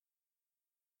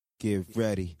Get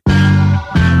ready.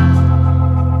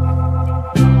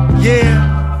 Yeah.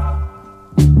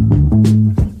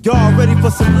 Y'all ready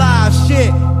for some live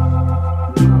shit?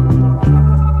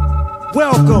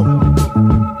 Welcome.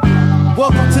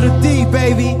 Welcome to the D,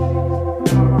 baby.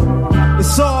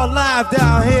 It's all live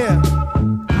down here.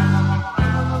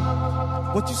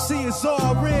 What you see is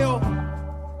all real.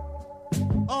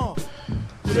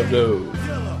 What up, though?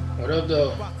 What up,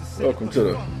 though? Welcome to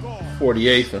the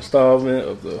 48th installment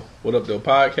of the What Up, Though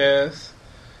podcast.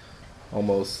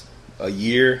 Almost a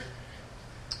year.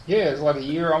 Yeah, it's like a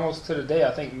year almost to the day.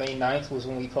 I think May 9th was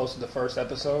when we posted the first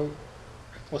episode.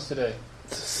 What's today?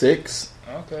 6.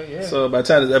 Okay, yeah. So by the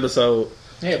time this episode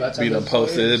by the time be this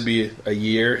posted, is. it'd be a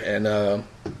year, and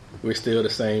we're still the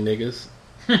same niggas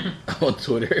on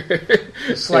Twitter.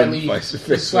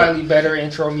 Slightly better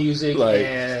intro music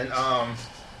and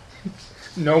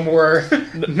no more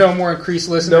increased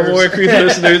listeners. No more increased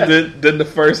listeners than the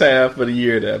first half of the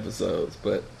year of the episodes.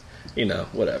 But, you know,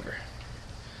 whatever.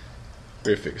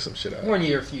 We'll figure some shit out. 1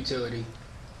 year of futility.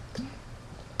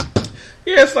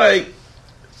 Yeah, it's like,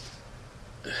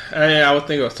 I would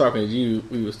think I was talking to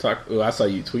you. I saw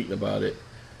you tweeting about it.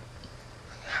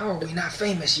 How are we not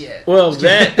famous yet? Well,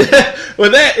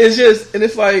 that is just, and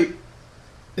it's like,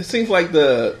 it seems like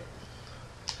the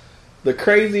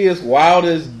craziest,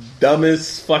 wildest,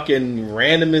 dumbest, fucking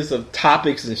randomest of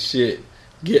topics and shit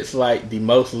gets like the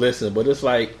most listened. But it's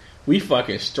like we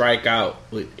fucking strike out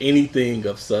with anything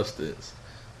of substance,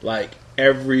 like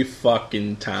every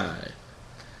fucking time.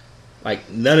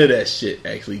 Like none of that shit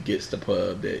actually gets the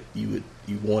pub that you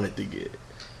want it to get.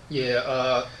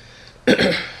 Yeah,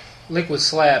 Liquid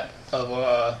Slap of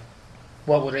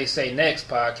What Will They Say Next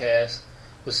podcast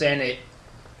was saying that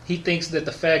he thinks that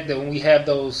the fact that when we have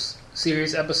those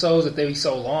serious episodes that they be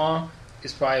so long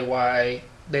is probably why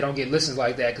they don't get listens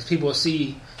like that, because people will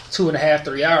see 2.5,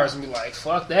 3 hours and be like,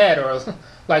 fuck that, or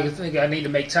like, I think I need to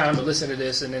make time to listen to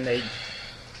this, and then they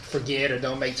forget or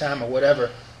don't make time or whatever.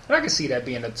 And I can see that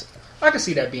being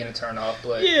a turn off.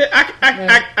 But yeah,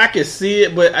 I can see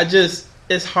it, but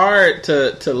it's hard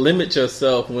to limit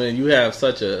yourself when you have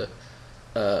such a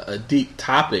deep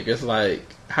topic. It's like,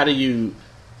 how do you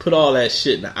put all that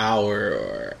shit in an hour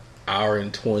or hour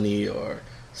and 20 or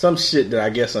some shit that I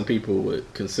guess some people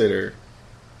would consider,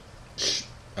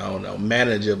 I don't know,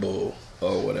 manageable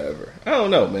or whatever. I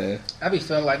don't know, man. I be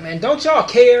feeling like, man, don't y'all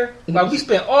care? Like, we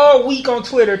spent all week on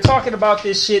Twitter talking about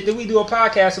this shit. Then we do a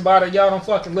podcast about it. Y'all don't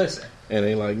fucking listen. And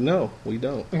they like, no, we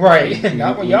don't. Right.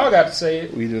 Not when y'all got to say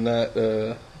it. We do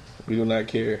not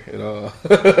care at all.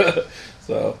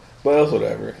 So, but it's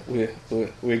whatever.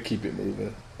 We'll keep it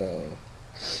moving.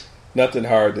 Nothing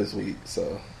hard this week,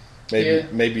 so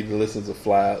maybe the listeners will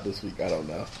fly out this week. I don't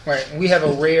know. Right. We have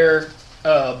a rare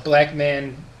black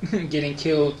man getting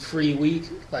killed free week.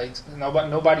 Like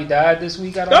nobody died this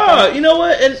week. I don't think. You know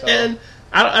what? And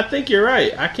I think you're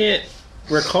right. I can't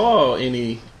recall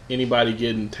anybody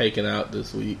getting taken out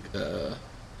this week.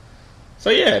 So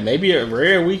yeah, maybe a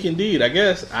rare week indeed. I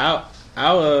guess I'll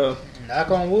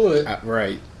knock on wood.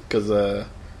 Right, because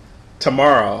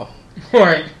tomorrow,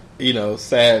 right. You know,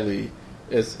 sadly,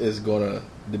 it's gonna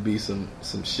to be some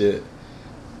shit.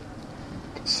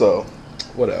 So,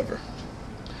 whatever.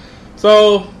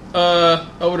 So,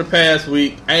 over the past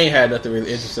week, I ain't had nothing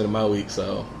really interesting in my week,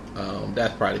 so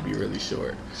that's probably be really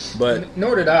short. But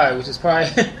nor did I, which is probably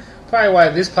why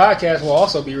this podcast will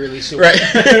also be really short. Right.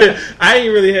 I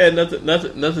ain't really had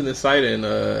nothing exciting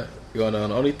going on.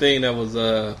 The only thing that was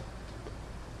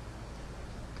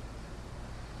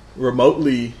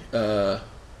remotely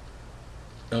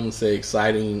I'm gonna say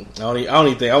exciting. I don't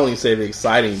even say it's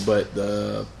exciting, but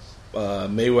the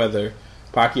Mayweather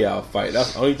Pacquiao fight.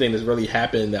 That's the only thing that's really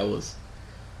happened that was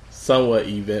somewhat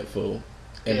eventful,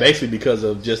 and basically because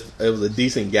of it was a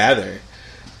decent gathering.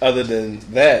 Other than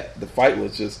that, the fight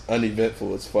was just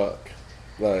uneventful as fuck.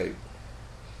 Like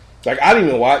I didn't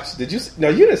even watch. Did you? No,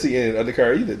 you didn't see any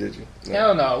undercard either, did you? No.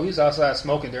 Hell no. We was outside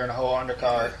smoking during the whole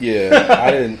undercard. Yeah,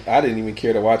 I didn't even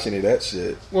care to watch any of that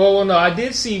shit. Well, no, I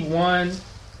did see one.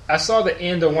 I saw the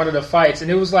end of one of the fights,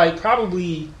 and it was like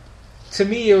probably, to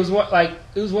me, it was one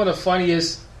of the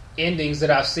funniest endings that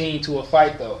I've seen to a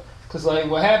fight, though. Because like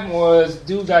what happened was,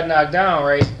 dude got knocked down,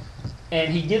 right,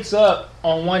 and he gets up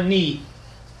on one knee,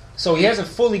 so he hasn't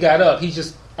fully got up. He's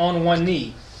just on one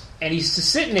knee, and he's just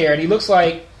sitting there, and he looks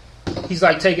like he's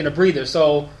like taking a breather.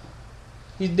 So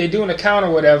they're doing a count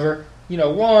or whatever.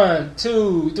 1,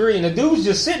 2, 3, and the dude's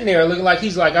just sitting there looking like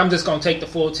he's like, I'm just gonna take the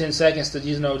full 10 seconds to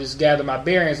just gather my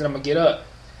bearings and I'm gonna get up.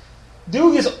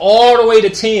 Dude gets all the way to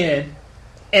 10,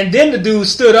 and then the dude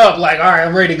stood up like, all right,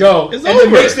 I'm ready to go. It's and over.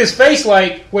 then makes this face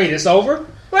like, wait, it's over?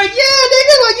 Like, yeah,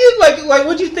 nigga, like,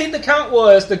 what'd you think the count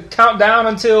was? The countdown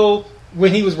until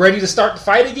when he was ready to start the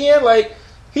fight again? Like,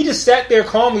 he just sat there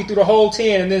calmly through the whole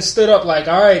 10 and then stood up like,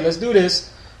 all right, let's do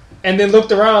this. And then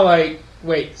looked around like,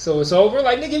 wait, so it's over?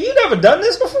 Like, nigga, you never done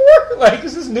this before? Like,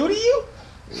 is this new to you?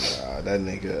 Nah, that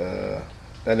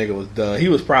nigga was done. He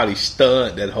was probably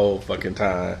stunned that whole fucking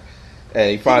time.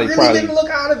 And he probably didn't look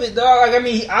out of it, dog. Like, I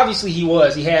mean, obviously he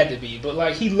was. He had to be. But,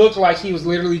 like, he looked like he was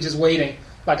literally just waiting.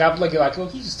 Like, I'm looking like,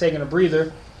 look, he's just taking a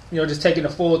breather. You know, just taking a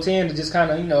full 10 to just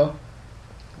kind of, you know,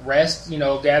 rest, you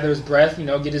know, gather his breath, you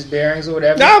know, get his bearings or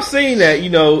whatever. Now, I've seen that, you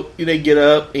know, they get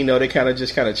up, you know, they kind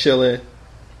of chilling.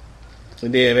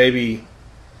 And then maybe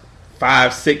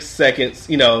 5-6 seconds,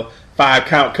 you know, 5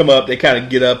 count come up, they kind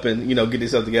of get up and, you know, get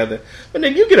themselves together. But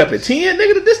nigga, you get up at 10,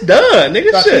 nigga, this done,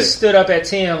 nigga, like shit. He stood up at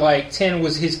 10, like 10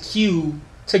 was his cue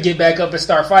to get back up and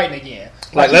start fighting again.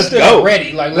 Like let's go.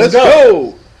 Ready, like, let's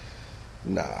go.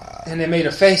 Nah. And they made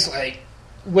a face like,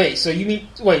 wait, so you mean,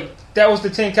 that was the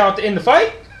 10 count to end the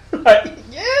fight? Like,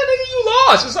 yeah, nigga, you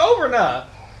lost. It's over now.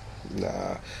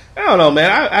 Nah. I don't know, man.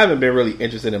 I haven't been really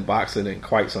interested in boxing in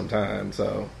quite some time,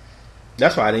 so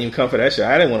that's why I didn't even come for that shit.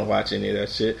 I didn't want to watch any of that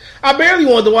shit. I barely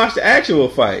wanted to watch the actual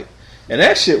fight. And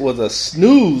that shit was a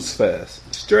snooze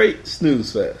fest. Straight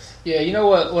snooze fest. Yeah, you know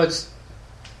what's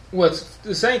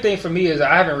the same thing for me is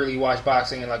I haven't really watched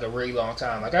boxing in like a really long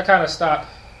time. Like I kind of stopped.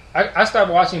 I stopped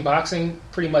watching boxing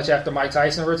pretty much after Mike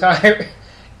Tyson retired,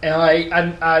 and like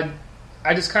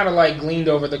I just kind of like gleaned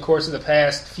over the course of the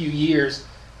past few years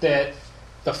that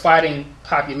the fighting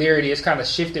popularity has kind of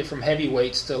shifted from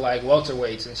heavyweights to like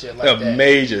welterweights and shit like that. A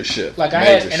major shift. Like I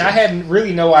had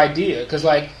really no idea because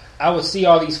like I would see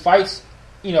all these fights,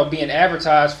 you know, being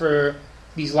advertised for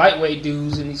these lightweight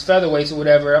dudes and these featherweights or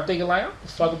whatever. I'm thinking like, I don't give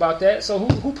a fuck about that. So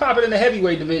who popping in the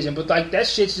heavyweight division? But like that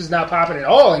shit's just not popping at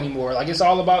all anymore. Like it's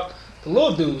all about the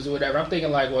little dudes or whatever. I'm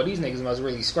thinking like, well, these niggas must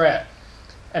really scrap.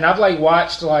 And I've like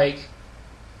watched like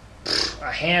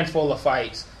a handful of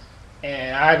fights,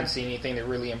 and I haven't seen anything that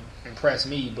really impressed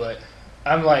me. But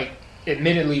I'm like,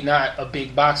 admittedly not a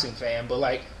big boxing fan. But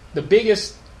like the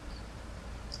biggest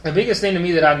thing to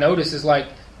me that I noticed is like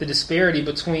the disparity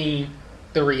between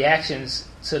the reactions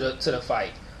to the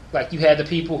fight. Like you had the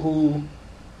people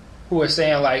who are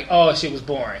saying like, oh, shit was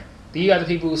boring. Then you got the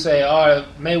people who say, oh,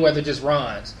 Mayweather just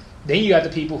runs. Then you got the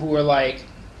people who are like,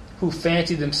 who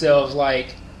fancy themselves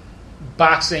like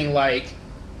boxing like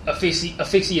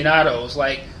aficionados.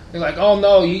 Like they're like, oh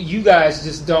no, you guys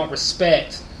just don't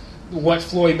respect what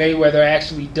Floyd Mayweather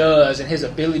actually does and his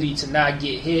ability to not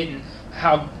get hit and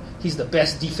how he's the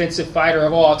best defensive fighter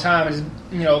of all time. And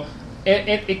you know, and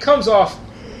it comes off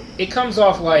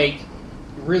like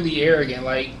really arrogant,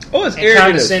 like it's and arrogant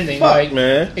condescending. as fuck, like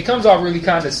man. It comes off really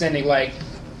condescending. Like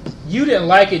you didn't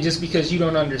like it just because you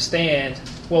don't understand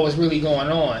what was really going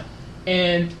on.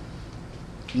 And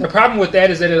the problem with that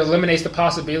is that it eliminates the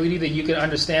possibility that you can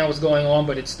understand what's going on,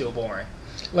 but it's still boring.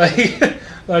 Like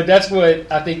that's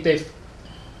what I think they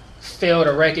fail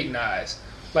to recognize.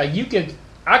 Like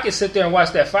I could sit there and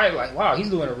watch that fight like, wow, he's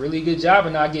doing a really good job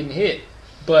of not getting hit.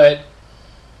 But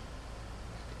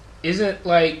isn't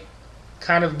like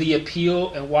kind of the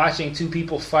appeal in watching two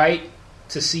people fight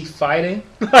to see fighting?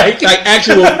 like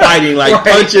actual fighting, like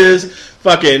right. Punches,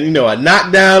 fucking, you know, a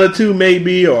knockdown or two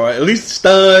maybe, or at least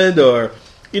stunned, or,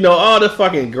 you know, all the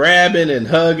fucking grabbing and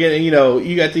hugging, and, you know,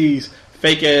 you got these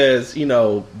fake ass, you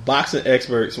know, boxing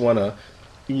experts want to,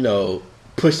 you know,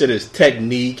 push to this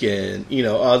technique and, you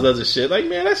know, all this other shit. Like,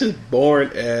 man, that's just boring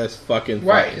ass fucking fighting.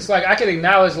 Right. It's like I could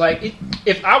acknowledge, like,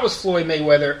 if I was Floyd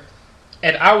Mayweather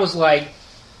and I was like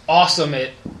awesome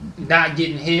at not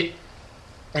getting hit,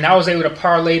 and I was able to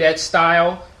parlay that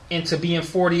style into being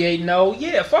 48-0,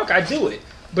 yeah, fuck, I do it.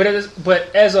 But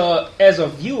as a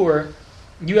viewer,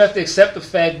 you have to accept the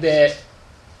fact that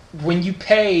when you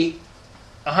pay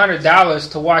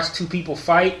 $100 to watch two people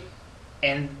fight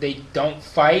and they don't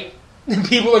fight, then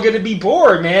people are going to be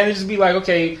bored, man. They just be like,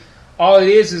 okay, all it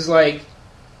is like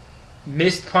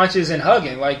missed punches and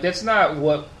hugging. Like that's not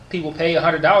what people pay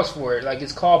 $100 for. It. Like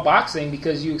it's called boxing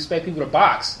because you expect people to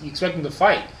box. You expect them to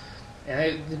fight.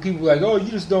 And people are like, oh, you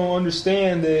just don't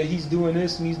understand that he's doing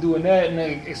this and he's doing that, and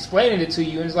they're explaining it to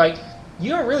you. And it's like,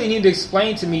 you don't really need to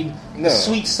explain to me the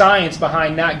sweet science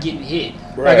behind not getting hit.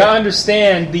 Right. Like, I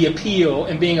understand the appeal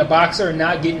in being a boxer and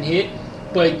not getting hit,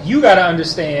 but you got to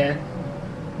understand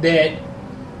that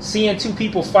seeing two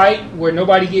people fight where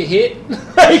nobody get hit,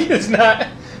 like it's not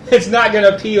going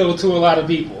to appeal to a lot of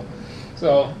people.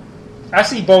 So I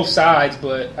see both sides,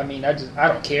 but I mean, I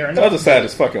don't care. The other side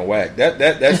is fucking whack.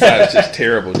 That side is just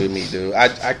terrible to me, dude.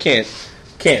 I can't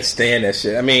stand that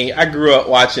shit. I mean, I grew up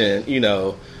watching, you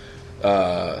know,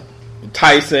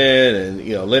 Tyson and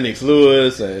Lennox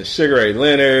Lewis and Sugar Ray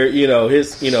Leonard,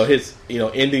 his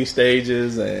ending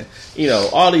stages and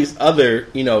all these other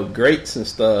greats and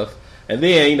stuff, and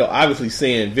then obviously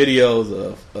seeing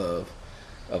videos of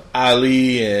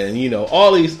Ali and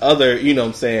all these other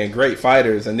great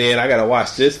fighters, and then I gotta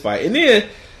watch this fight, and then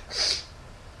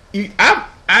I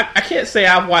can't say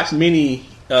I've watched many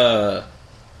Floyd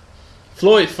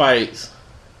fights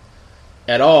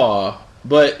at all.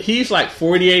 But he's like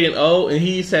 48-0, and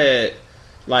he's had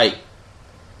like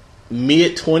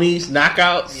mid-20s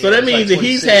knockouts. So that means that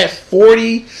he's had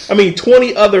 20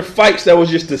 other fights that was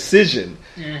just decision.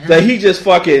 Mm-hmm. That he just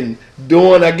fucking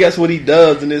doing, I guess, what he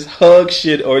does in this hug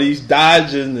shit or these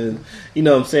dodging and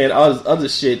all this other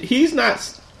shit. He's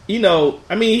not,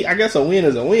 I guess a win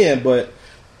is a win, but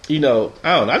I don't know.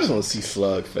 I just want to see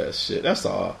slugfest shit. That's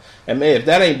all. And man, if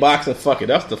that ain't boxing, fuck it.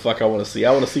 That's the fuck I want to see.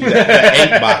 I want to see that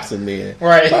ain't boxing then.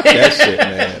 Right. Fuck that shit,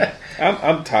 man.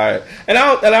 I'm tired, and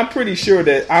I'm pretty sure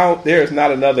that there's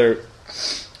not another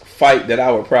fight that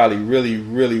I would probably really,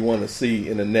 really want to see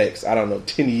in the next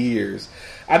 10 years.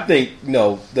 I think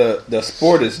the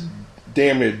sport is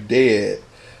damn near dead.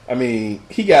 I mean,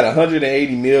 he got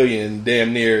 180 million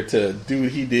damn near to do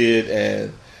what he did,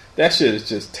 and that shit is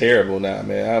just terrible now,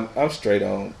 man. I'm straight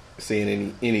on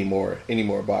seeing any more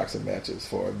boxing matches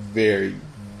for a very,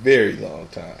 very long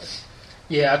time.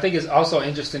 Yeah, I think it's also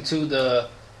interesting too the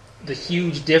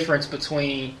huge difference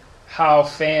between how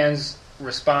fans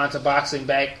respond to boxing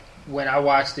back when I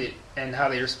watched it and how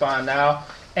they respond now.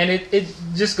 And it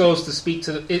just goes to speaks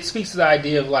to the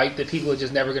idea of like that people are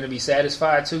just never going to be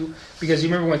satisfied too. Because you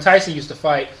remember when Tyson used to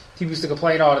fight, people used to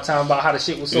complain all the time about how the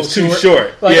shit was so too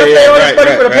short. Like, I pay all this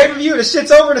money for the pay-per-view, the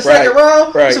shit's over in the second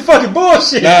round. Right. It's a fucking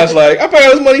bullshit. Now it's like, I pay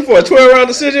all this money for a 12-round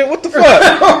decision? What the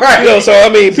fuck? Right. So I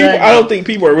mean, exactly. I don't think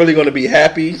people are really going to be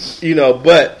happy,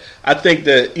 but I think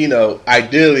that,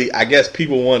 ideally, I guess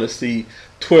people want to see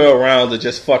 12 rounds of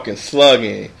just fucking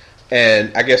slugging.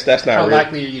 And I guess that's not how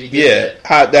likely are you to get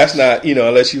that? That's not,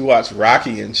 unless you watch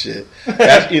Rocky and shit.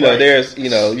 That's, right. There's,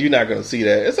 you're not going to see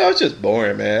that. It's just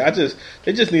boring, man.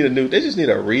 They just need a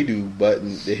redo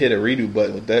button. They hit a redo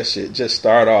button with that shit. Just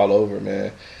start all over,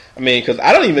 man. I mean, because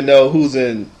I don't even know who's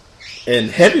in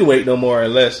heavyweight no more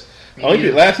unless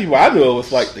the last people I knew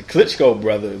was like the Klitschko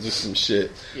brothers or some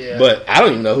shit. Yeah. But I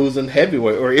don't even know who's in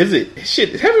heavyweight, or is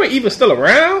heavyweight even still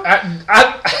around?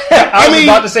 I was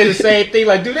about to say the same thing.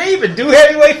 Like, do they even do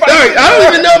heavyweight fights? I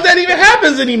don't even know if that even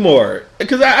happens anymore.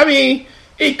 Because I mean,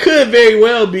 it could very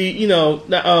well be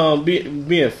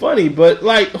being funny, but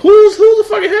like, who's a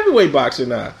fucking heavyweight boxer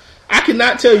now? I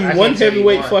cannot tell you one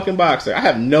heavyweight fucking boxer. I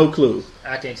have no clue.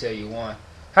 I can't tell you one.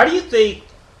 How do you think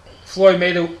Floyd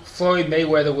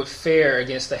Mayweather would fare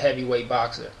against a heavyweight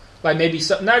boxer? Like maybe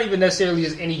not even necessarily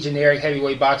just any generic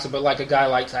heavyweight boxer, but like a guy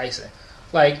like Tyson.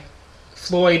 Like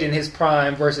Floyd in his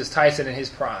prime versus Tyson in his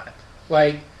prime.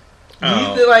 Like,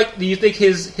 do you think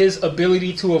his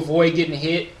ability to avoid getting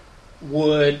hit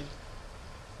would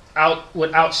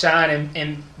outshine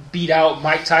and beat out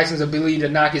Mike Tyson's ability to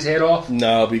knock his head off?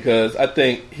 No, because I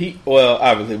think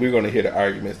obviously we're going to hear the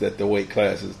arguments that the weight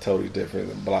class is totally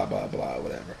different and blah blah blah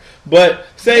whatever. But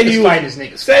say he was,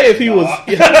 you say what?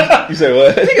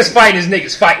 Niggas fighting his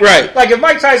niggas fight. Right. Like if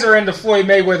Mike Tyson ran to Floyd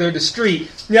Mayweather in the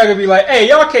street, y'all gonna be like, "Hey,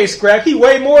 y'all can't scrap. He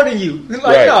way more than you." Like,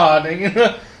 right. Nah,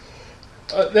 nigga.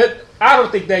 I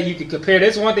don't think that you can compare.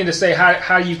 That's one thing to say.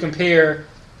 How you compare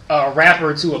a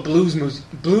rapper to a blues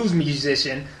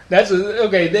musician? That's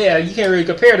okay. There, you can't really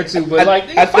compare the two. But I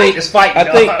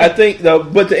think though.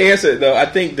 But to answer it though, I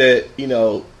think that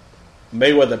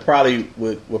Mayweather probably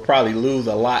would probably lose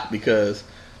a lot because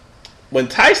when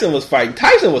Tyson was fighting,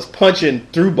 Tyson was punching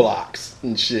through blocks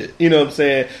and shit. You know what I'm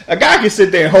saying? A guy can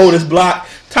sit there and hold his block.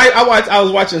 I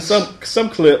was watching some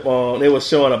clip on. It was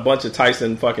showing a bunch of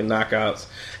Tyson fucking knockouts,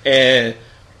 and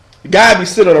the guy be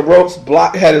sitting on the ropes,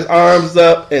 had his arms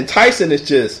up, and Tyson is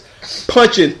just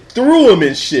punching through him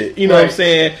and shit. You know what I'm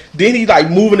saying? Then he like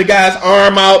moving the guy's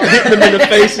arm out, hitting him in the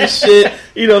face and shit.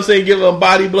 You know what I'm saying? Giving him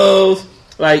body blows.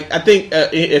 Like, I think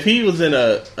if he was in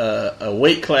a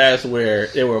weight class where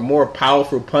there were more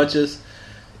powerful punches,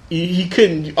 he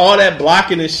couldn't. All that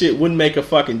blocking and shit wouldn't make a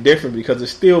fucking difference because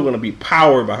there's still going to be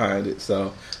power behind it.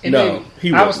 So I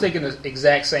was thinking the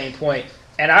exact same point,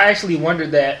 and I actually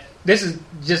wondered that. This is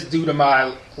just due to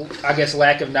my, I guess,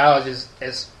 lack of knowledge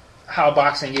as how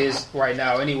boxing is right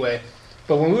now. Anyway,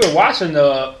 but when we were watching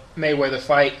the Mayweather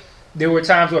fight, there were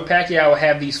times where Pacquiao would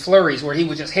have these flurries where he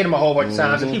would just hit him a whole bunch of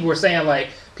times, and people were saying like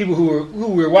people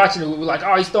who were watching it were like,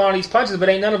 "Oh, he's throwing these punches, but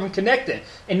ain't none of them connecting."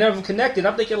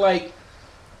 I'm thinking like,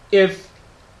 if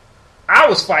I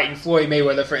was fighting Floyd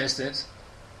Mayweather, for instance,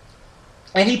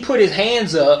 and he put his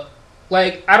hands up.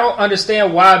 Like, I don't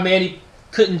understand why Manny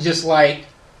couldn't just, like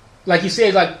you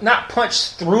said, like, not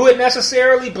punch through it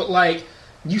necessarily, but, like,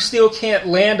 you still can't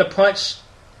land a punch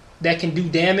that can do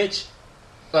damage.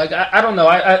 Like, I don't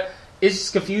know. It's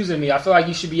confusing me. I feel like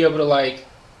you should be able to, like,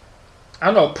 I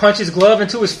don't know, punch his glove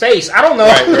into his face. I don't know.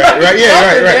 Right.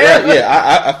 Yeah, right.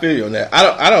 Yeah, I feel you on that.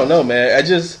 I don't know, man.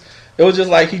 It was just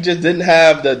like he just didn't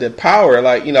have the power.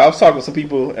 Like, I was talking to some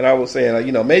people, and I was saying, like,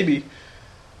 maybe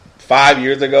 5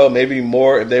 years ago, maybe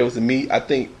more, if there was a meet, I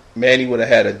think Manny would have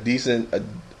had a decent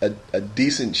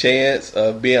chance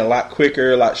of being a lot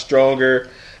quicker, a lot stronger.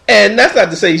 And that's not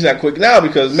to say he's not quick now,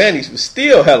 because Manny's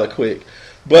still hella quick.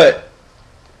 But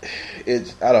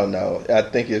I don't know. I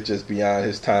think it's just beyond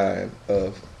his time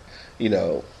of,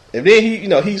 and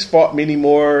then he's fought many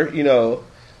more, I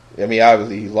mean,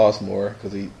 obviously he lost more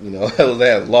because he,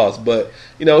 has lost. But,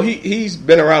 he's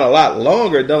been around a lot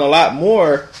longer, done a lot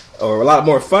more, or a lot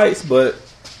more fights. But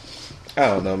I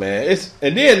don't know, man.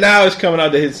 And then now it's coming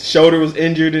out that his shoulder was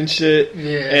injured and shit.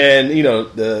 Yeah. And,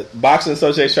 the Boxing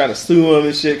Association trying to sue him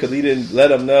and shit because he didn't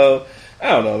let him know. I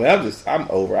don't know, man. I'm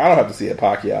over. I don't have to see a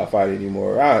Pacquiao fight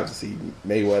anymore. I don't have to see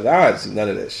Mayweather. I don't have to see none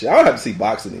of that shit. I don't have to see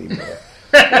boxing anymore.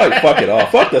 Like, fuck it all.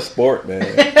 Fuck the sport,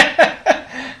 man.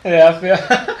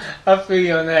 Yeah, I feel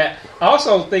you on that. I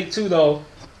also think too, though,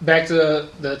 back to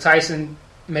the Tyson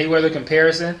Mayweather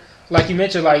comparison. Like you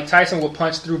mentioned, like Tyson would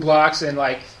punch through blocks and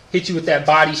like hit you with that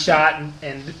body shot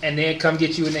and then come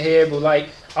get you in the head. But like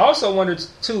I also wondered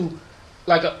too,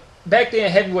 like back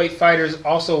then heavyweight fighters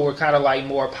also were kind of like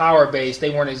more power based. They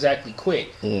weren't exactly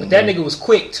quick, but that nigga was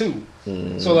quick too.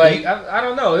 So like I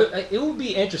don't know. It would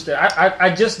be interesting.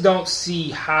 I just don't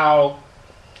see how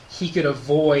he could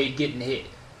avoid getting hit.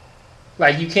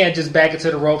 Like, you can't just back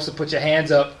into the ropes and put your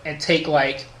hands up and take,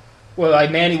 like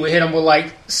Manny would hit him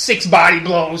with, 6 body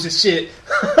blows and shit.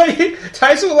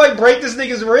 Tyson would, break this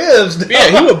nigga's ribs. Though.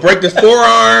 Yeah, he would break his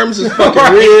forearms, his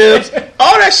fucking ribs.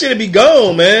 All that shit would be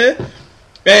gone, man.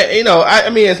 And, I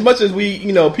mean, as much as we,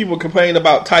 people complain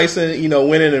about Tyson,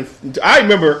 winning. And I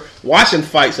remember watching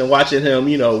fights and watching him,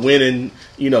 winning,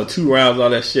 2 rounds, all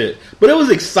that shit. But it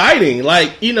was exciting.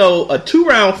 Like, a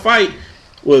 2-round fight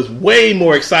was way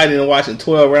more exciting than watching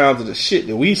 12 rounds of the shit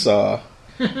that we saw.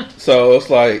 So it's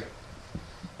like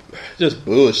just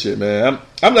bullshit, man.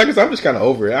 I'm just kind of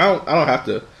over it. I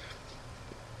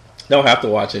don't have to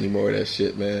watch any more of that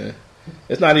shit, man.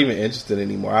 It's not even interesting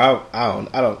anymore. I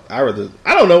don't know what I'd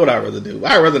rather do.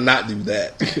 I'd rather not do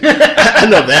that. I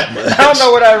know that much. I don't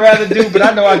know what I'd rather do, but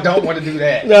I know I don't want to do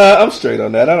that. Nah, I'm straight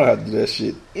on that. I don't have to do that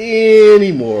shit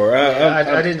anymore.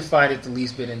 I didn't find it the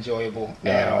least bit enjoyable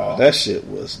at all. That shit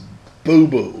was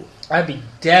boo-boo. I'd be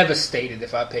devastated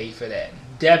if I paid for that.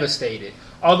 Devastated.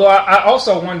 Although I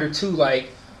also wonder too,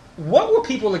 what were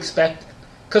people expecting?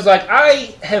 Because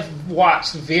I have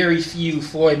watched very few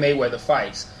Floyd Mayweather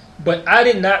fights. But I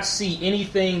did not see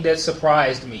anything that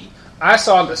surprised me. I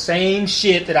saw the same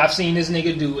shit that I've seen this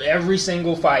nigga do every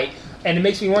single fight, and it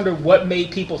makes me wonder what made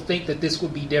people think that this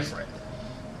would be different.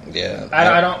 Yeah,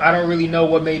 I don't really know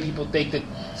what made people think that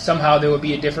somehow there would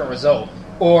be a different result,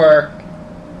 or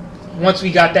once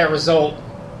we got that result,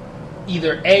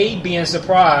 either A, being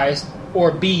surprised,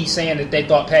 or B, saying that they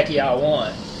thought Pacquiao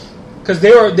won. Because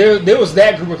there was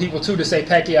that group of people too to say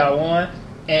Pacquiao won,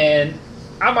 and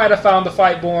I might have found the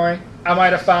fight boring. I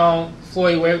might have found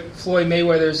Floyd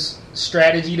Mayweather's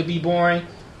strategy to be boring,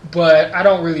 but I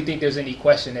don't really think there's any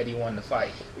question that he won the fight.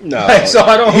 No, so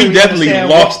I don't. Really he definitely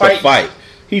lost the fight.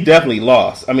 He definitely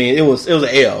lost. I mean, it was an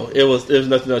L. It was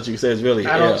nothing else you can say. It's really.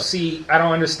 I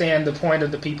don't understand the point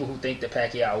of the people who think that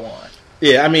Pacquiao won.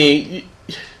 Yeah, I mean,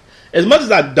 as much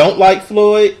as I don't like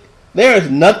Floyd, there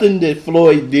is nothing that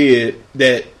Floyd did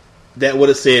that would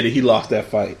have said that he lost that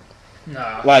fight.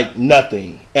 Nah. Like,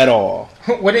 nothing at all.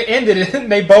 When it ended,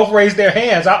 they both raised their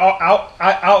hands. I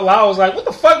out loud was like, what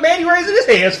the fuck, man? He raising his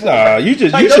hands for? Nah, you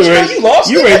raised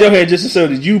your hand just to show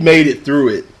that you made it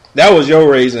through it. That was your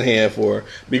raising hand for,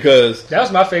 because... That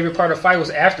was my favorite part of the fight was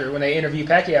after, when they interviewed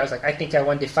Pacquiao. I was like, I think I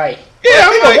won the fight. Yeah,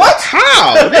 I'm like, what?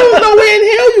 How? There was no way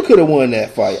in hell you could have won that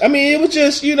fight. I mean, it was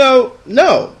just, no,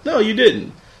 you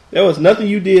didn't. There was nothing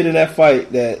you did in that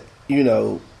fight that,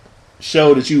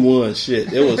 show that you won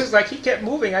shit. It was like he kept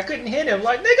moving. I couldn't hit him.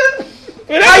 Like, nigga,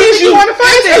 how you want to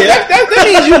fight that? That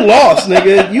means you lost,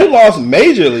 nigga. You lost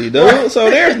majorly, dude. Right. So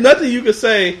there's nothing you could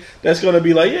say that's going to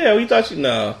be like, yeah, we thought you.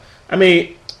 No, I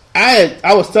mean,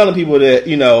 I was telling people that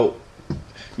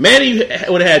Manny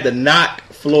would have had to knock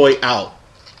Floyd out,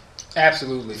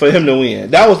 absolutely, for him to win.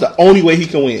 That was the only way he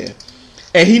can win,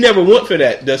 and he never went for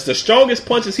that. The strongest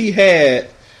punches he had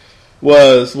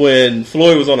was when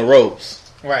Floyd was on the ropes.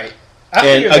 Right.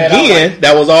 And again,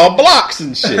 that was all blocks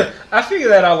and shit. I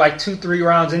figured that out like 2-3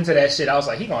 rounds into that shit. I was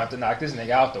like, he gonna have to knock this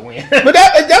nigga out to win. But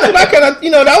that's what I kind of,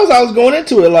 that was how I was going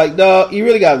into it. Like, dog, you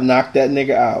really got to knock that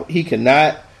nigga out. He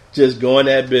cannot just go in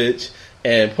that bitch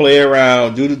and play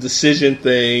around, do the decision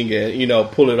thing,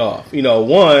 and pull it off.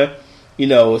 One,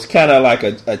 it's kind of like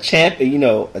a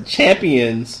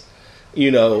champion's,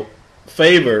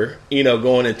 favor,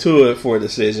 going into it for a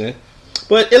decision.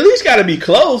 But at least got to be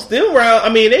close. Them round, I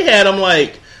mean, they had them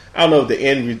like, I don't know what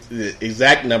the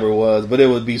exact number was, but it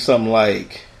would be something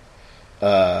like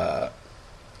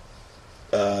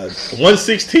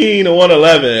 116 to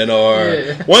 111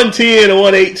 or 110 to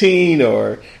 118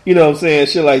 or, what I'm saying,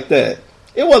 shit like that.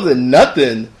 It wasn't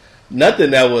nothing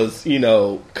that was,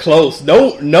 close.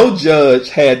 No judge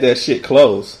had that shit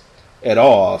close at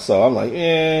all. So I'm like,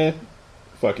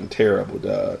 fucking terrible,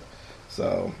 dog.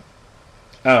 So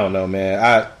I don't know,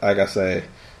 man. Like I say,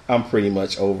 I'm pretty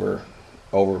much over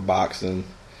boxing.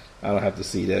 I don't have to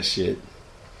see that shit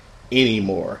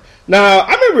anymore. Now,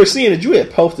 I remember seeing that you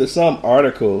had posted some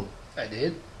article. I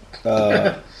did.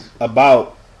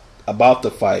 About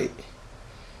the fight.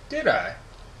 Did I?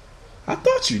 I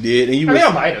thought you did, and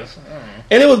I might have.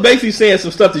 And it was basically saying some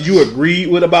stuff that you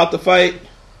agreed with about the fight,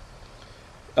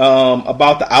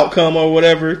 about the outcome or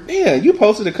whatever. Yeah, you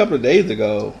posted a couple of days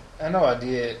ago. I know I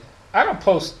did. I don't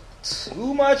post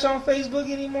too much on Facebook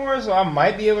anymore, so I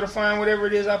might be able to find whatever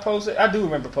it is I posted. I do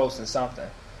remember posting something,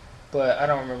 but I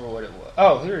don't remember what it was.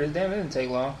 Oh, here it is. Damn, it didn't take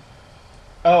long.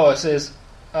 Oh, it says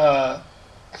Mayweather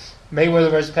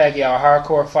vs. Pacquiao,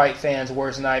 hardcore fight fans'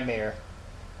 worst nightmare.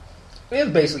 It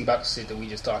was basically about the shit that we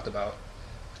just talked about.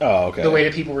 Oh, okay. The way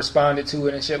that people responded to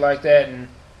it and shit like that, and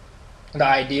the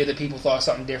idea that people thought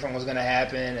something different was going to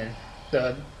happen, and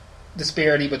the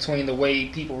disparity between the way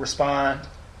people respond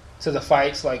to the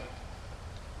fights, like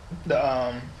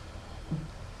the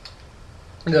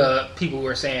people who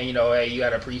are saying, hey, you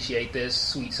gotta appreciate this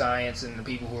sweet science, and the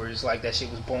people who are just like that shit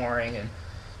was boring,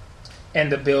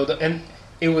 and the build, and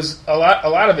it was a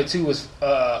lot of it too was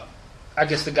I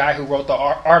guess the guy who wrote the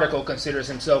article considers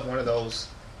himself one of those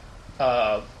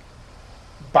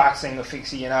boxing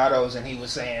aficionados, and he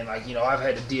was saying like, I've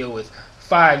had to deal with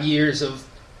 5 years of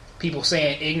people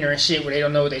saying ignorant shit where they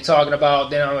don't know what they're talking about.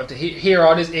 Then I have to hear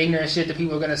all this ignorant shit that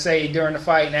people are going to say during the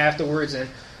fight and afterwards, and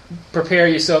prepare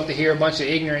yourself to hear a bunch of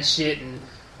ignorant shit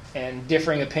and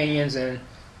differing opinions, and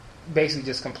basically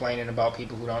just complaining about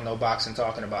people who don't know boxing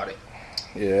talking about it.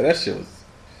 Yeah, that shit was...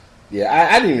 Yeah,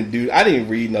 I didn't even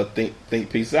read no think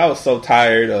pieces. I was so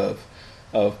tired of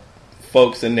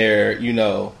folks in there,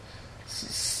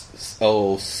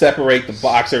 separate the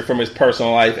boxer from his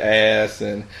personal life ass,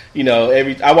 and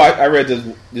I read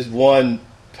this one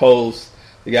post.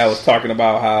 The guy was talking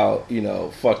about how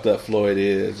fucked up Floyd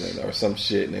is, or some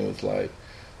shit, and it was like,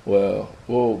 well,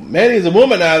 Manny's a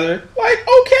womanizer. Like,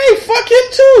 okay, fuck him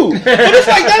too. But it's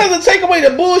like that doesn't take away the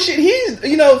bullshit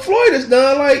Floyd has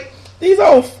done. Like, these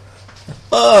old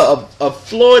a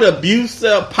Floyd abuse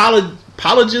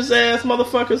apologist ass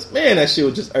motherfuckers, man, that shit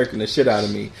was just irking the shit out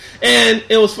of me. And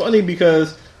it was funny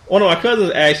because one of my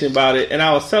cousins asked me about it, and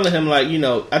I was telling him like,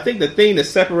 I think the thing that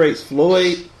separates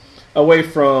Floyd away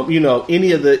from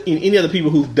any of the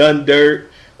people who've done dirt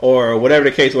or whatever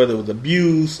the case, whether it was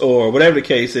abuse or whatever the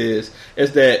case is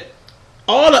that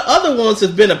all the other ones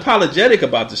have been apologetic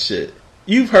about the shit.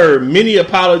 You've heard many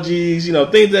apologies, things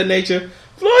of that nature.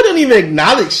 Floyd don't even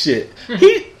acknowledge shit.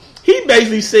 He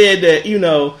basically said that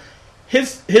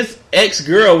his ex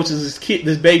girl, which is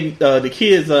the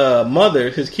kid's mother,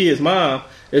 his kid's mom,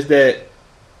 is that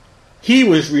he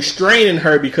was restraining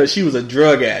her because she was a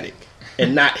drug addict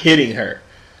and not hitting her.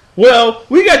 Well,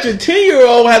 we got your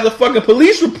 10-year-old has a fucking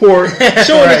police report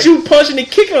showing that you punching and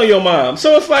kicking on your mom.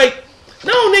 So it's like,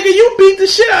 no, nigga, you beat the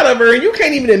shit out of her and you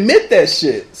can't even admit that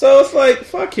shit. So it's like,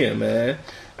 fuck him, man.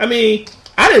 I mean,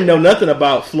 I didn't know nothing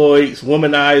about Floyd's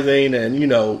womanizing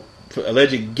and,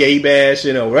 alleged gay bash,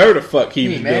 whatever the fuck he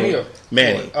was Manny doing. Or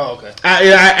Manny. Floyd? Oh, okay.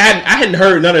 I hadn't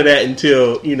heard none of that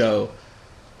until,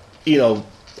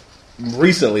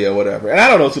 recently or whatever. And I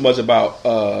don't know too much about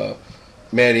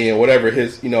Manny and whatever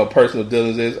his, personal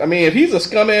dealings is. I mean, if he's a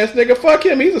scum-ass nigga, fuck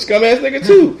him. He's a scum-ass nigga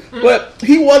too. But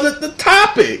he wasn't the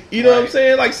topic. You know what I'm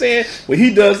saying? Like saying, well,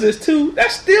 he does this too.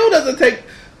 That still doesn't take,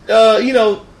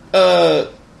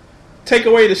 take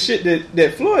away the shit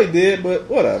that Floyd did, but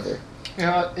whatever.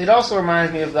 It also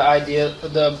reminds me of the idea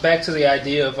of the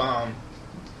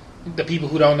people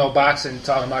who don't know boxing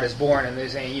talking about it's boring, and they're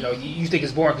saying, you think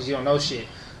it's boring because you don't know shit.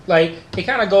 Like, it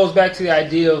kind of goes back to the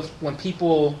idea of when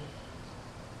people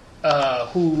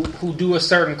who do a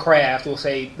certain craft will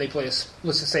say they play let's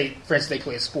just say, for instance, they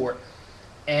play a sport,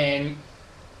 and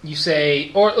you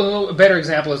say, or a better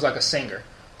example is like a singer.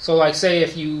 So like, say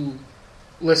if you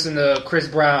listen to Chris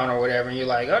Brown or whatever, and you're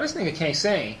like, oh, this nigga can't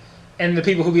sing, and the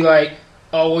people who be like,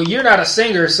 oh, well, you're not a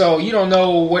singer, so you don't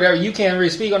know whatever, you can't really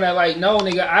speak on that. Like, no,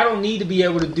 nigga, I don't need to be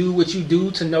able to do what you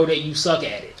do to know that you suck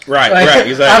at it. Right, like, right,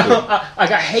 exactly. I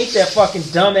hate that fucking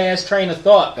dumbass train of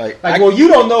thought. Well, you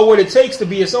don't know what it takes to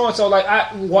be a so-and-so. Like,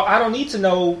 I don't need to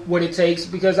know what it takes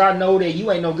because I know that you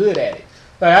ain't no good at it.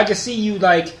 Like, I can see you,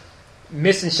 like,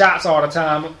 missing shots all the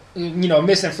time, you know,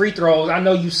 missing free throws. I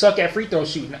know you suck at free throw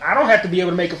shooting. I don't have to be able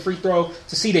to make a free throw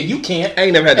to see that you can't. I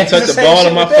ain't never had to touch the ball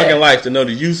in my fucking life to know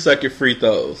that you suck at free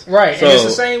throws. Right, so, and it's the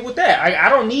same with that. I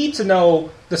don't need to know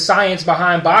the science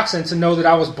behind boxing to know that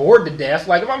I was bored to death.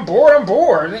 Like, if I'm bored, I'm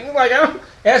bored. Like, it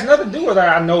has nothing to do with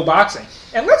that I know boxing.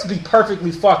 And let's be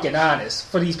perfectly fucking honest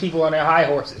for these people on their high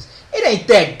horses. It ain't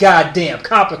that goddamn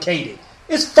complicated.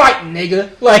 It's fighting, nigga.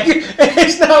 Like,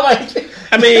 it's not like...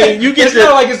 I mean, you get it's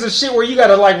not like it's a shit where you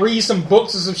gotta, like, read some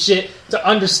books or some shit to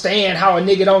understand how a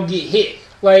nigga don't get hit.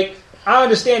 Like, I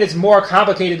understand it's more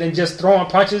complicated than just throwing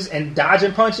punches and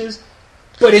dodging punches,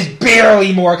 but it's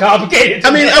barely more complicated.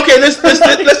 I mean, okay,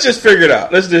 let's just figure it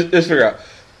out. Let's figure it out.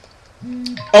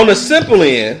 On the simple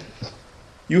end,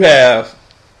 you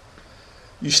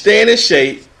staying in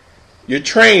shape, you're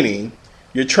training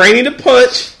to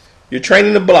punch, you're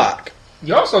training to block.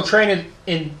 You're also training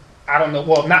in, I don't know,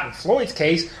 well, not in Floyd's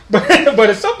case, but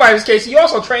in somebody's case, you're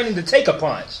also training to take a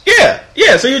punch.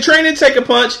 Yeah. So you're training to take a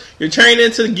punch, you're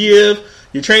training to give,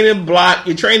 you're training to block,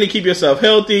 you're training to keep yourself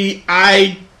healthy,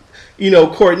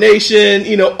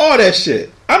 coordination, all that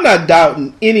shit. I'm not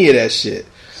doubting any of that shit.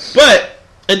 But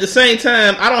at the same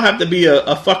time, I don't have to be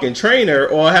a fucking trainer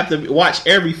or have to watch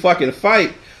every fucking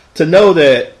fight to know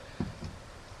that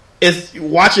it's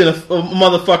watching a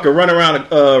motherfucker run around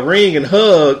a ring and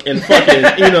hug and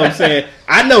fucking, you know what I'm saying?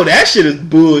 I know that shit is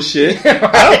bullshit.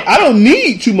 Right. I don't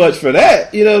need too much for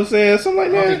that. You know what I'm saying? Something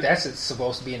like that. I don't think that's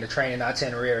supposed to be in the training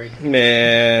itinerary.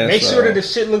 Man. Make sure that if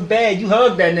shit look bad, you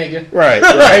hug that nigga. Right.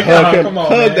 Come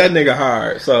on, hug that nigga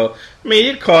hard. So, I mean,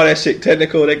 you can call that shit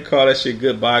technical. They can call that shit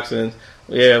good boxing.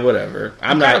 Yeah, whatever.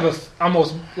 I'm kind of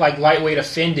almost like lightweight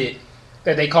offended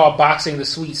that they call boxing the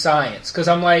sweet science. Because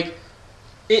I'm like,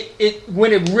 it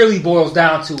when it really boils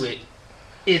down to it,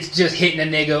 it's just hitting a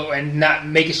nigga and not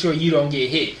making sure you don't get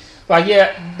hit. Like,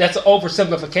 yeah, that's an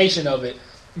oversimplification of it,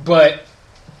 but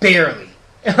barely.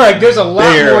 Like, there's a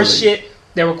lot more shit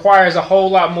that requires a whole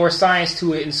lot more science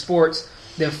to it in sports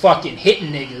than fucking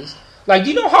hitting niggas. Like,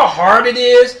 do you know how hard it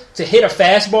is to hit a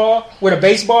fastball with a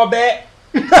baseball bat?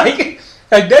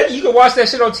 Like that, you can watch that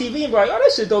shit on TV and be like, oh,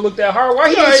 that shit don't look that hard. Why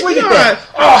he didn't swing at that?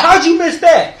 Oh, how'd you miss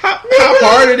that? How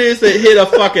hard it is to hit a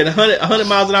fucking 100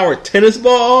 miles an hour tennis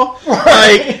ball? Right.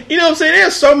 Like, you know what I'm saying?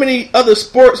 There's so many other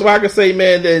sports where I can say,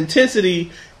 man, the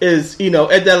intensity is,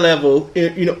 at that level,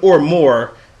 or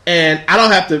more. And I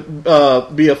don't have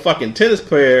to be a fucking tennis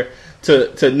player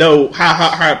to know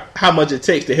how much it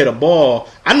takes to hit a ball.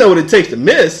 I know what it takes to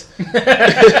miss.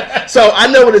 So I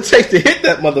know what it takes to hit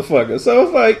that motherfucker. So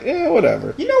it's like, yeah,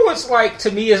 whatever. You know what's like,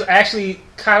 to me, is actually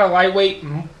kind of lightweight,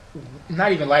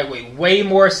 not even lightweight, way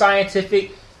more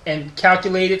scientific and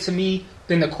calculated to me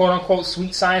than the quote-unquote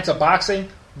sweet science of boxing?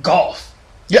 Golf.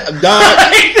 Yeah,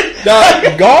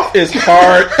 dog, golf is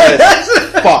hard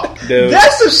as fuck, dude.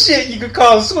 That's some shit you could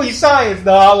call sweet science,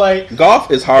 dog. Like,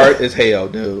 golf is hard as hell,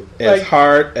 dude. It's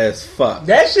hard as fuck.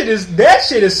 That shit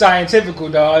is scientifical,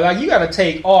 dog. Like, you got to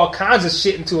take all kinds of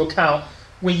shit into account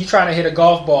when you're trying to hit a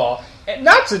golf ball, and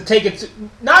not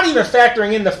even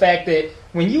factoring in the fact that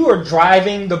when you are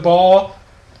driving the ball,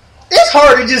 it's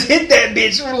hard to just hit that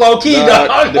bitch low key, dog.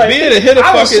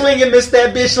 I would swing and miss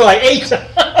that bitch like 8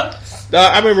 times.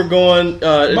 I remember going...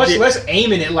 much less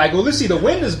aiming it like, well, let's see, the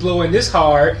wind is blowing this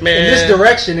hard in this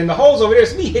direction, and the hole's over there,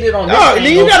 so me hit it on this angle,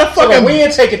 then you gotta fucking... so the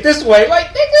wind take it this way. Like,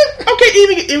 nigga...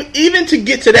 Okay, even to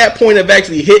get to that point of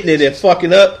actually hitting it and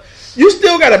fucking up, you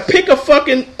still gotta pick a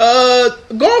fucking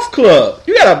golf club.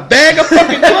 You got a bag of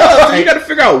fucking clubs, so you gotta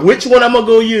figure out which one I'm gonna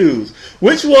go use.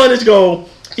 Which one is going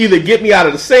to either get me out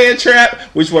of the sand trap,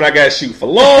 which one I gotta shoot for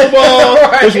long ball,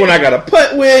 right. Which one I gotta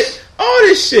putt with. All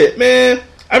this shit, man.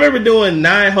 I remember doing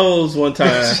 9 holes one time.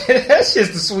 That's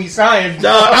just the sweet science,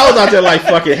 dog. I was out there like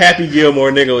fucking Happy Gilmore,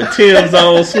 nigga, with Tim's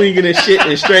on, swinging and shit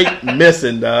and straight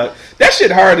missing, dog. That shit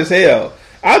hard as hell.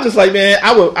 I was just like, man,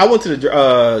 I went to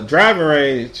the driving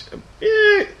range.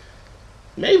 Yeah,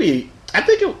 maybe I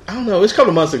don't know. It was a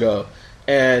couple of months ago,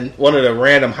 and one of the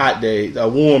random hot days,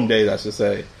 warm days, I should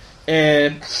say.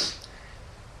 And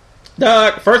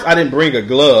dog, first I didn't bring a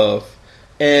glove,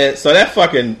 and so that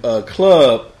fucking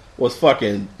club was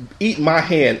fucking eating my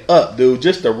hand up, dude.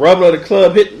 Just the rubber of the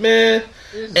club hit, man.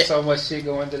 There's so much shit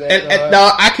going into that. And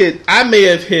no, I may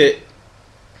have hit.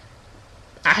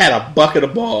 I had a bucket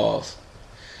of balls.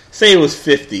 Say it was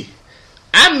 50.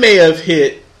 I may have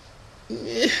hit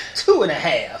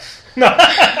 2.5. Now,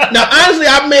 honestly,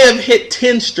 I may have hit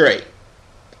 10 straight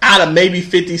out of maybe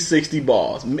 50, 60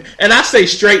 balls. And I say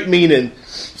straight meaning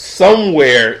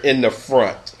somewhere in the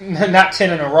front. Not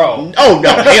 10 in a row. Oh, no,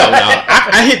 hell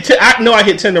no. I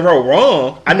hit 10 in a row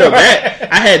wrong. I know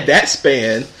that. I had that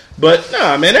span. But,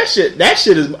 no, man, that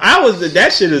shit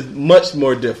is much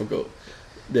more difficult.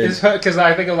 Because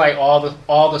I think of, like,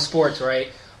 all the sports,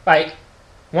 right? Like,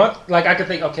 I could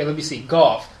think, okay, let me see.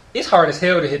 Golf. It's hard as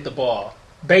hell to hit the ball.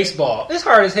 Baseball. It's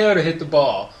hard as hell to hit the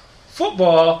ball.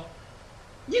 Football.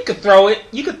 You could throw it.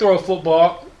 You could throw a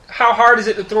football. How hard is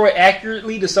it to throw it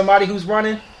accurately to somebody who's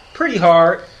running? Pretty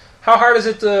hard. How hard is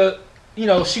it to,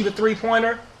 shoot a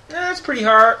 3-pointer? It's pretty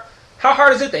hard. How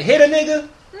hard is it to hit a nigga?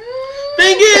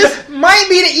 Thing is, might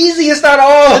be the easiest out of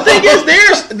all. The thing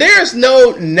is, there's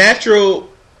no natural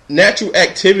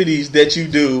activities that you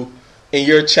do in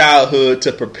your childhood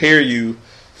to prepare you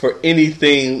for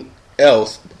anything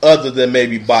else other than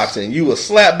maybe boxing. You will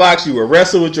slap box, you will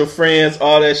wrestle with your friends,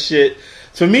 all that shit.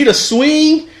 For me to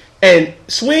swing at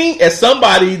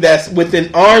somebody that's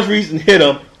within arm's reach and hit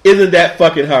them isn't that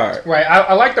fucking hard. Right.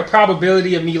 I like the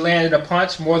probability of me landing a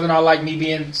punch more than I like me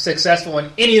being successful in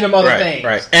any of them other things.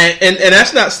 Right. And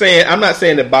that's not saying, I'm not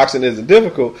saying that boxing isn't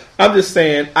difficult. I'm just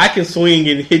saying I can swing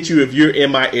and hit you if you're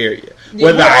in my area.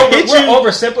 We're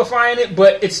oversimplifying it,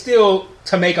 but it's still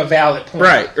to make a valid point.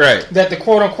 Right. That the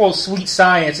quote-unquote sweet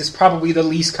science is probably the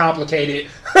least complicated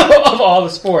of all the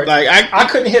sports. Like I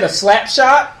couldn't hit a slap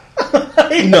shot.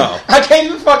 No. I can't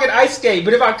even fucking ice skate.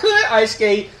 But if I could ice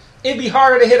skate, it'd be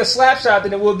harder to hit a slap shot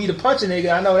than it would be to punch a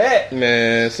nigga. I know that.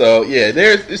 Man, so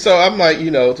yeah, so I'm like,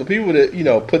 to people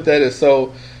that, put that as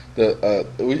so the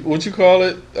what you call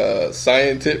it?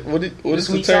 Scientific what is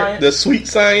the term? Science? The sweet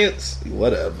science?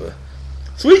 Whatever.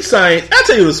 Sweet science, I'll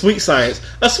tell you the sweet science.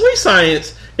 A sweet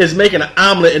science is making an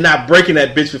omelet and not breaking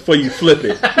that bitch before you flip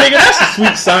it. Nigga, that's a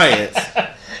sweet science.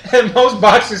 And most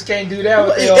boxers can't do that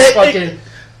with their fucking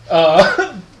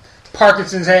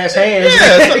Parkinson's ass hands.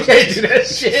 Yeah, they can't do that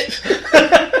shit.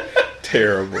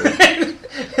 Terrible.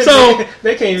 So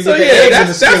they can't even get the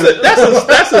eggs in the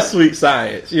that's a sweet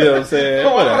science. You know what I'm saying?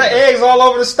 All the eggs all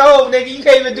over the stove, nigga. You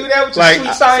can't even do that with your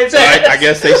sweet science eggs. I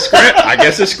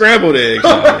guess it's scrambled eggs.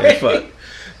 Right. Fuck.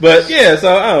 But yeah,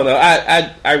 so I don't know.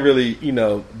 I really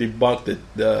debunked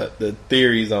the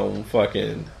theories on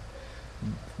fucking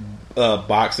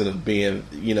boxing of being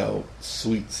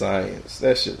sweet science.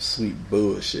 That's just sweet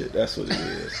bullshit. That's what it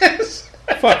is.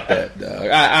 Fuck that, dog.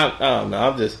 I don't know.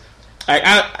 I'm just.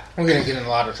 I'm gonna get in a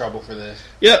lot of trouble for this.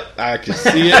 Yep, I can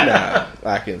see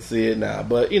it now.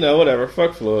 But whatever.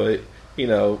 Fuck Floyd.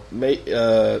 Manny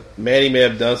may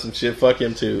have done some shit. Fuck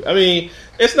him too. I mean,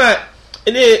 it's not.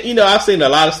 And then I've seen a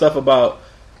lot of stuff about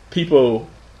people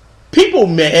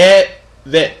mad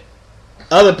that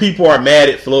other people are mad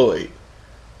at Floyd.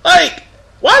 Like,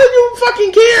 why do you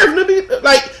fucking care?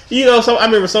 Like, so I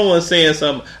remember someone saying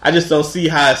something. I just don't see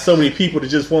how so many people that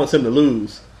just wants him to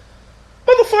lose.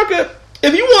 Motherfucker,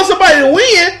 if you want somebody to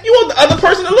win, you want the other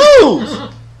person to lose.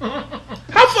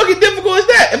 How fucking difficult is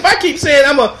that? If I keep saying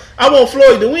I want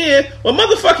Floyd to win, well,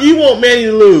 motherfucker, you want Manny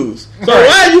to lose. So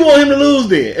why do you want him to lose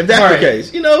then? If that's the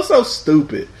case, so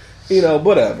stupid.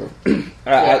 Whatever.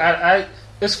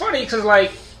 It's funny because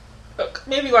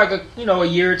maybe a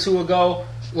year or two ago,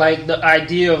 the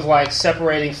idea of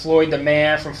separating Floyd the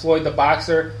man from Floyd the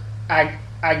boxer, I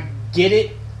get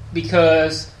it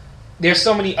because there's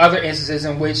so many other instances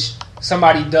in which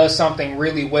somebody does something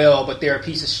really well, but they're a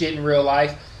piece of shit in real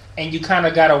life, and you kind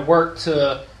of got to work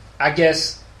to, I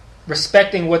guess,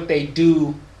 respecting what they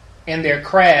do in their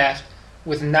craft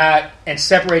and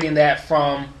separating that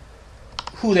from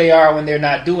who they are when they're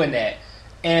not doing that.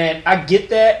 And I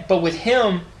get that, but with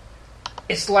him,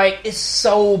 it's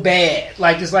so bad.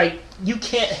 You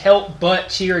can't help but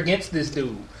cheer against this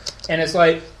dude. And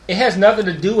it has nothing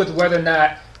to do with whether or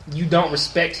not you don't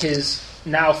respect his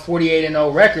now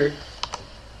 48-0 record.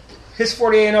 His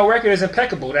 48-0 record is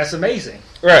impeccable. That's amazing.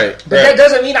 Right. But that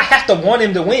doesn't mean I have to want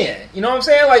him to win. You know what I'm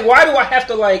saying? Why do I have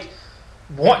to,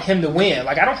 want him to win?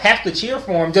 I don't have to cheer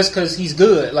for him just because he's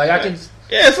good. I can...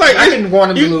 Yeah, it's I didn't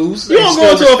want him to lose. You don't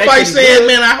go into a fight saying,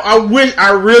 man,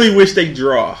 I really wish they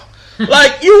draw. You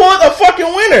want a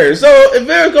fucking winner. So if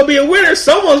there's going to be a winner,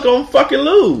 someone's going to fucking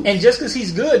lose. And just because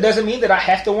he's good doesn't mean that I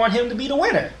have to want him to be the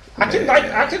winner. I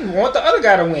can want the other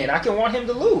guy to win. I can want him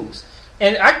to lose.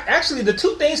 And actually, the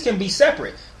two things can be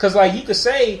separate. Because, you could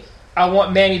say, I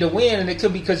want Manny to win, and it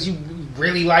could be because you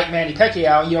really like Manny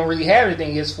Pacquiao and you don't really have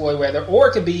anything against Floyd Mayweather, or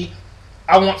it could be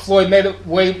I want Floyd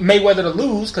Mayweather to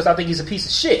lose because I think he's a piece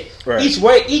of shit. Right. Each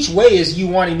way is you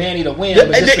wanting Manny to win.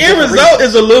 The end result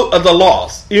is a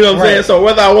loss. You know what I'm saying? So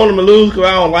whether I want him to lose because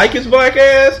I don't like his black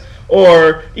ass,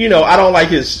 or I don't like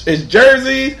his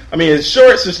jersey, his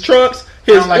shorts, his trunks,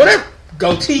 his whatever.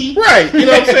 Goatee. Right. You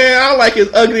know what I'm saying? I don't like his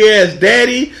ugly ass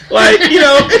daddy. Like,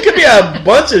 it could be a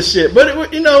bunch of shit. But,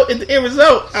 at the end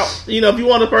result, if you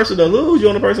want a person to lose, you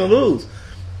want a person to lose.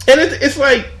 And it's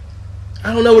like,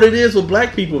 I don't know what it is with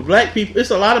black people. It's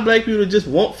a lot of black people that just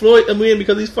want Floyd to win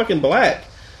because he's fucking black.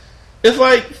 It's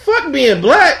like, fuck being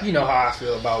black. You know how I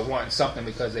feel about wanting something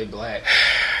because they black.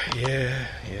 Yeah.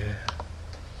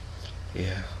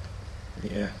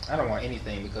 I don't want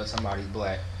anything because somebody's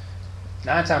black.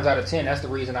 9 times out of 10, that's the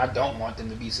reason I don't want them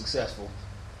to be successful.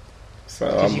 So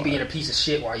because you being a piece of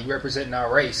shit while you representing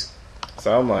our race.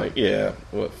 So I'm like,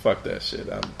 fuck that shit.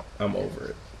 I'm over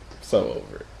it. So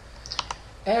over it.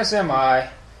 As am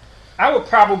I. I would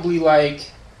probably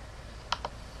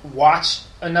watch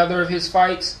another of his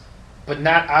fights, but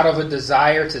not out of a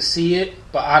desire to see it,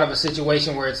 but out of a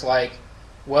situation where it's like,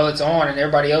 well, it's on and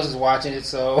everybody else is watching it,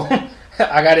 so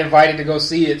I got invited to go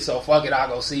see it, so fuck it, I'll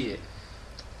go see it.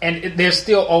 And there's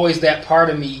still always that part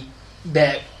of me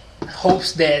that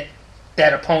hopes that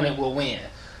that opponent will win.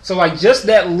 So, just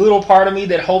that little part of me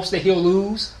that hopes that he'll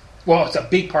lose. Well, it's a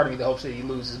big part of me that hopes that he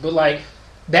loses. But,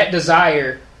 that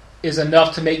desire is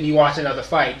enough to make me watch another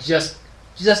fight. Just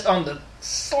on the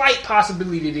slight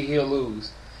possibility that he'll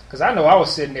lose. Because I know I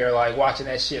was sitting there, watching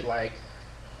that shit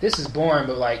this is boring,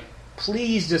 but,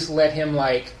 please just let him,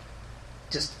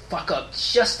 just fuck up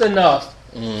just enough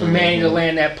for Manny to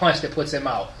land that punch that puts him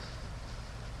out.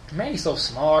 Manny's so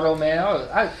small though, man.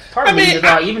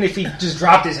 Even if he just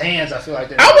dropped his hands, I feel like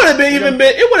that. It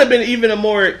would have been even a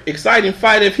more exciting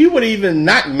fight if he would have even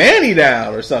knocked Manny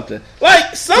down or something.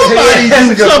 Somebody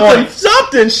do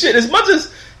something shit. As much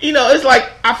as it's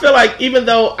I feel like even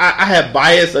though I have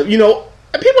bias of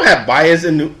people have bias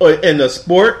in the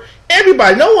sport.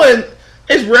 Everybody, no one.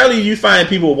 It's rarely you find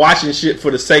people watching shit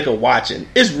for the sake of watching.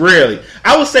 It's rarely.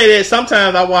 I would say that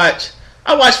sometimes I watch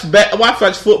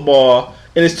football,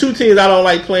 and it's 2 teams I don't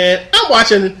like playing. I'm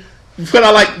watching because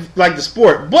I like the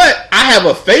sport, but I have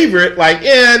a favorite.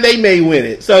 They may win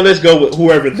it, so let's go with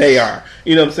whoever they are.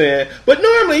 You know what I'm saying? But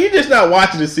normally you're just not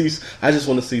watching to see. I just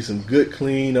want to see some good,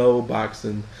 clean old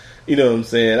boxing. You know what I'm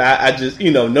saying? I just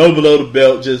no below the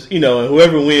belt. Just and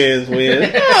whoever wins. No,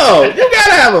 you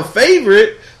gotta have a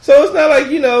favorite. So it's not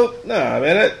nah,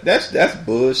 man, that's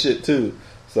bullshit too.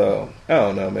 So I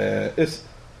don't know, man. It's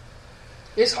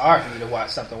hard for me to watch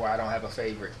something where I don't have a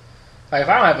favorite. If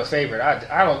I don't have a favorite,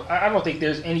 I don't think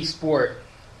there's any sport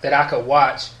that I could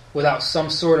watch without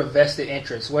some sort of vested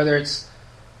interest, whether it's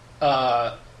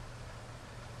a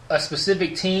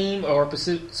specific team or a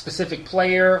specific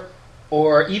player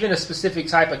or even a specific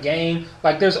type of game.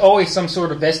 There's always some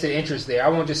sort of vested interest there. I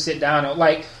won't just sit down and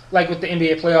like with the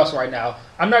NBA playoffs right now.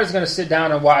 I'm not just going to sit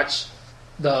down and watch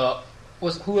who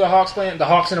are the Hawks playing? The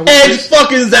Hawks and the Wizards.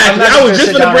 Exactly. I was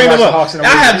just going to bring them up.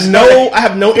 I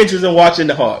have no interest in watching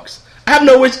the Hawks. I have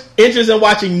no interest in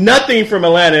watching nothing from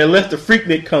Atlanta unless the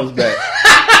Freaknik comes back.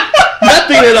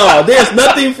 Nothing at all. There's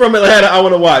nothing from Atlanta I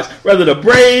want to watch. Whether the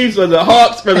Braves, whether the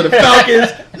Hawks, whether the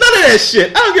Falcons, none of that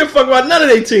shit. I don't give a fuck about none of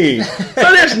their teams.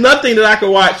 So there's nothing that I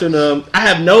can watch from them. I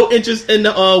have no interest in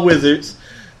the Wizards.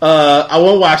 I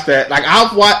won't watch that.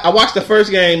 I watched the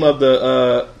first game of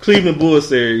the Cleveland Bulls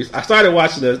series. I started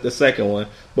watching the second one,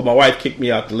 but my wife kicked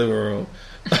me out the living room.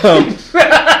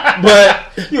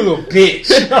 But you little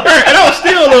bitch. And I was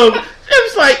still a little.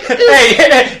 It was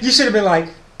hey, you should have been like,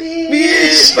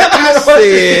 bitch. I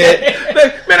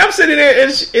said, man, I'm sitting there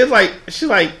and she's like,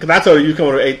 because I told her you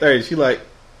coming at 8:30. She's like,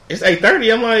 it's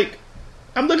 8:30.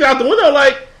 I'm looking out the window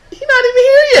he's not even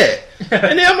here yet.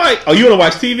 And then I'm like, oh, you want to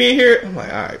watch TV in here? I'm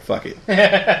like, all right, fuck it.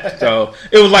 So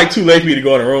it was too late for me to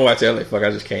go in the room. I said, fuck,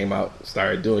 I just came out,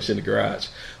 started doing shit in the garage.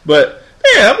 But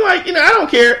yeah, I'm like, I don't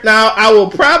care. Now I will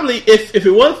probably, if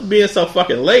it wasn't for being so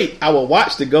fucking late, I will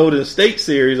watch the Golden State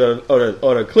series or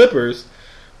the Clippers.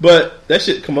 But that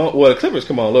shit come on. Well, the Clippers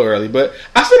come on a little early, but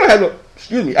I still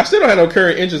don't have no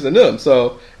current interest in them.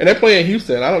 So, and they're playing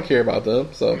Houston. I don't care about them.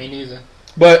 So me neither.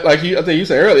 But I think you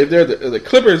said earlier, if they're the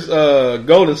Clippers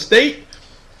Golden State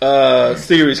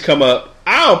series come up,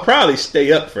 I'll probably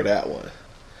stay up for that one.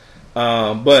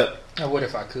 But I would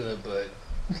if I could,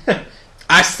 but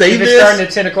I say if this it's starting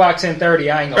at 10 o'clock,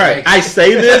 10:30, I ain't gonna make it. I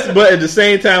say this, but at the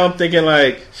same time, I'm thinking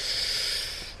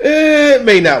it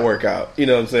may not work out. You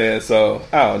know what I'm saying? So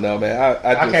I don't know, man.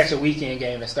 I'll catch a weekend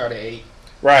game that start at 8.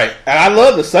 Right, and I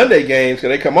love the Sunday games because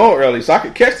they come on early, so I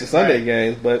could catch the Sunday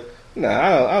games. But no,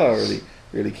 I don't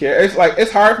really care. It's like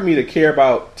it's hard for me to care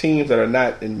about teams that are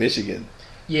not in Michigan.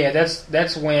 Yeah,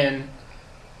 that's when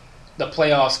the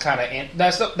playoffs kind of end.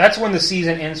 That's when the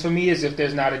season ends for me, is if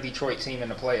there's not a Detroit team in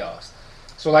the playoffs.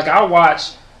 So like I'll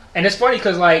watch, and it's funny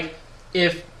because like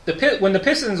when the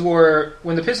Pistons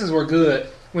were good,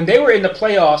 when they were in the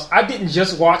playoffs, I didn't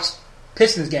just watch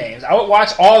Pistons games. I would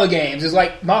watch all the games. It's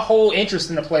like my whole interest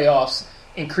in the playoffs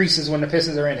increases when the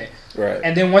Pistons are in it. Right.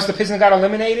 And then once the Pistons got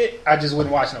eliminated, I just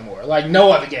wouldn't watch no more. Like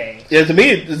no other game. Yeah, to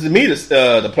me,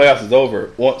 the playoffs is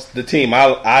over once the team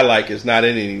I like is not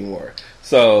in it anymore.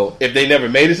 So if they never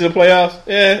made it to the playoffs,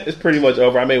 it's pretty much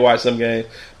over. I may watch some games,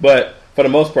 but for the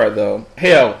most part, though,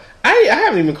 hell, I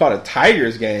haven't even caught a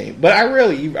Tigers game. But I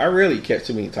really catch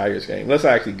too many Tigers games unless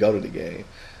I actually go to the game.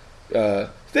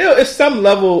 Still, it's some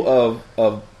level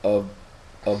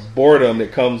of boredom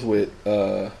that comes with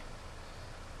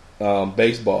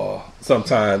baseball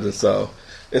sometimes, and so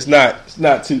it's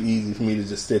not too easy for me to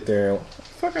just sit there and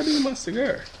fuck I do with my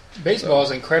cigar. Baseball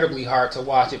is incredibly hard to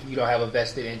watch if you don't have a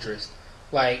vested interest.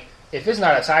 Like if it's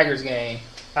not a Tigers game,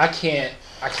 I can't.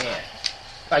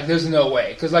 Like there's no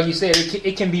way, because like you said,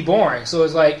 it can be boring. So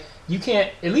it's like you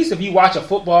can't. At least if you watch a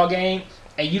football game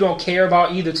and you don't care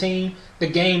about either team, the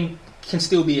game can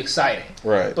still be exciting.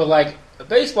 Right. But like a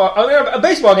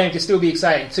baseball game can still be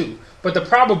exciting too. But the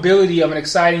probability of an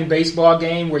exciting baseball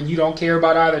game where you don't care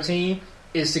about either team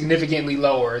is significantly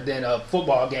lower than a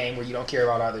football game where you don't care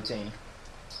about either team.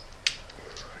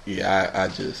 Yeah,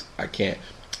 I can't.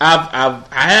 I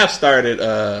have started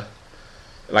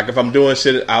like if I'm doing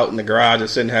shit out in the garage and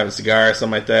sitting having a cigar or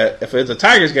something like that. If it's a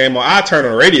Tigers game on, I turn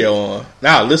the radio on.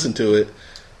 Now I listen to it.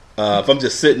 If I'm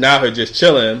just sitting out here just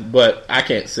chilling, but I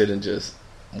can't sit and just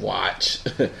watch.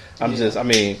 I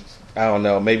don't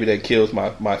know. Maybe that kills my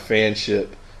fanship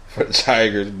for the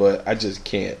Tigers, but I just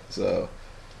can't. So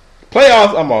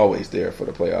playoffs, I'm always there for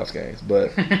the playoffs games,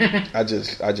 but I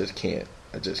just can't.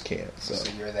 I just can't. So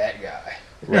you're that guy.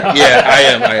 Right. Yeah, I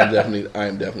am. I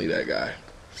am definitely that guy.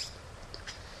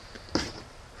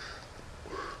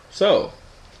 So,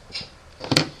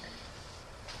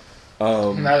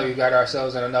 now that we've got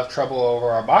ourselves in enough trouble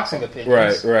over our boxing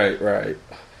opinions. Right.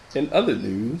 In other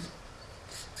news,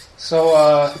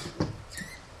 so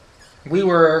we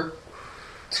were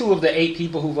 2 of the 8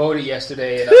 people who voted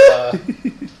yesterday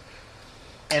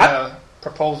in a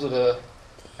proposal to,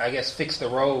 I guess, fix the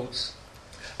roads.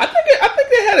 I think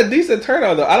they had a decent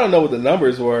turnout though. I don't know what the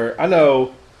numbers were.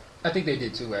 I think they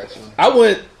did too. Actually, I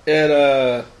went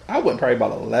probably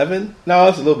about 11. No,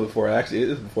 it's a little before. Actually, it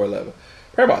was before 11.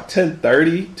 Probably about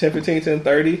 10:30, 10:15,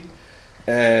 10:30,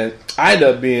 and I ended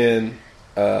up being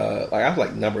I was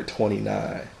like number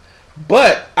 29.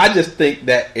 But I just think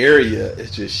that area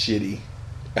is just shitty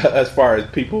as far as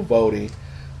people voting.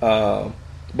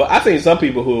 But I think some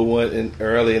people who went in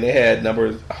early and they had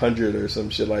numbers 100 or some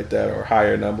shit like that or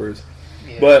higher numbers.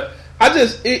 Yeah. But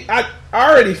I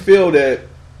already feel that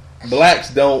blacks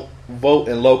don't vote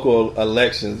in local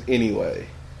elections anyway.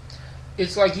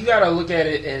 It's like you got to look at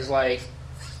it as like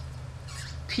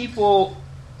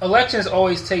elections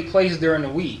always take place during the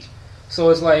week. So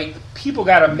it's like people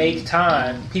got to make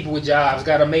time, people with jobs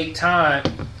got to make time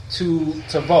to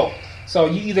vote. So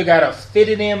you either got to fit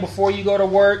it in before you go to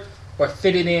work or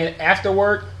fit it in after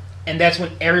work, and that's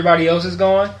when everybody else is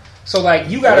going. So like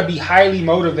you got to be highly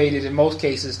motivated in most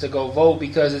cases to go vote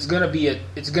because it's gonna be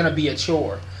a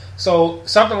chore. So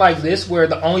something like this, where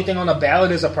the only thing on the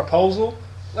ballot is a proposal,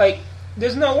 like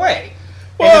there's no way.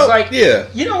 Well, and it's like, yeah.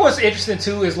 You know what's interesting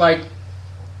too is like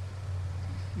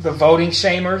the voting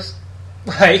shamers,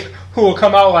 like who will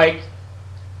come out like,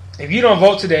 if you don't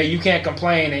vote today, you can't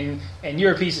complain, and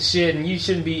you're a piece of shit, and you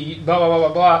shouldn't be blah blah blah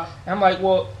blah blah. And I'm like,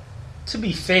 well, to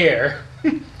be fair,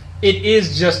 it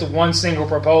is just one single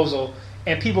proposal,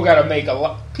 and people got to make a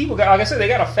lot. People got, like I said, they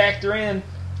got to factor in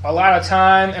a lot of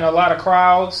time and a lot of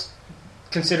crowds,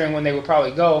 considering when they would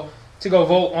probably go to go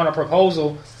vote on a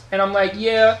proposal. And I'm like,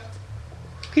 yeah,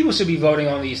 people should be voting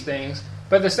on these things,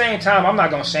 but at the same time, I'm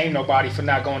not going to shame nobody for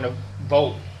not going to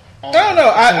vote. No,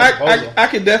 I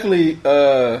could definitely.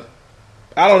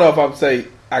 I don't know if I would say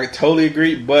I could totally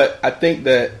agree, but I think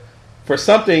that for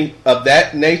something of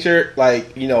that nature,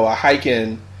 like a hike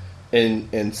in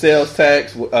sales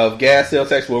tax of gas sales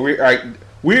tax, where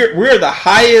we're the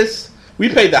highest. We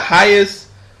pay the highest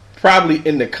probably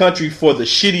in the country for the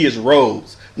shittiest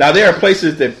roads. Now there are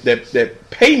places that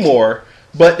pay more,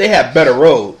 but they have better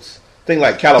roads. Think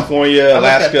like California,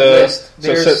 Alaska,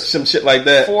 some shit like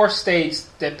that. 4 states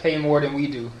that pay more than we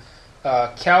do.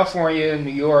 California,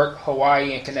 New York,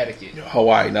 Hawaii, and Connecticut.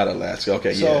 Hawaii, not Alaska.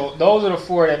 Okay, So those are the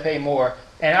 4 that pay more.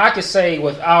 And I could say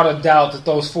without a doubt that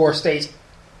those 4 states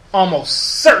almost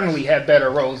certainly have better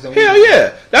roads than we Hell do.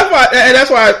 yeah. That's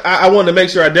why I wanted to make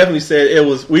sure I definitely said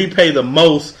we pay the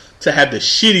most to have the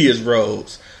shittiest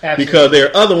roads. Absolutely. Because there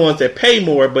are other ones that pay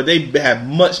more, but they have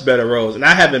much better roads. And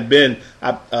I haven't been,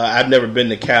 I've never been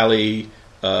to Cali,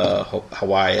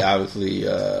 Hawaii, obviously,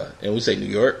 and we say New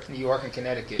York. New York and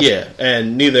Connecticut. Yeah,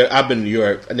 and I've been to New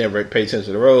York. I never paid attention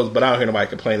to the roads, but I don't hear nobody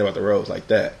complain about the roads like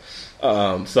that.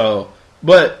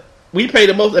 But we paid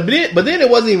the most. But then it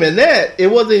wasn't even that.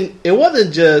 It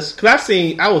wasn't just, because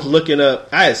I was looking up,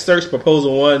 I had searched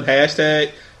Proposal 1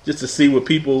 hashtag just to see what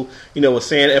people, were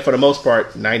saying. And for the most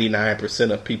part,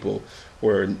 99% of people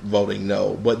were voting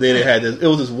no. It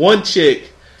was this one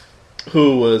chick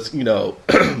who was,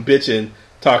 bitching,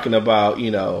 talking about,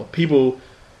 people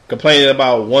complaining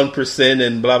about 1%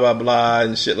 and blah, blah, blah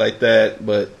and shit like that.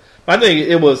 But I think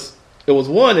it was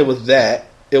that.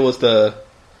 It was the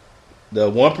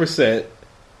 1%,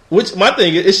 which my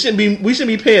thing is, we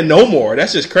shouldn't be paying no more.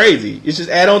 That's just crazy. It's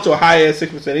just add on to a high ass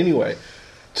 6% anyway.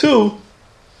 2,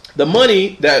 the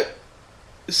money that,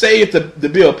 say if the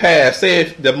bill passed, say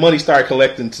if the money started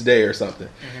collecting today or something,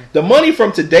 the money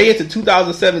from today into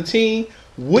 2017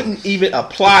 wouldn't even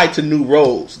apply to new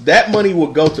roads. That money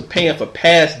would go to paying for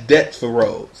past debts for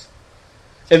roads.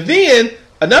 And then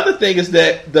another thing is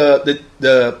that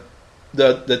the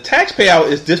tax payout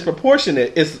is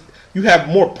disproportionate. You have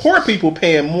more poor people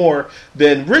paying more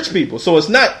than rich people, so it's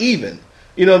not even.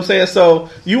 You know what I'm saying? So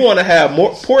you want to have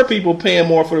more poor people paying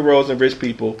more for the roads than rich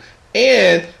people,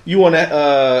 and you want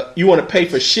to pay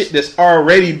for shit that's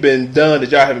already been done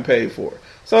that y'all haven't paid for.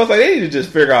 So it's like they need to just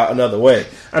figure out another way.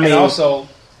 I mean, also,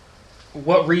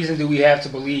 what reason do we have to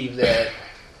believe that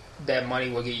money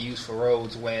will get used for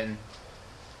roads when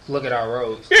look at our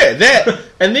roads? Yeah, that,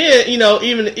 and then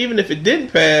even if it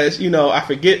didn't pass, I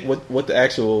forget what the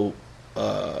actual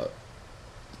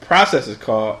process is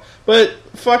called, but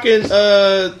fucking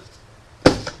the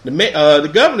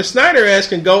Governor Snyder ass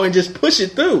can go and just push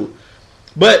it through.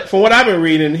 But from what I've been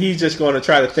reading, he's just going to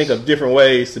try to think of different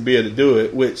ways to be able to do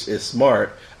it, which is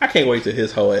smart. I can't wait till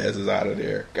his whole ass is out of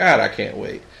there. God, I can't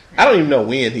wait. I don't even know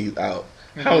when he's out.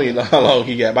 I don't even know how long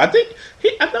he got, but I think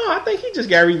he just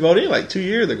got revoted like 2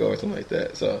 years ago or something like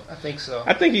that. So I think so.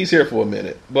 I think he's here for a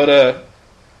minute, but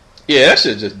yeah, that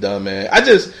shit's just dumb, man. I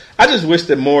just wish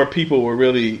that more people were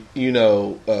really,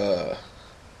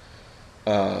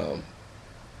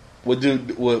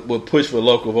 would push for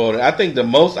local voting. I think the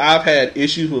most I've had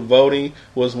issues with voting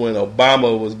was when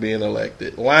Obama was being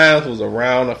elected. Lines was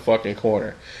around the fucking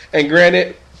corner, and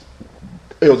granted,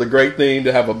 it was a great thing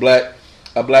to have a black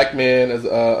man as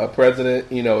a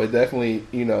president. It definitely,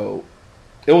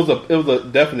 it was a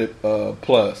definite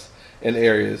plus in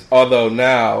areas. Although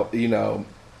now,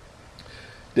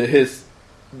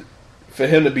 for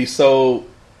him to be so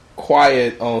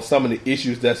quiet on some of the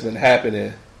issues that's been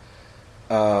happening,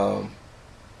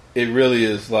 it really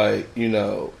is like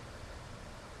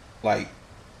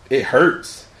it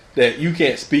hurts that you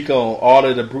can't speak on all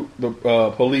of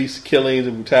the police killings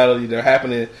and brutality that are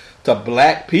happening to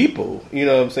black people. You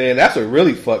know what I'm saying? That's what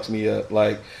really fucks me up.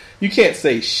 Like, you can't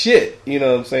say shit. You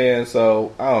know what I'm saying?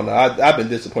 So I don't know. I've been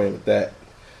disappointed with that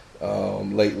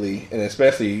lately, and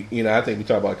especially I think we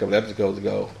talked about a couple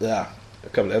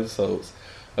episodes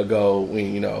ago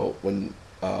when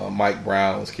Mike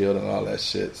Brown was killed and all that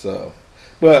shit. So,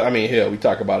 but I mean, hell, we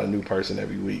talk about a new person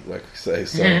every week, like we say.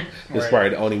 So this is probably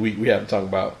the only week we haven't talked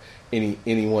about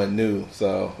anyone new.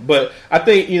 So, but I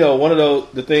think one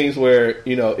of the things where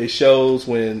it shows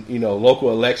when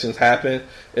local elections happen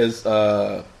is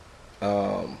was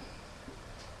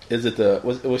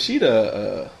she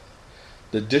the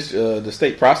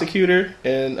state prosecutor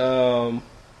in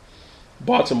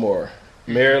Baltimore,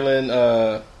 Maryland?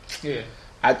 Yeah.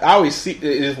 I always see it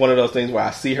is one of those things where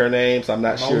I see her name, so I'm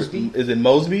not Mosby? sure. Is it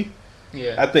Mosby?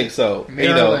 Yeah, I think so.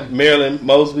 Maryland. Maryland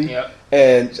Mosby. Yep.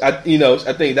 And I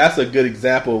think that's a good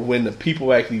example of when the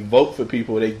people actually vote for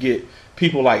people. They get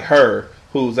people like her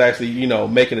who's actually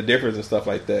making a difference and stuff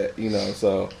like that.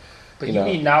 So. But you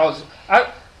need knowledge.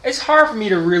 It's hard for me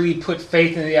to really put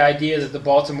faith in the idea that the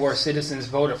Baltimore citizens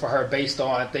voted for her based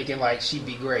on thinking like she'd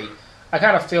be great. I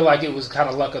kind of feel like it was kind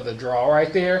of luck of the draw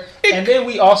right there. And then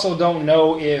we also don't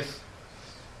know if,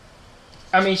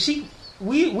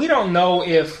 we don't know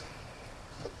if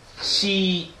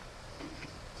she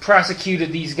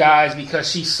prosecuted these guys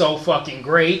because she's so fucking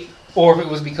great, or if it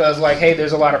was because like, hey,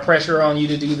 there's a lot of pressure on you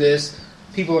to do this.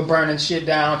 people are burning shit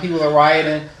down, people are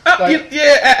rioting.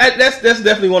 That's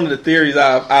definitely one of the theories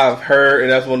I've heard,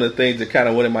 and that's one of the things that kind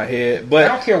of went in my head. But I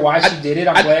don't care why she did it.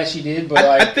 I'm glad she did, but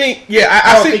I think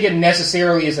I don't think it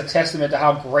necessarily is a testament to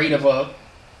how great of a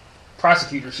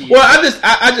prosecutor she is. Well,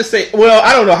 I just say, well,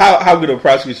 I don't know how good of a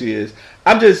prosecutor she is.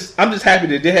 I'm just happy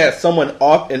that they had someone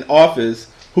in office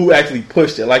who actually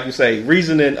pushed it. Like you say,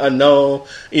 reasoning unknown.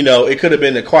 It could have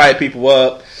been to quiet people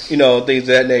up. Things of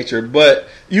that nature. But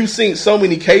you've seen so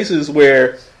many cases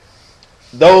where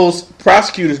those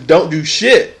prosecutors don't do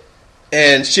shit,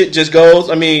 and shit just goes.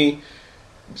 I mean,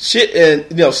 shit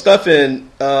and stuff in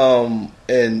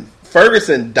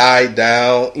Ferguson died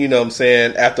down. You know what I'm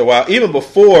saying? After a while, even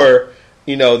before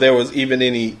there was even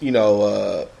any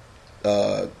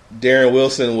Darren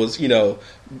Wilson was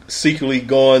secretly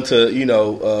going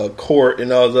to court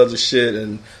and all this other shit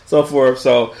and so forth.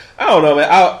 So I don't know,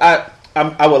 man.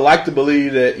 I would like to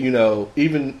believe that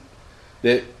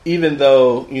even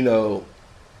though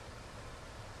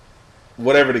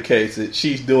whatever the case, that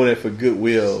she's doing it for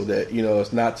goodwill. That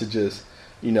it's not to just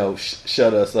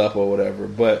shut us up or whatever.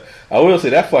 But I will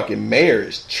say that fucking mayor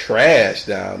is trash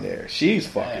down there. She's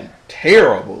fucking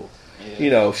terrible.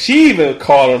 Yeah. She even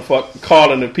calling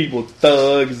the people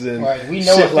thugs and we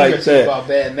know shit like that about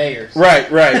bad mayors. Right,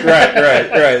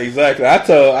 exactly.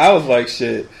 I was like,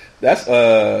 shit. That's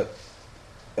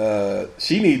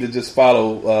she need to just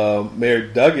follow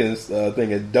Mayor Duggan's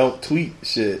thing and don't tweet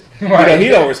shit. Right. He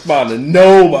don't respond to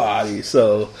nobody,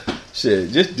 so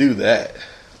shit, just do that.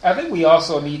 I think we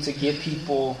also need to get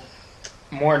people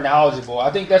more knowledgeable. I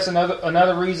think that's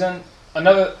another reason,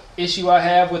 another issue I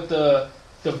have with the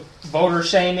voter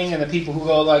shaming and the people who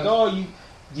go like, oh,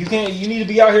 you need to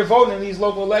be out here voting in these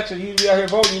local elections. You need to be out here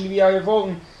voting. You need to be out here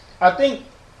voting. I think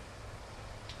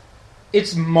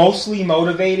it's mostly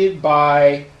motivated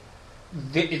by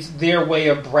it's their way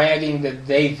of bragging that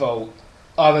they vote,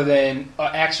 other than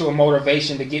actual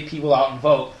motivation to get people out and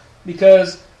vote.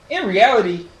 Because in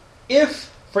reality,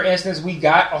 if, for instance, we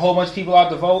got a whole bunch of people out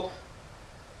to vote,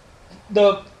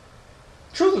 the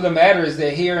truth of the matter is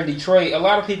that here in Detroit, a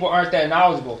lot of people aren't that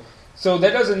knowledgeable. So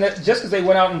that doesn't just because they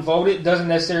went out and voted doesn't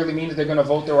necessarily mean that they're going to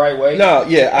vote the right way. No,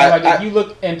 yeah, if you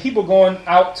look and people going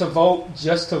out to vote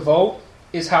just to vote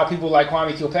is how people like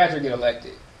Kwame Kilpatrick get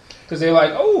elected, because they're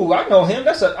like, oh, I know him.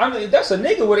 That's a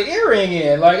nigga with an earring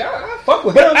in. Like I fuck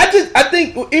with him. I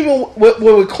think even with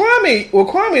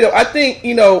Kwame though, I think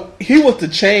he was the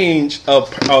change of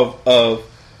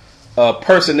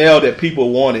personnel that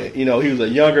people wanted. He was a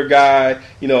younger guy.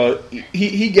 He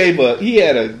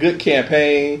had a good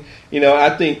campaign. I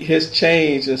think his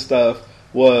change and stuff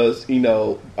was,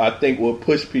 I think will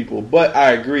push people. But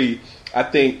I agree. I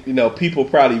think, people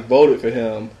probably voted for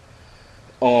him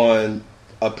on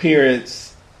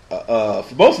appearance,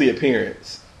 mostly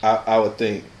appearance, I would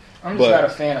think. I'm just not a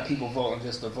fan of people voting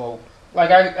just to vote.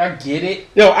 Like, I get it.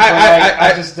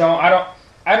 I just don't.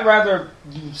 I'd rather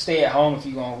you stay at home if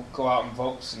you're going to go out and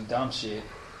vote some dumb shit.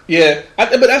 Yeah,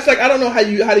 but that's like, I don't know how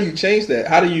do you change that?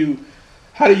 How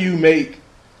do you make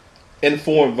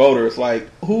informed voters? Like,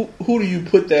 who do you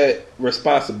put that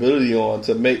responsibility on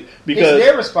to make? Because it's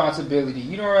their responsibility.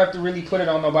 You don't have to really put it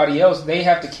on nobody else. They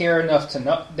have to care enough to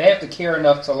know. They have to care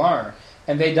enough to learn,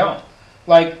 and they don't.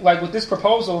 Like with this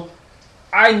proposal,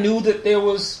 I knew that there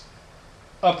was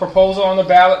a proposal on the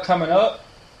ballot coming up,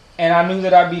 and I knew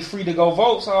that I'd be free to go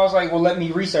vote. So I was like, well, let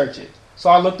me research it.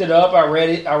 So I looked it up. I read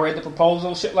it. I read the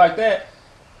proposal, shit like that,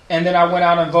 and then I went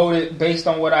out and voted based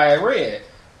on what I had read.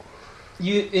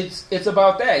 It's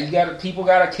about that. People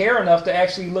gotta care enough to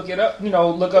actually look it up.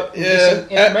 Look up this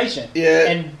information.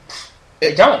 And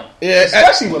they don't. Yeah,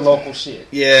 especially with local shit.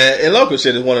 Yeah, and local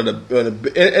shit is one of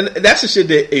the and that's the shit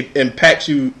that impacts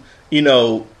you.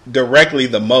 Directly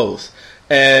the most.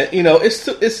 And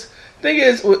it's thing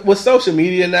is with social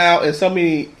media now and so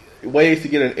many ways to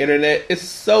get on the internet, it's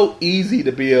so easy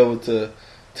to be able to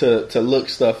look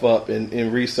stuff up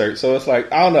and research. So it's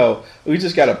like, I don't know, we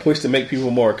just got to push to make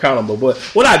people more accountable. But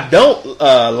what I don't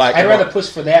like, I'd rather push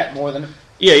for that more than push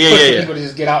for people to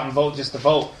just get out and vote just to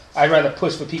vote. I'd rather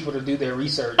push for people to do their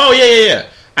research. Oh yeah.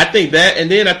 I think that, and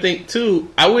then I think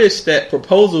too, I wish that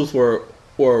proposals were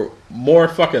more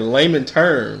fucking layman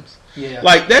terms. Yeah,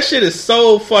 like that shit is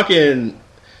so fucking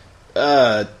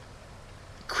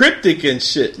cryptic and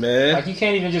shit, man. Like you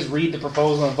can't even just read the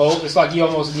proposal and vote. It's like you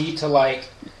almost need to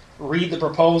read the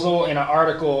proposal in an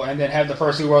article and then have the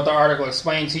person who wrote the article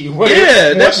explain to you what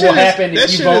will happen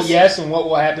if you vote yes and what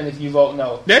will happen if you vote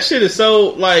no. That shit is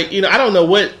so I don't know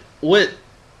what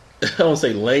I don't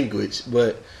say language,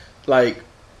 but like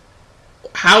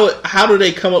how do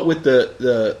they come up with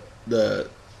the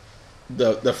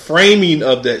the framing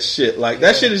of that shit. Like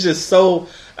that shit is just so,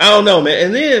 I don't know, man.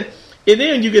 And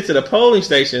then you get to the polling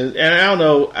station, and I don't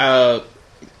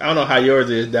know how yours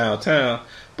is downtown,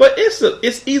 but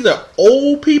it's either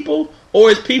old people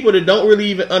or it's people that don't really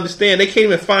even understand. They can't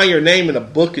even find your name in a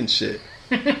book and shit.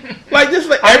 Like this,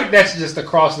 like I think that's just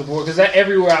across the board because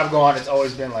everywhere I've gone, it's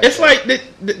always been like. It's that.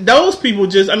 like those people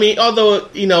just. I mean, although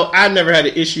I've never had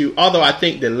an issue. Although I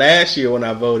think that last year when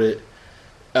I voted,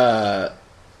 the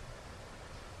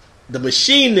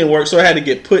machine didn't work, so I had to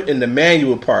get put in the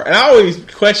manual part. And I always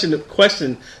question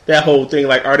that whole thing.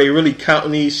 Like, are they really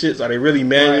counting these shits? Are they really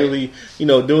manually,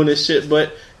 doing this shit?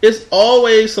 But it's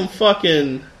always some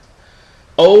fucking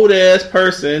old ass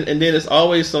person, and then it's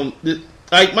always some.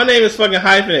 Like, my name is fucking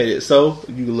hyphenated, so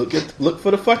you look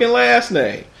for the fucking last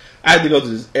name. I have to go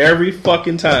through this every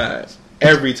fucking time.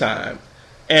 Every time.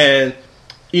 And,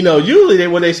 usually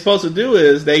what they're supposed to do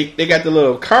is they got the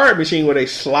little card machine where they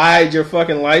slide your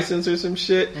fucking license or some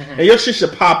shit, and your shit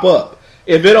should pop up.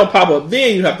 If it don't pop up,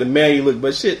 then you have to manually look.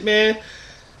 But shit, man,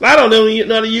 I don't know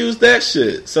how to use that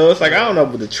shit. So it's like, I don't know,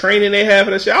 but the training they have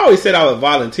for that shit. I always said I would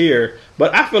volunteer,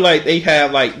 but I feel like they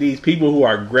have, like, these people who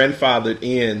are grandfathered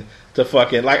in to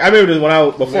fucking, like, I remember this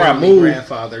before I moved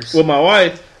with my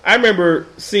wife. I remember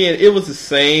seeing it was the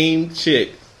same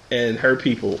chick and her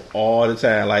people all the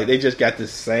time. Like, they just got the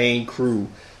same crew,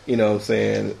 you know what I'm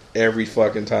saying, every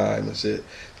fucking time and shit.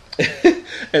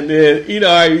 And then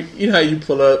how you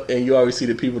pull up and you always see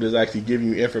the people that's actually giving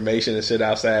you information and shit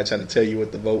outside trying to tell you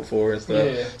what to vote for and stuff.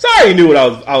 Yeah. So I already knew what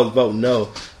I was voting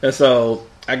no. And so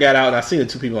I got out and I seen the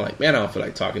two people. I'm like, man, I don't feel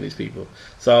like talking to these people.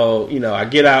 So, I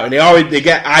get out and they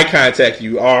got eye contact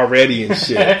you already and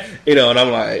shit. And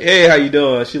I'm like, hey, how you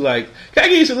doing? She's like, can I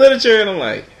get you some literature? And I'm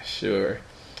like, sure.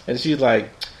 And she's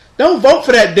like, don't vote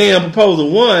for that damn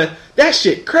proposal 1. That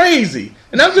shit crazy.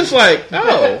 And I'm just like,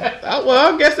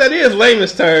 well, I guess that is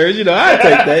layman's terms. I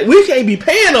take that. We can't be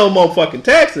paying no more fucking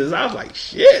taxes. I was like,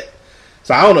 shit.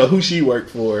 So I don't know who she worked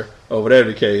for or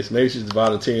whatever the case. Maybe she's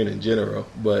volunteering in general,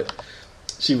 but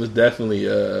she was definitely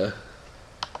hood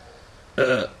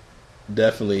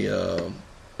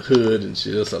and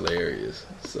shit. It's hilarious.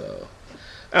 So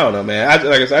I don't know, man.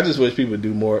 Like I said, I just wish people would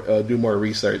do more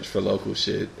research for local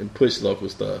shit and push local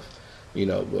stuff.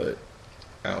 But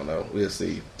I don't know. We'll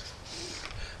see.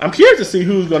 I'm curious to see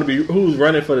who's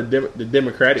running for the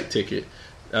Democratic ticket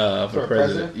for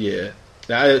president. Yeah.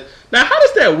 Now, how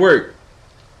does that work?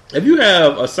 If you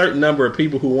have a certain number of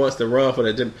people who wants to run for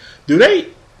the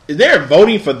is there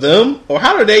voting for them, or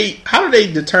how do they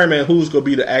determine who's going to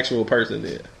be the actual person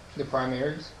there? The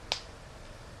primaries.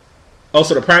 Oh,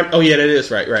 so oh yeah, that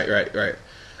is right.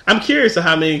 I'm curious to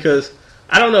how many, because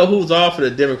I don't know who's all for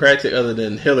the Democratic other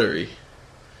than Hillary.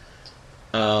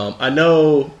 I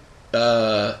know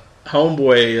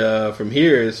homeboy from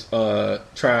here is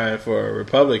trying for a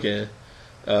Republican.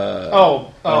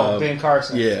 Ben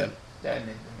Carson. Yeah, that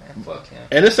nigga, man, fuck him.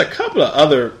 And it's a couple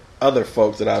of other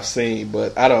folks that I've seen,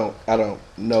 but I don't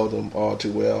know them all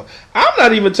too well. I'm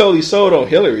not even totally sold on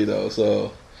Hillary though,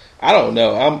 so I don't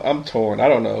know. I'm torn. I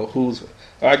don't know who's.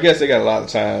 I guess they got a lot of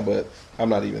time, but I'm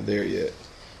not even there yet.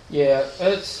 Yeah,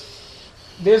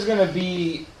 there's going to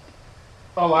be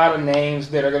a lot of names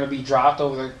that are going to be dropped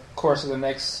over the course of the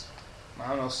next,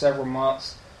 several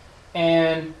months,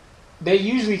 and they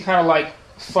usually kind of like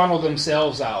funnel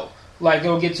themselves out. Like,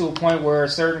 they'll get to a point where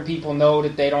certain people know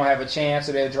that they don't have a chance,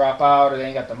 or they'll drop out, or they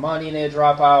ain't got the money and they'll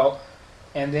drop out.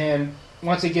 And then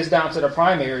once it gets down to the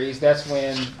primaries, that's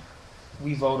when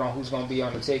we vote on who's going to be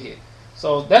on the ticket.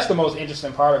 So that's the most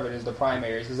interesting part of it, is the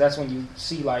primaries, because that's when you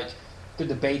see, like, the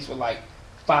debates with, like,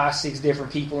 5-6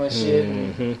 different people and shit.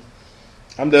 Mm-hmm. And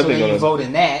I'm definitely so then you vote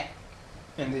in that,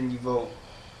 and then you vote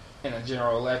in a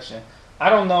general election. I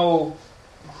don't know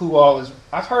who all is.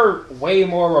 I've heard way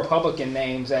more Republican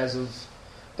names as of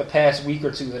the past week or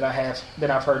two than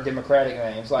I've heard Democratic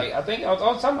names. Like, I think off the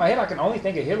top of my head, I can only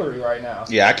think of Hillary right now.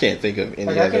 Yeah, I can't think of any.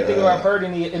 Like, I can't think of. I've heard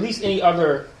at least any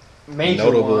other major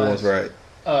notable ones, right?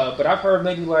 But I've heard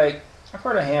I've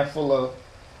heard a handful of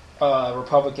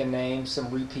Republican names,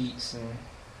 some repeats, and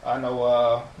I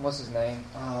know what's his name,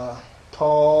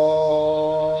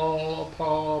 Paul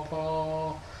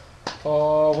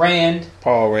Rand.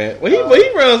 Paul Rand. Well,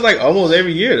 he runs like almost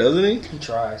every year, doesn't he? He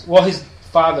tries. Well, his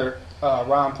father,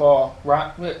 Ron Paul.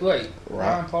 Ron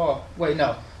Paul. Wait,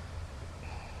 no.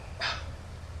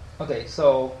 Okay,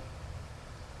 so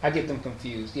I get them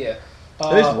confused. Yeah.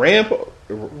 It's Rand Paul.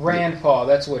 Rand Paul.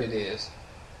 That's what it is.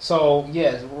 So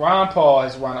yes, Ron Paul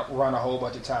has run a whole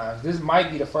bunch of times. This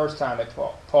might be the first time that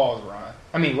Paul's run.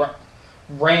 I mean,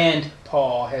 Rand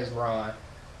Paul has run.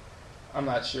 I'm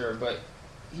not sure, but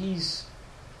he's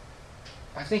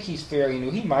I think he's fairly new.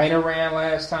 He might have ran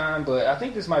last time, but I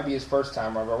think this might be his first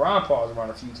time run. But Ron Paul's run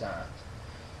a few times,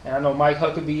 and I know Mike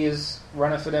Huckabee is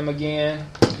running for them again.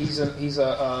 He's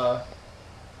a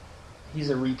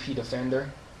repeat offender.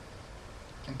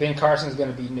 Ben Carson's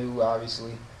going to be new,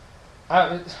 obviously.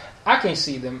 I can't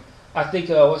see them. I think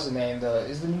what's his name?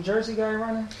 Is the New Jersey guy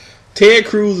running? Ted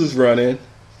Cruz is running.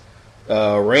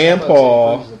 Rand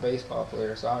Paul. Ted Cruz is a baseball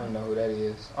player, so I don't even know who that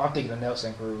is. I'm thinking of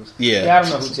Nelson Cruz. Yeah, I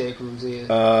don't know who Ted Cruz is.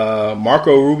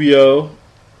 Marco Rubio,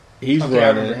 he's running. I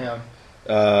remember him.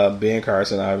 Ben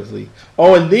Carson, obviously.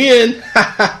 Oh, and then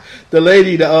the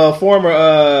lady, the former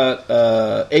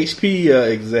HP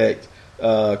exec,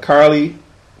 Carly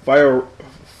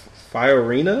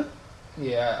Fiorina.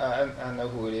 Yeah, I know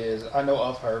who it is. I know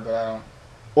of her, but I don't.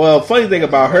 Well, funny thing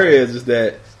about her is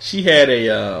that she had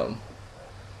a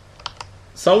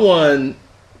someone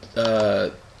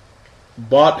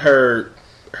bought her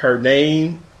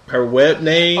name, her web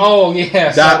name. Oh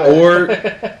yeah, .org,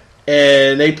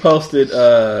 and they posted.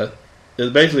 It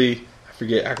was basically, I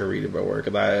forget. I can read it by word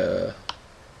because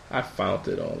I found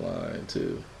it online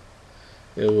too.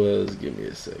 It was. Give me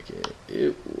a second.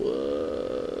 It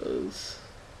was.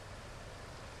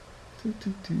 Shit,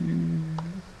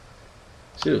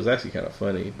 it was actually kind of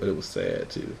funny, but it was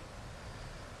sad too.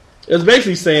 It was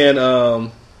basically saying, I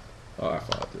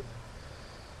found it.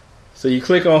 So you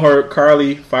click on her,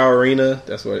 Carly Fiorina.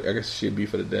 That's what I guess it should be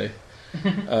for the day.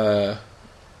 And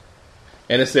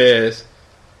it says,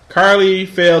 Carly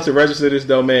failed to register this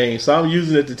domain, so I'm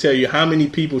using it to tell you how many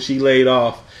people she laid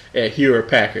off at Hewlett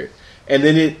Packard. And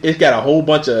then it got a whole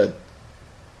bunch of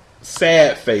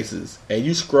sad faces, and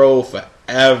you scroll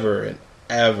forever and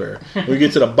ever. When you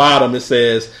get to the bottom, it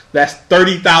says that's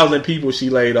 30,000 people she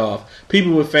laid off,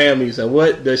 people with families. And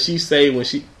what does she say when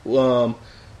she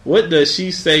what does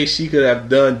she say she could have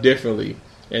done differently?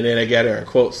 And then I got her in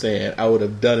quotes saying, I would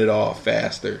have done it all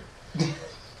faster.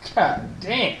 God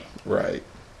damn. Right.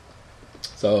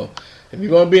 So if you're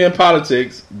going to be in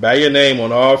politics, buy your name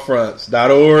on all fronts.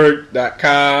 .org,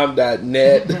 .com,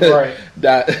 .net, right.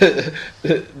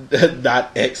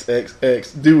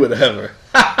 .xxx, do whatever.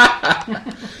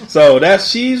 So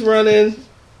she's running.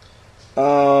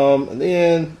 And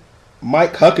then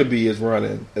Mike Huckabee is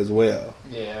running as well.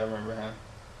 Yeah, I remember him.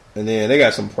 And then they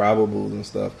got some probables and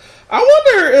stuff. I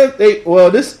wonder if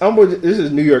this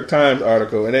is New York Times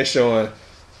article, and they're showing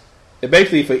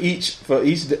basically for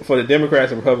the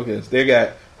Democrats and Republicans, they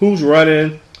got who's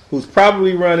running, who's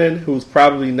probably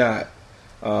not.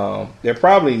 They're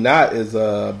probably not is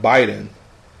Biden,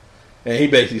 and he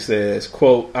basically says,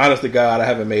 "quote Honest to God, I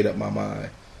haven't made up my mind."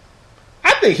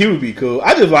 I think he would be cool.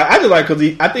 I just like because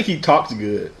I think he talks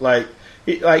good.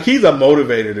 He's a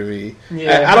motivator to me.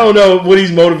 Yeah. I don't know what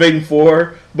he's motivating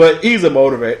for, but he's a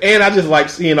motivator. And I just like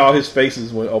seeing all his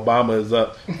faces when Obama is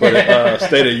up for the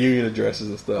State of the Union addresses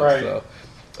and stuff. Right. So,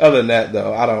 other than that,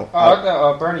 though, I don't.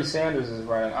 Bernie Sanders is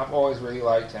running. I've always really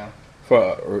liked him.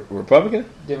 For Republican?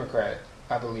 Democrat,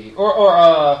 I believe.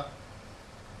 Or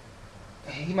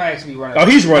he might actually be running. Oh,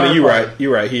 he's running.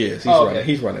 You're right. He is. He's running. Okay.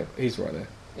 He's running.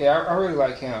 Yeah, I really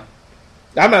like him.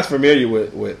 I'm not familiar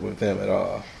with him at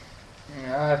all.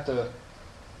 Yeah,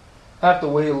 I have to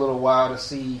wait a little while to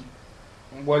see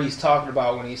what he's talking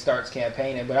about when he starts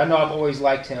campaigning. But I know I've always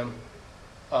liked him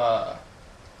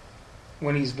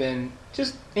when he's been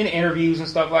just in interviews and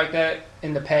stuff like that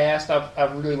in the past.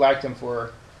 I've really liked him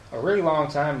for a really long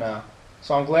time now.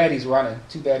 So I'm glad he's running.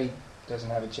 Too bad he doesn't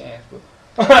have a chance,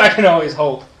 but I can always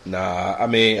hope. Nah, I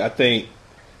mean, I think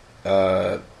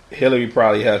Hillary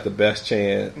probably has the best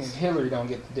chance. If Hillary don't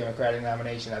get the Democratic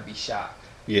nomination, I'd be shocked.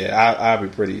 Yeah, I'd be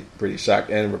pretty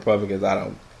shocked. And Republicans, I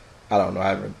don't know. I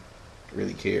haven't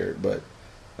really cared. But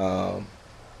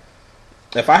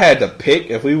if I had to pick,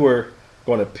 if we were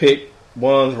going to pick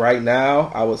ones right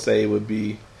now, I would say it would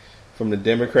be from the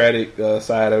Democratic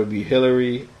side. It would be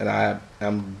Hillary, and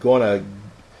I'm going to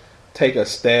take a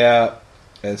stab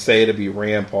and say it'll be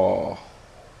Rand Paul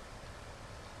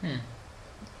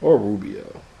or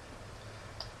Rubio.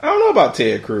 I don't know about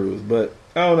Ted Cruz, but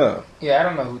I don't know. Yeah, I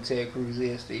don't know who Ted Cruz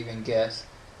is to even guess.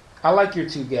 I like your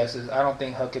two guesses. I don't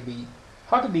think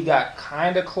Huckabee got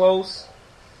kind of close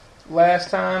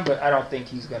last time, but I don't think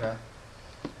he's gonna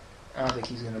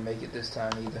make it this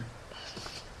time either.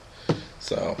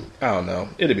 So I don't know.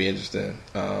 It'll be interesting.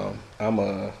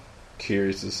 I'm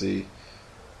curious to see.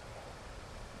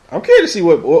 I'm curious to see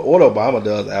what Obama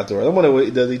does afterwards. I wonder,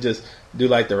 does he just do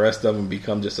like the rest of them,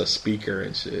 become just a speaker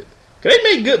and shit? Cause they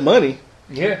make good money.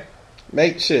 Yeah.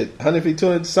 Make shit 150,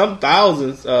 200, some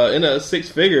thousands in 6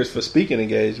 figures for speaking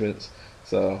engagements.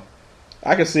 So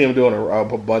I can see him doing a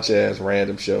bunch of ass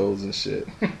random shows and shit.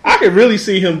 I could really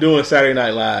see him doing Saturday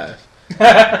Night Live.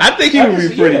 I think he would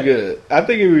be pretty good. I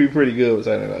think he would be pretty good with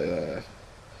Saturday Night Live.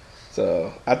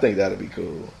 So I think that'd be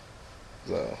cool.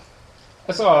 So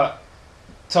I saw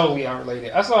totally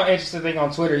unrelated. I saw an interesting thing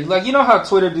on Twitter. Like, you know how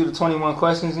Twitter do the 21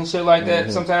 questions and shit like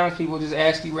that. Sometimes people just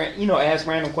ask you, ask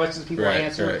random questions. People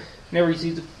answer. Right. Never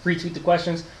retweet the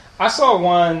questions. I saw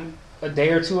one a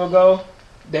day or two ago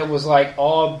that was like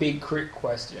all Big Crit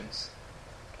questions.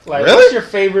 Like, really? What's your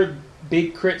favorite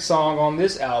Big Crit song on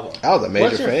this album? I was a major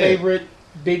fan. What's your favorite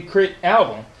Big Crit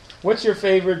album? What's your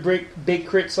favorite Big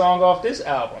Crit song off this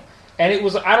album? And it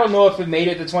was, I don't know if it made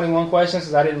it to 21 questions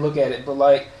because I didn't look at it, but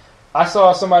like, I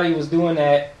saw somebody was doing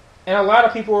that, and a lot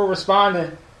of people were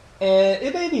responding, and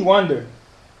it made me wonder,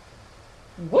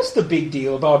 what's the big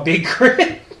deal about Big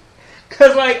Crit?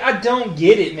 Because, like, I don't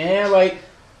get it, man. Like,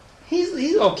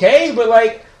 he's okay, but,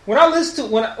 like, when I listen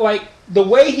to, the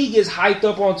way he gets hyped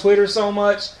up on Twitter so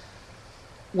much,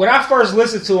 when I first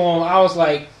listened to him, I was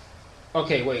like,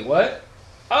 okay, wait, what?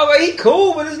 I was like, he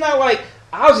cool, but it's not like,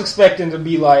 I was expecting to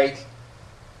be, like,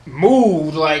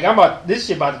 moved, like, this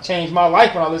shit about to change my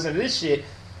life when I listen to this shit.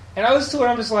 And I listen to it,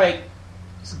 I'm just like,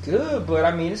 it's good, but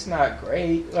I mean, it's not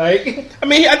great. Like, I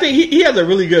mean, I think he has a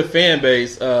really good fan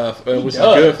base, which is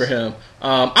good for him.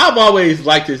 I've always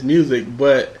liked his music,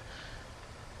 but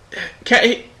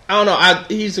I don't know.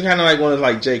 He's kind of like one of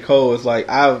like J. Cole. It's like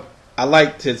I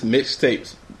liked his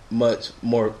mixtapes much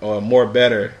more, or more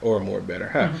better.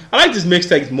 Huh? I liked his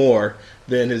mixtapes more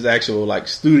than his actual like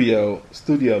studio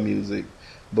music.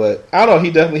 But I don't know,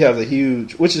 he definitely has a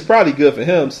huge, which is probably good for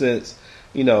him since,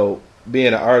 being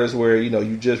an artist where,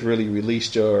 you just really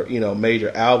released your, major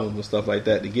albums and stuff like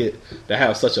that to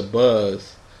have such a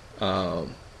buzz,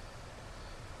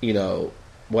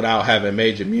 without having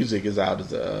major music is out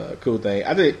is a cool thing.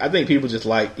 I think people just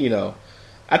like,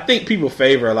 I think people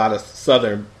favor a lot of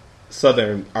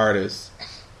southern artists,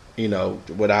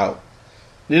 without,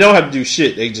 they don't have to do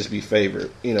shit. They just be favored.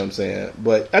 You know what I'm saying?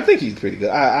 But I think he's pretty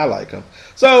good. I like him.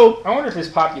 So I wonder if his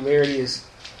popularity is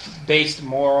based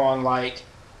more on like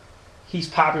he's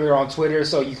popular on Twitter,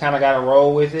 so you kind of got to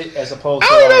roll with it, as opposed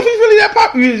to. I don't know if he's really that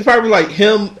popular. It's probably like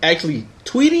him actually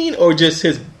tweeting, or just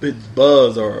his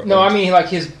buzz, or no. I mean, like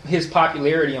his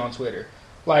popularity on Twitter.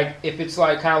 Like if it's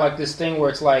like kind of like this thing where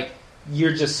it's like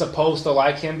you're just supposed to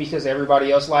like him because everybody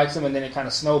else likes him, and then it kind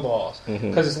of snowballs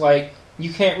because it's like.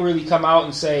 You can't really come out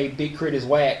and say Big Crit is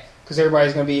whack because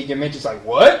everybody's going to be at your mentions like,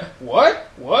 what?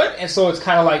 And so it's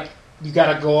kind of like you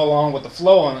got to go along with the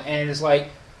flow. And it's like,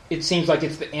 it seems like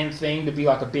it's the end thing to be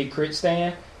like a Big Crit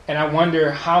stan. And I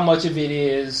wonder how much of it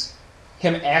is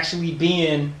him actually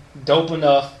being dope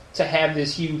enough to have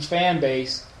this huge fan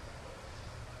base,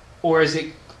 or is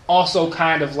it also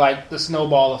kind of like the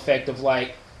snowball effect of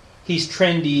like he's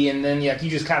trendy and then like you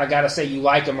just kind of got to say you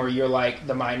like him or you're like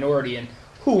the minority. And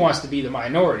who wants to be the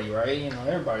minority, right?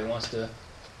 Everybody wants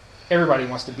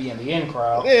to be in the in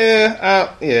crowd.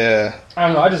 Yeah. I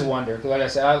don't know. I just wonder because, like I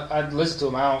said, I listen to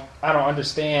him. I don't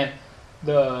understand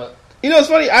the. It's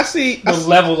funny. I see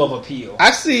level of appeal.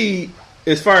 I see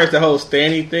as far as the whole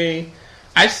standing thing.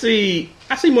 I see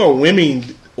more women.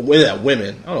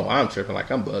 Women. Oh, I'm tripping like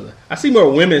I'm buzzing. I see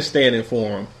more women standing for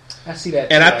him. I see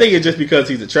that, and I think it's just because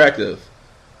he's attractive.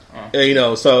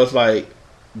 So it's like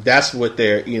that's what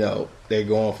they're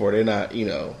going for. They're not,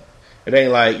 it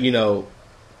ain't like, you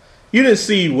didn't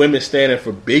see women standing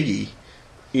for Biggie,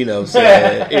 what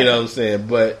I'm saying?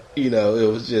 But, it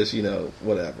was just,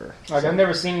 whatever. Like, I've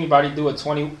never seen anybody do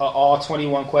all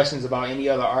 21 questions about any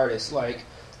other artist. Like,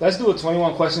 let's do a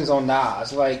 21 questions on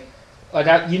Nas.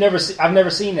 I've never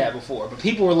seen that before. But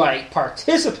people were, like,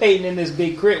 participating in this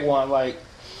Big Crit one, like,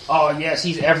 oh yes,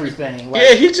 he's everything. Like,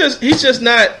 yeah, he's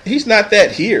not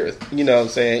that here. You know what I'm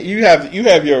saying? You have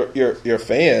your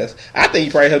fans. I think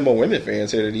he probably has more women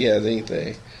fans here than he has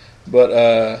anything.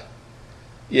 But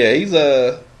yeah,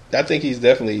 I think he's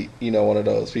definitely one of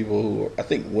those people who I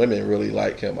think women really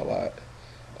like him a lot.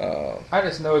 I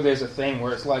just know there's a thing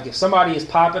where it's like if somebody is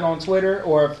popping on Twitter,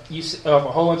 or if a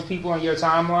whole bunch of people on your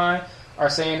timeline are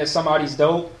saying that somebody's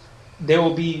dope, there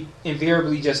will be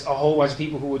invariably just a whole bunch of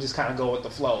people who will just kind of go with the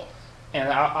flow. And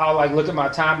I'll like look at my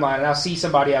timeline and I'll see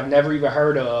somebody I've never even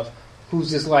heard of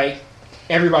who's just like,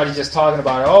 everybody's just talking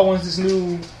about, oh, when's this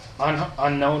new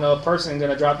unknown person going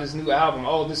to drop this new album?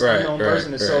 Oh, this unknown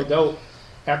person is so dope.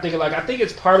 And I think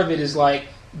it's part of it is like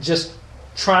just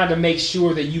trying to make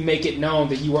sure that you make it known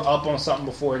that you were up on something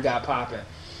before it got popping.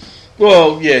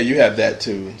 Well, yeah, you have that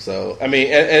too. So, I mean,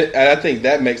 and I think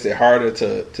that makes it harder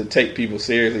to take people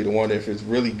seriously, to wonder if it's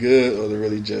really good or they're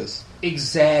really just...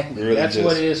 Exactly. That's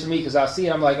what it is for me, because I see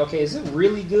it, I'm like, okay, is it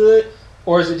really good?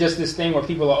 or is it just this thing where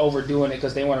people are overdoing it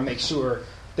because they want to make sure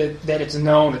that it's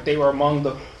known that they were among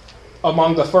the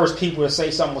first people to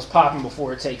say something was popping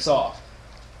before it takes off?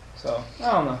 So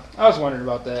I don't know. I was wondering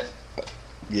about that.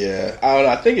 Yeah, I don't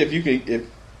know. I think if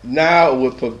now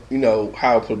with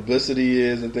how publicity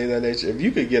is and things of that nature, if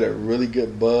you could get a really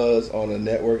good buzz on a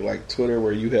network like Twitter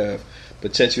where you have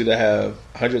potential to have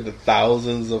hundreds of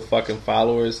thousands of fucking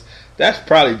followers, that's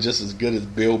probably just as good as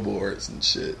billboards and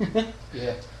shit.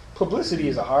 Yeah, publicity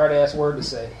is a hard ass word to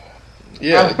say.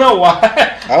 Yeah, I don't know why.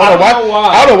 I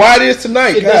don't know why it is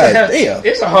tonight. Damn,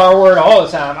 it's a hard word all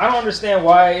the time. I don't understand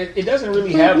why it doesn't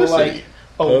really have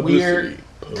a weird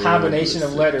combination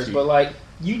of letters, but like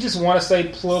you just want to say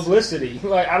publicity.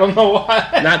 Like I don't know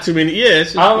why. Not too many. Yeah,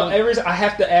 it's just I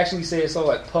have to actually say it so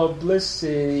like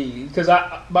publicity because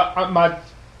my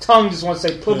tongue just wants to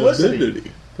say publicity.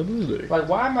 Publicity. Like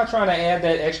why am I trying to add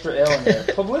that extra L in there?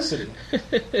 Publicity.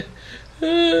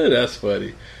 That's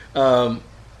funny. What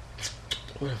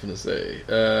am I going to say?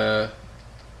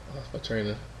 Lost my train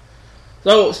of...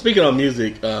 So, speaking of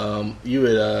music, you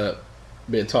had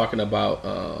been talking about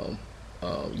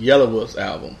Yelawolf's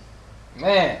album.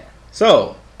 Man.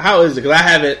 So, how is it? Because I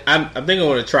haven't... I think I'm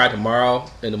going to try tomorrow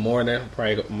in the morning.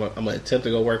 I'm going to attempt to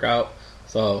go work out.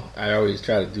 So, I always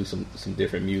try to do some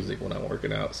different music when I'm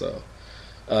working out. So,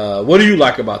 what do you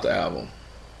like about the album?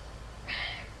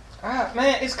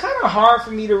 Man, it's kind of hard for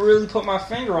me to really put my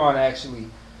finger on, actually.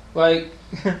 Like,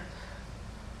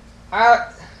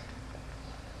 I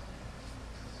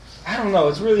don't know.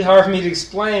 It's really hard for me to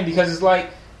explain because it's like,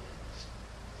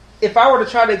 if I were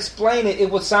to try to explain it, it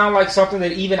would sound like something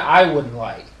that even I wouldn't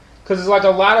like. Because it's like a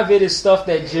lot of it is stuff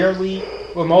that generally,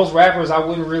 with most rappers, I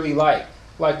wouldn't really like.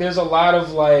 Like, there's a lot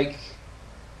of like,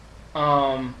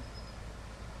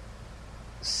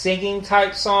 singing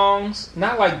type songs.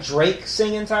 Not like Drake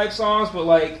singing type songs, but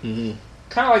like, kind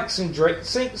of like some Drake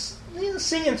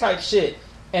singing type shit.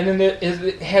 And then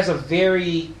it has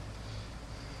it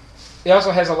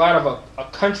also has a lot of a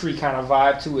country kind of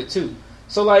vibe to it too.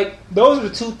 So like those are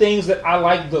the two things that I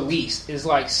like the least is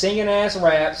like singing ass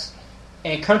raps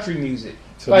and country music.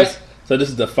 So this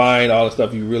is define all the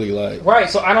stuff you really like. Right,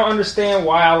 so I don't understand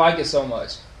why I like it so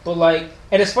much. But like,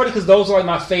 and it's funny because those are like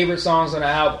my favorite songs on the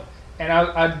album. And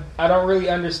I don't really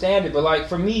understand it. But like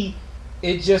for me,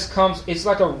 it's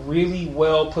like a really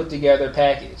well put together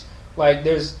package. Like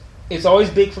it's always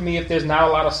big for me if there's not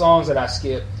a lot of songs that I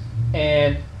skip.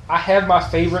 And I have my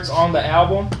favorites on the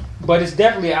album, but it's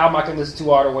definitely an album I can listen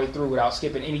to all the way through without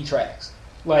skipping any tracks.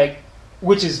 Like,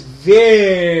 which is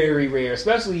very rare.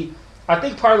 Especially, I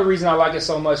think part of the reason I like it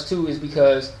so much too is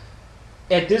because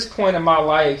at this point in my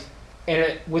life,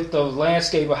 and with the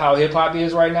landscape of how hip hop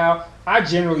is right now, I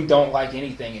generally don't like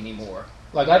anything anymore.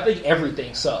 Like, I think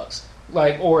everything sucks.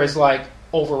 Like, or is like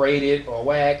overrated or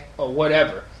whack or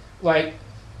whatever. Like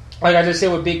I just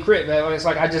said with Big Crit, man, it's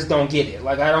like I just don't get it.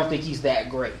 Like I don't think he's that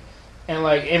great, and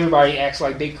like everybody acts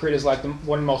like Big Crit is like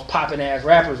one of the most popping ass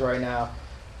rappers right now,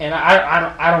 and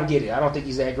I don't get it. I don't think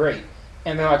he's that great.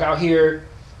 And then like out here,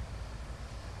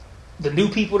 the new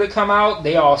people that come out,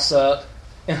 they all suck,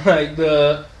 and like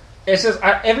it's just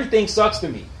everything sucks to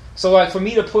me. So like for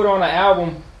me to put on an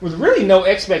album with really no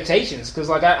expectations, because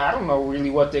like I don't know really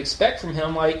what to expect from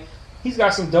him. Like he's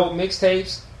got some dope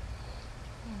mixtapes.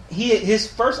 His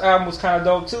first album was kind of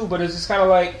dope too, but it's just kind of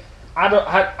like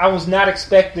I was not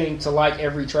expecting to like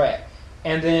every track,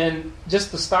 and then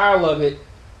just the style of it,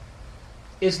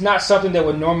 it's not something that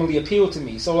would normally appeal to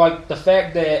me. So like the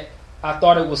fact that I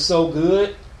thought it was so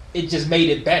good, it just made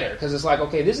it better because it's like,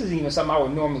 okay, this isn't even something I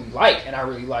would normally like, and I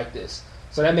really like this,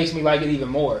 so that makes me like it even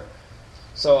more.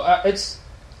 So it's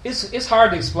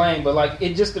hard to explain, but like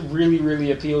it just really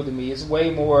really appealed to me. It's way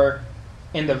more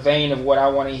in the vein of what I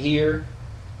want to hear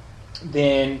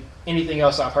than anything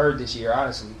else I've heard this year,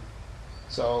 honestly.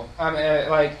 So I mean,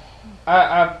 like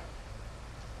I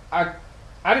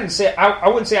didn't say I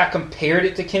wouldn't say I compared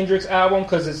it to Kendrick's album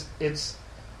because it's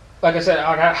like I said,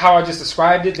 how I just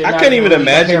described it. I can't even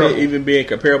imagine it even being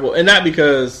comparable, and not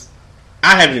because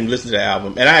I haven't even listened to the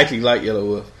album, and I actually like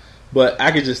Yelawolf, but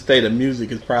I could just say the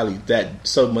music is probably that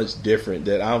so much different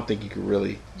that I don't think you could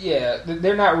really. Yeah,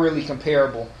 they're not really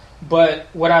comparable. But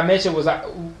what I mentioned was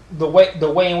the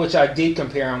way in which I did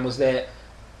compare them was that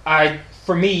the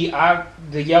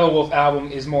Yelawolf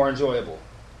album is more enjoyable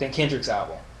than Kendrick's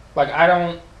album. Like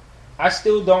I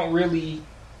still don't really.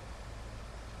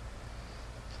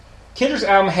 Kendrick's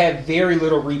album had very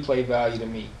little replay value to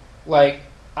me. Like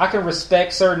I can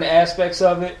respect certain aspects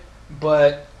of it,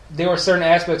 but there were certain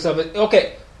aspects of it.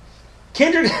 Okay,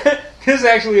 Kendrick this is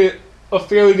actually a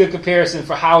fairly good comparison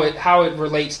for how it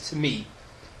relates to me.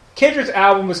 Kendrick's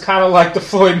album is kind of like the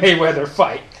Floyd Mayweather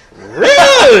fight.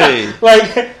 Really?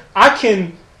 Like, I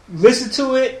can listen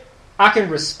to it, I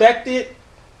can respect it,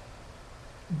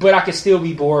 but I can still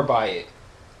be bored by it.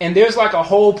 And there's like a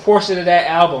whole portion of that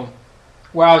album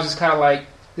where I was just kind of like,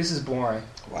 this is boring.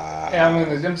 Wow.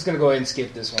 And I'm just gonna go ahead and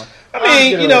skip this one.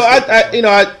 I mean,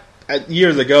 I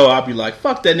years ago I'd be like,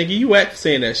 "Fuck that nigga, you whack for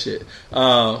saying that shit."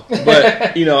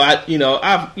 But you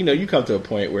come to a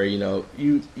point where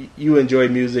you enjoy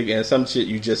music and some shit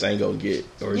you just ain't gonna get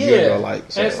or you ain't gonna like.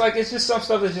 So. And it's just some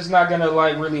stuff that's just not gonna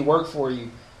like really work for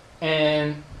you.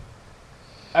 And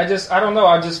I don't know.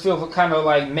 I just feel kind of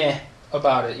like meh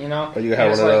about it, Or you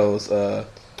have one of those.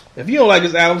 If you don't like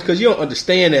his albums, because you don't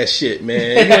understand that shit,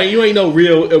 man. You ain't no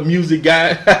real music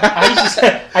guy.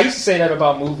 I used to say that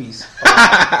about movies.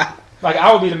 Like,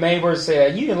 I would be the main person to say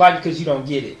that. You didn't like it because you don't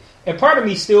get it. And part of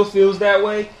me still feels that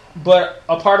way, but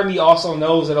a part of me also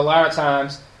knows that a lot of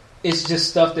times it's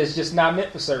just stuff that's just not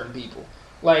meant for certain people.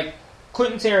 Like,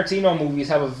 Quentin Tarantino movies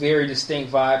have a very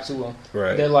distinct vibe to them.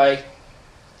 Right. They're like,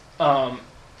 Quentin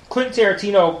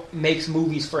Tarantino makes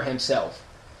movies for himself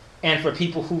and for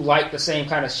people who like the same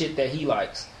kind of shit that he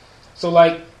likes. So,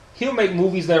 like, he'll make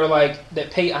movies that are like, that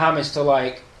pay homage to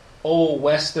like old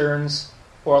westerns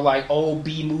or like old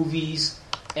B movies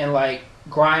and like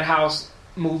grindhouse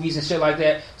movies and shit like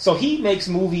that. So he makes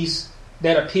movies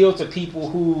that appeal to people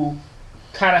who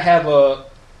kind of have a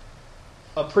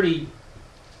pretty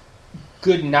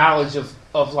good knowledge of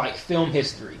like film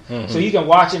history. Mm-hmm. So you can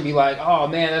watch and be like, oh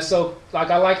man, that's so,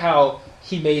 like, I like how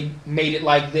he made it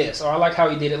like this, or I like how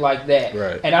he did it like that.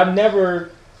 Right. And I've never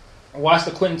watched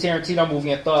a Quentin Tarantino movie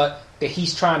and thought that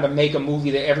he's trying to make a movie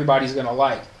that everybody's gonna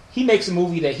like. He makes a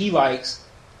movie that he likes,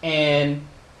 and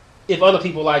if other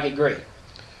people like it, great.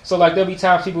 So like there'll be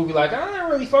times people will be like, I don't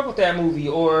really fuck with that movie,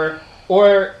 or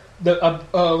a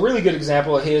really good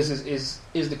example of his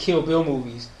is the Kill Bill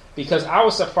movies, because I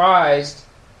was surprised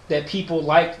that people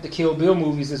liked the Kill Bill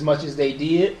movies as much as they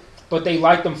did, but they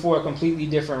liked them for a completely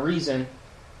different reason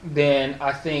than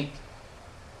I think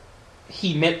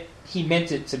he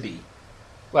meant it to be.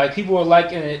 Like, people were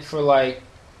liking it for like,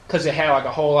 because it had like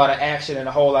a whole lot of action and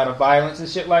a whole lot of violence and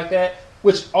shit like that,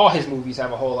 which all his movies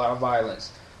have a whole lot of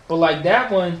violence. But like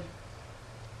that one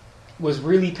was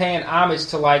really paying homage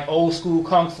to like old school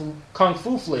kung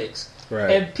fu flicks. Right.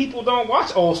 And people don't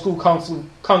watch old school kung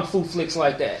fu flicks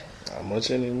like that. Not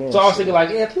much anymore. So I was thinking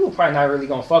like, yeah, people probably not really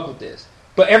gonna fuck with this.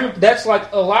 But that's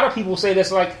like, a lot of people say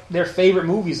that's like their favorite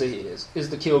movies of his is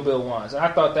the Kill Bill ones. And I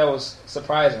thought that was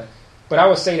surprising. But I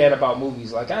would say that about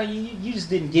movies. Like, you just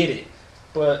didn't get it.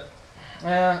 But,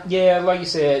 yeah, like you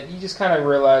said, you just kind of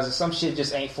realize that some shit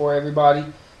just ain't for everybody.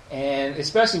 And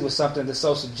especially with something that's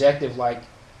so subjective like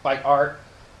art.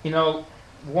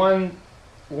 One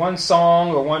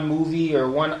song or one movie or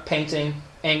one painting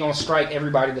ain't gonna strike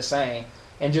everybody the same.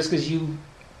 And just because you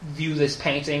view this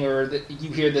painting or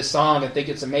you hear this song and think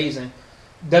it's amazing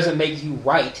doesn't make you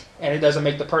right, and it doesn't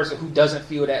make the person who doesn't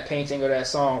feel that painting or that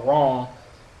song wrong.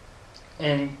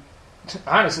 And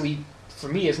honestly, for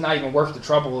me, it's not even worth the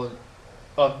trouble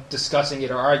of discussing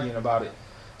it or arguing about it.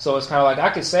 So it's kind of like,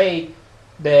 I could say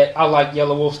that I like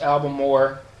Yellow Wolf's album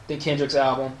more than Kendrick's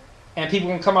album, and people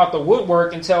can come out the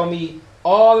woodwork and tell me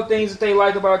all the things that they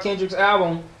like about Kendrick's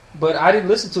album, but I didn't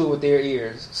listen to it with their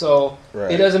ears. So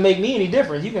It doesn't make me any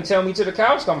different. You can tell me to the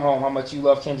cows come home how much you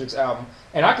love Kendrick's album,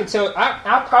 and I can tell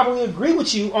I probably agree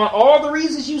with you on all the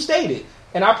reasons you stated,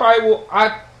 and I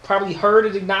probably heard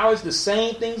and acknowledged the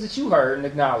same things that you heard and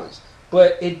acknowledged,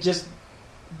 but it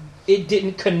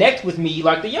didn't connect with me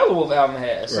like the Yellow Wolf album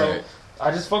has. So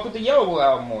I just fuck with the Yellow Wolf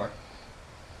album more.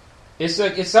 It's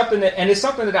something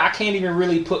that I can't even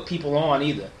really put people on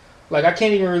either. Like, I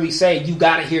can't even really say, you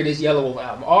gotta hear this Yellow Wolf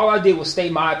album. All I did was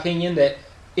state my opinion that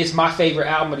it's my favorite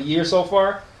album of the year so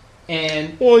far.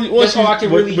 And that's all I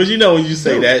can really But when you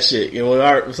say that shit,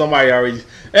 when somebody already...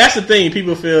 That's the thing,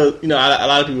 people feel... a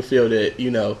lot of people feel that,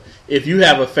 if you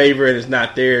have a favorite and it's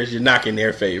not theirs, you're knocking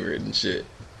their favorite and shit.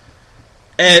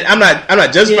 And I'm not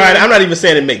justifying it. I'm not even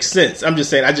saying it makes sense. I'm just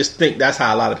saying, I just think that's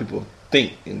how a lot of people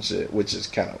think and shit, which is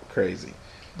kind of crazy.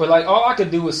 But, like, all I could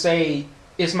do is say...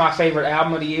 it's my favorite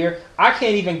album of the year. I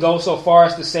can't even go so far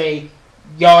as to say,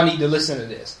 y'all need to listen to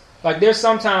this. Like, there's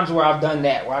some times where I've done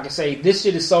that, where I can say, this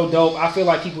shit is so dope, I feel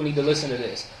like people need to listen to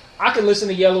this. I can listen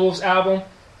to Yellow Wolf's album,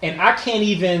 and I can't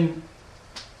even,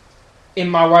 in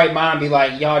my right mind, be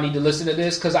like, y'all need to listen to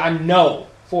this, because I know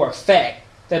for a fact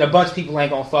that a bunch of people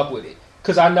ain't gonna fuck with it.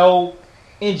 Because I know,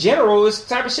 in general, it's the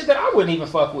type of shit that I wouldn't even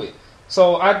fuck with.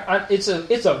 So, it's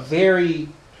a very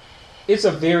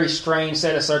strange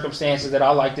set of circumstances that I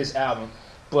like this album.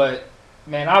 But,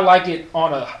 man, I like it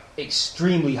on a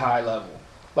extremely high level.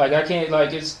 Like I can't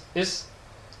like it's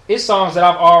songs that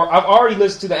I've already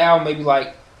listened to the album maybe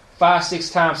like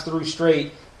 5-6 times through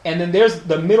straight, and then there's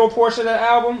the middle portion of the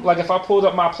album. Like if I pulled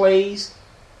up my plays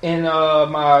in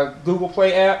my Google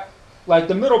Play app, like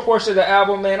the middle portion of the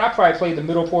album, man, I probably played the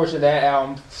middle portion of that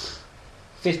album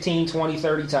 15, 20,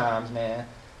 30 times, man.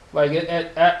 Like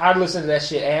I'd listen to that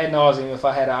shit ad nauseum if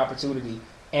I had an opportunity,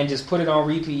 and just put it on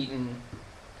repeat, and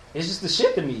it's just the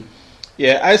shit to me.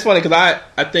 Yeah, it's funny because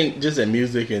I think just in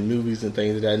music and movies and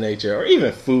things of that nature, or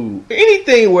even food,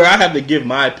 anything where I have to give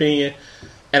my opinion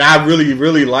and I really,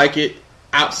 really like it,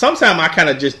 sometimes I kind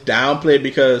of just downplay it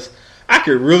because I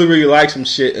could really, really like some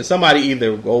shit, and somebody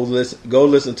either go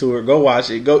listen to it, go watch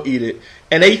it, go eat it,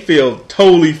 and they feel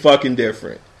totally fucking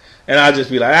different. And I just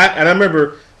be like, I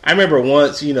remember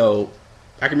once, you know,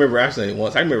 I can remember actually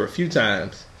once, I remember a few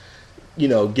times, you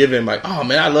know, giving like, oh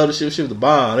man, I love the shit. She was the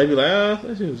bomb. They'd be like, oh,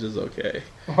 that shit was just okay.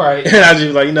 Right. And I just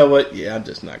be like, you know what? Yeah,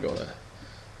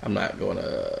 I'm not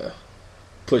gonna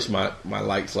push my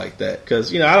likes like that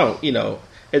because, you know, I don't, you know,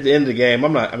 at the end of the game,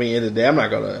 end of the day, I'm not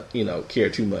gonna, you know, care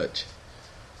too much.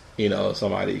 You know, if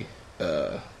somebody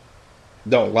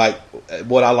don't like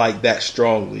what I like that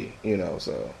strongly, you know.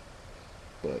 So,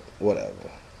 but whatever.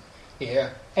 Yeah,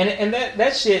 and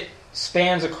that shit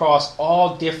spans across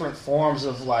all different forms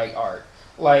of like art.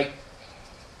 Like,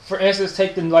 for instance,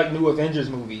 take the like new Avengers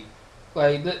movie.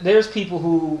 Like, there's people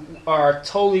who are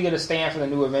totally gonna stand for the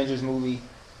new Avengers movie,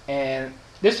 and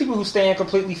there's people who stand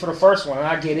completely for the first one, and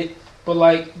I get it. But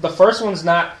like, the first one's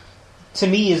not, to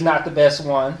me, is not the best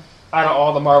one out of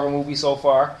all the Marvel movies so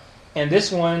far, and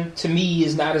this one to me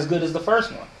is not as good as the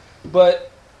first one.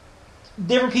 But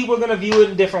different people are gonna view it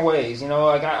in different ways. You know,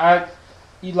 like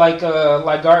like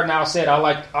Gart now said,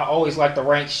 I always like to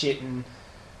rank shit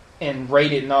and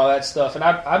rate it and all that stuff. And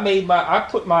I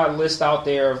put my list out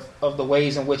there of the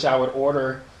ways in which I would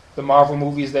order the Marvel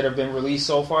movies that have been released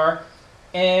so far.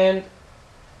 And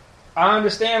I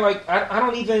understand, like, I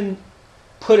don't even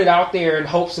put it out there in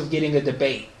hopes of getting a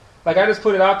debate. Like, I just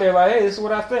put it out there like, hey, this is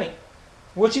what I think.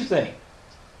 What you think?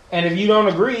 And if you don't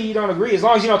agree, you don't agree. As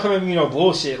long as you don't come in with, you know,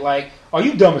 bullshit like, oh,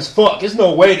 you dumb as fuck. There's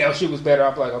no way that shit was better.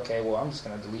 I'm like, okay, well, I'm just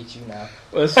gonna delete you now.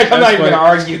 Well, like, I'm not even gonna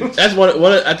argue. That's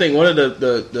I think one of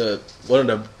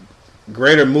the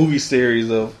greater movie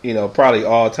series of, you know, probably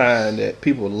all time that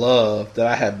people love that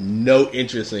I have no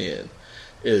interest in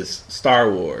is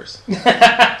Star Wars.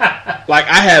 Like,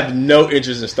 I have no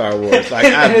interest in Star Wars. Like,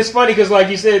 and it's funny because, like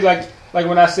you said, like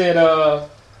when I said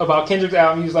about Kendrick's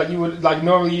album, he was like, you would like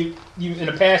normally you in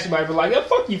the past you might be like, yeah,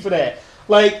 fuck you for that.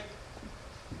 Like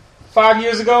 5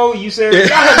 years ago, you said, I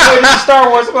have no interest in Star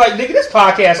Wars. I'm like, nigga, this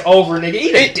podcast over, nigga.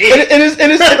 Eat a dick. And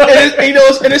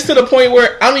it's to the point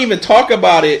where I don't even talk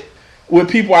about it with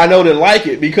people I know that like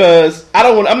it because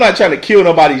I'm not trying to kill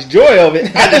nobody's joy of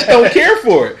it. I just don't care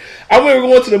for it. I remember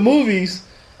going to the movies,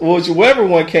 whichever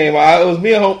one came out. It was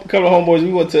me and a couple of homeboys.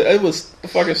 We went to, it was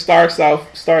fucking Star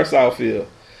Southfield.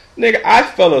 Nigga, I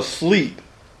fell asleep.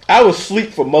 I was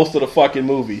asleep for most of the fucking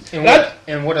movie.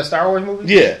 And what a Star Wars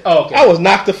movie? Yeah. Oh, okay. I was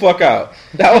knocked the fuck out.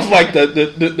 That was like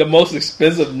the most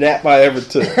expensive nap I ever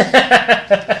took.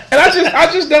 And I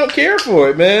just don't care for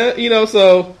it, man. You know,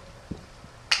 so,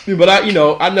 but I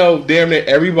know damn near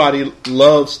everybody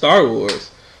loves Star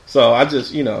Wars. So I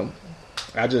just, you know,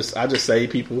 I just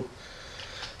save people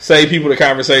the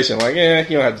conversation. Like, yeah,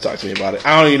 you don't have to talk to me about it.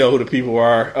 I don't even know who the people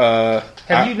are.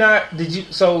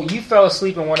 So you fell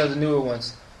asleep in one of the newer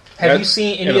ones. Have you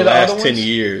seen any of the other ones? In the last 10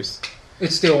 years.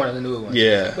 It's still one of the newer ones.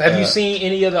 Yeah. Have you seen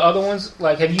any of the other ones?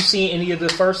 Like, have you seen any of the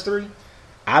first three?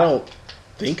 I don't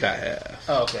think I have.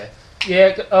 Oh, okay.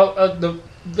 Yeah,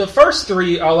 the first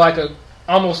three are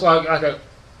almost like a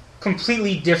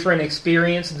completely different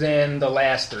experience than the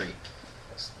last three.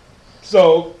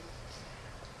 So,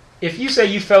 if you say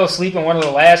you fell asleep in one of the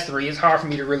last three, it's hard for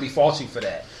me to really fault you for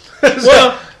that.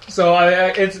 So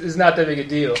it's not that big a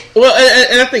deal. Well,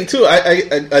 and I think too,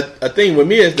 a thing with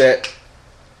me is that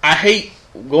I hate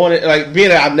going like being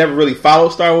that I've never really followed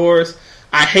Star Wars.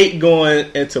 I hate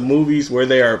going into movies where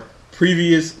there are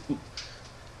previous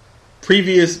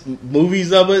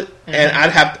movies of it, and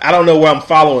I don't know where I'm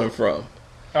following from.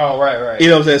 Oh, right. You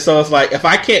know what I'm saying? So it's like if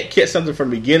I can't catch something from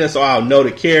the beginning, so I'll know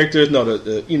the characters, know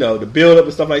the build up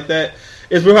and stuff like that.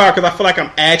 It's real hard because I feel like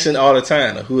I'm asking all the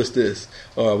time, who is this?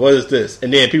 Or what is this?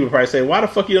 And then people probably say, why the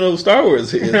fuck you don't know who Star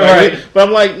Wars is? Right. But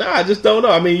I'm like, nah, I just don't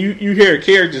know. I mean, you hear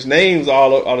characters' names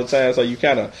all the time, so you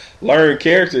kind of learn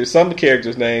characters. Some of the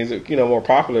characters' names are, more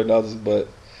popular than others, but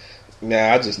nah,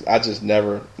 I just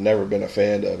never been a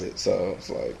fan of it. So it's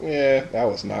like, yeah, I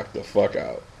was knocked the fuck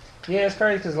out. Yeah, it's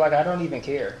crazy because I don't even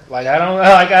care. Like I don't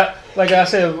like I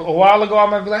said a while ago, I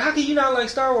might be like, how can you not like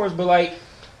Star Wars? But like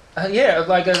Yeah,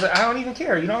 like I don't even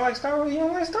care. You don't like Star Wars? You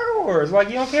don't like Star Wars. Like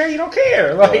you don't care? You don't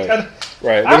care. Like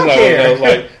right. I don't care. I was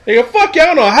like, nigga, fuck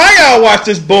y'all know how y'all watch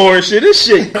this boring shit. This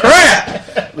shit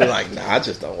crap. They're like, nah, I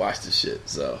just don't watch this shit.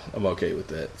 So I'm okay with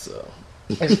that. So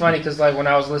it's funny because like when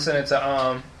I was listening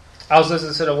to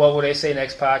the What Would They Say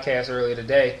Next podcast earlier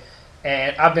today,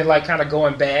 and I've been like kind of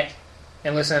going back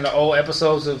and listening to old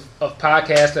episodes of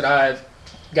podcasts that I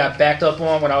got backed up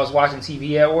on when I was watching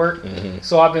TV at work. Mm-hmm.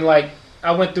 So I've been like.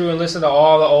 I went through and listened to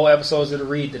all the old episodes of The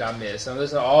Read that I missed. I'm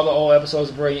listening to all the old episodes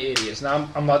of Brilliant Idiots. Now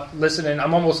I'm listening.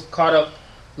 I'm almost caught up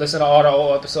listening to all the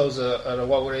old episodes of the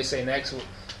What Would They Say Next.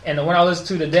 And the one I listened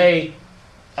to today,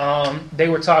 they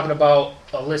were talking about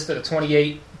a list of the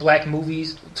 28 black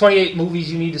movies, 28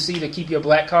 movies you need to see to keep your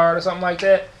black card or something like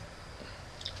that.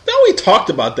 No, we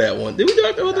talked about that one. Did we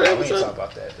talk about that episode? We didn't talk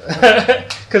about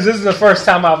that because this is the first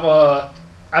time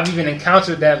I've even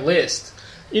encountered that list.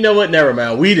 You know what? Never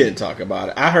mind. We didn't talk about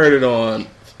it. I heard it on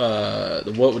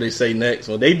What Would They Say Next?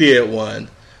 Well, they did one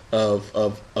of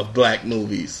black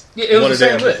movies. Yeah, it was the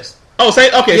same list. Oh,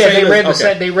 same. Okay, yeah, same they read list.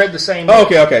 They read the same. Oh,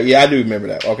 okay. Yeah, I do remember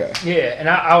that. Okay. Yeah, and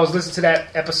I was listening to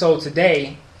that episode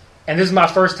today, and this is my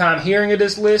first time hearing of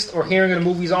this list or hearing of the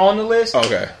movies on the list.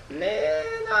 Okay. Man,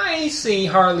 I ain't seen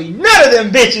hardly none of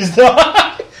them bitches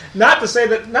though. Not to say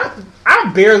that I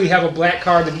barely have a black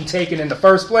card to be taken in the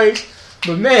first place.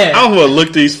 But man, I'm gonna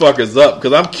look these fuckers up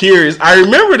because I'm curious. I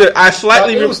remember that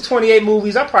it was 28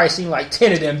 movies. I probably seen like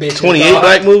 10 of them bitches. 28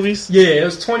 black movies? Yeah, it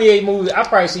was 28 movies. I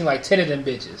probably seen like 10 of them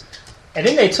bitches. And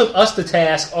then they took us to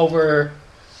task over.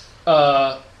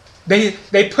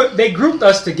 They grouped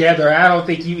us together. I don't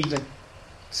think you even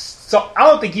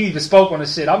spoke on the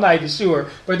shit. I'm not even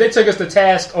sure. But they took us to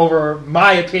task over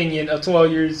my opinion of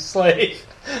 12 Years a Slave.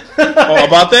 Oh,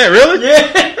 about that? Really?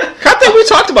 Yeah. I think we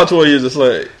talked about 12 Years a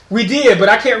Slave. We did, but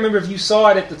I can't remember if you saw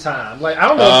it at the time. Like, I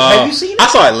don't know. Have you seen it? I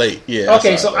saw it late. Yeah.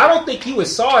 Okay, so I don't think you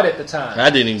saw it at the time. I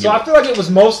didn't even. So I feel like it was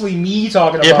mostly me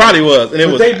talking about it. It probably was, and it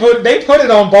was. They put it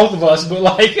on both of us, but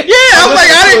like. Yeah,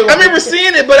 I remember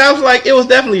seeing it, but I was like, it was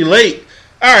definitely late.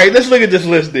 All right, let's look at this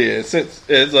list then, since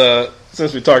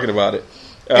we're talking about it.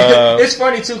 It's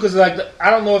funny too because like I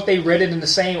don't know if they read it in the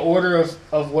same order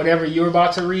of whatever you're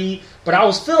about to read, but I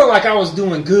was feeling like I was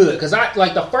doing good because I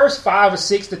like the first 5 or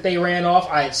 6 that they ran off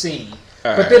I had seen,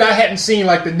 but then I hadn't seen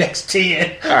like the next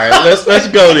 10. All right, let's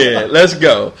go then. Let's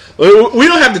go. We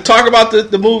don't have to talk about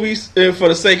the movies for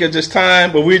the sake of just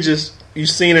time, but you've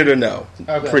seen it or no,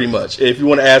 pretty much. If you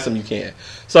want to ask them, you can.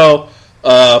 So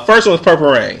first one was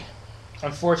Purple Rain.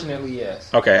 Unfortunately,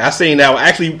 yes. Okay, I seen that one. I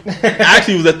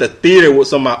actually was at the theater with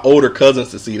some of my older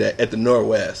cousins to see that at the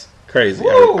Northwest. Crazy.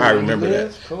 Woo, I remember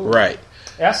that. Cool. Right.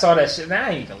 Yeah, I saw that shit. And I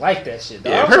didn't even like that shit.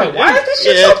 Though. Yeah, I was like, why is this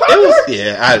shit so popular?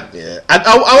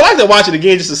 I would like to watch it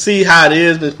again just to see how it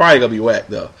is, but it's probably going to be whack,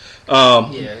 though.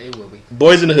 Yeah, it will be.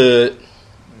 Boys in the Hood.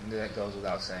 That goes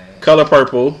without saying. Color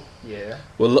Purple. Yeah.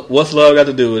 Well, What's Love Got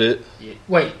to Do with It? Yeah.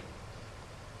 Wait.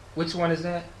 Which one is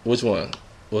that? Which one?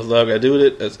 What's Love Got to Do with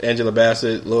It? That's Angela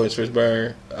Bassett, Lawrence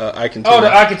Fishburne, I Can Tell.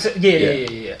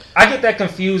 Yeah. I get that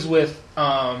confused with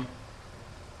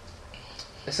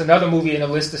it's another movie in the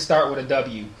list to start with a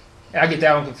W. I get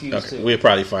that one confused too. We'll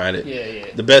probably find it.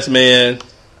 Yeah. The Best Man.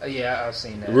 Yeah, I've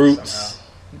seen that. Roots. Somehow.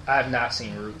 I have not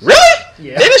seen Roots. Really?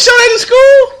 Yeah. They didn't show that in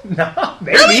school? No,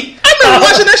 maybe. Really? I remember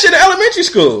watching that shit in elementary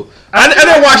school. I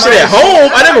never watched it at home.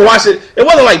 I never watched it. It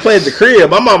wasn't like playing at the crib.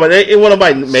 My mama, it wasn't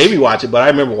like maybe watch it, but I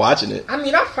remember watching it. I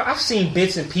mean, I've seen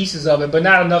bits and pieces of it, but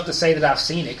not enough to say that I've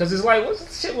seen it. Because it's like,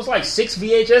 shit was like 6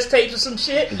 VHS tapes or some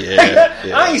shit. Yeah.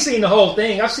 I ain't seen the whole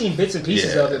thing. I've seen bits and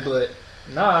pieces of it, but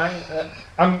nah,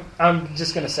 I'm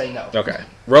just going to say no. Okay.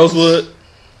 Rosewood.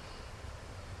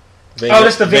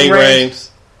 That's the Ving Rhames.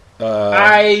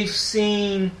 I've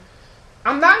seen.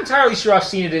 I'm not entirely sure I've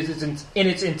seen it in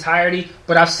its entirety,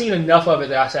 but I've seen enough of it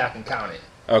that I say I can count it.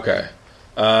 Okay.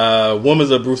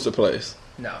 Woman's of Brewster Place.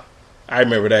 No. I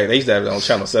remember that. They used to have it on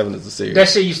Channel 7 as a series. That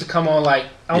shit used to come on like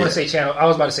I was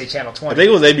about to say Channel 20. I think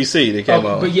it was ABC that came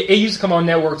on. But yeah, it used to come on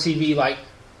network TV like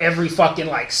every fucking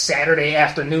like Saturday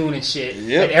afternoon and shit.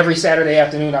 Yep. And every Saturday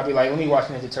afternoon I'd be like, let me watch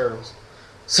Ninja Turtles.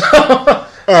 So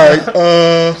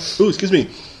alright, excuse me.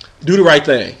 Do the Right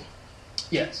Thing.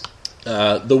 Yes.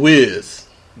 The Wiz.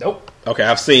 Nope. Okay,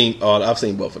 I've seen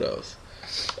both of those.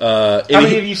 How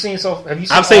many have you seen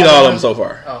I've seen all of them so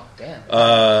far. Oh,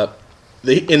 damn.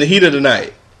 In the Heat of the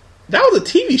Night. That was a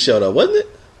TV show though, wasn't it?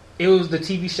 It was. The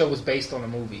TV show was based on a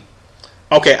movie.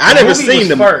 Okay, I never seen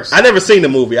the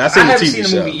movie. I haven't seen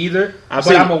the movie either,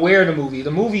 but I'm aware of the movie.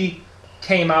 The movie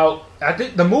came out. I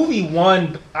think the movie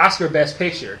won Oscar Best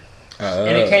Picture,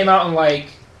 and it came out in like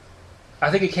I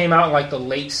think it came out in like the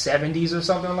late 70s or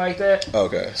something like that.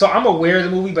 Okay. So I'm aware of the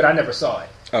movie, but I never saw it.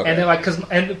 Okay. And then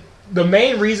and the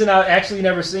main reason I actually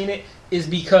never seen it is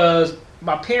because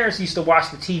my parents used to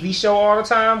watch the TV show all the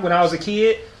time when I was a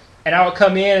kid. And I would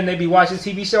come in and they'd be watching the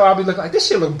TV show. I'd be looking like, this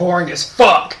shit look boring as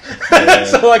fuck. Yeah,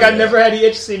 so I never had the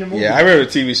interest in the movie. Yeah, I remember the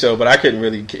TV show, but I couldn't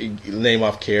really name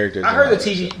off characters. I heard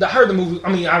the movie.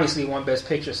 I mean, obviously it won Best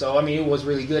Picture, so I mean it was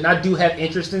really good. And I do have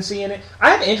interest in seeing it. I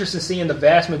have interest in seeing the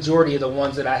vast majority of the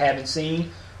ones that I haven't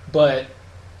seen, but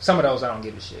some of those I don't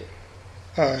give a shit.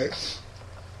 All right.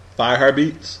 5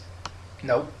 Heartbeats.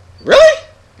 Nope. Really?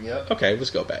 Yep. Okay,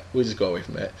 let's go back. We'll just go away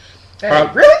from that.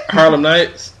 Hey, really? Harlem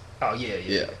Nights. Oh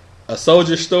yeah. A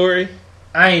Soldier Story.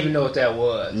 I didn't even know what that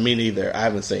was. Me neither. I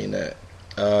haven't seen that.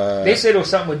 They said it was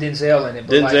something with Denzel in it,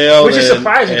 but Denzel, which is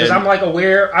surprising because I'm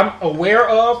aware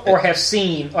of or have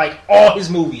seen like all his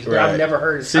movies, but I've never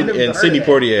heard of it. And Sidney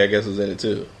Poitier, I guess, was in it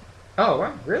too. Oh,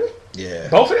 wow. Really? Yeah.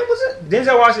 Both of them was it?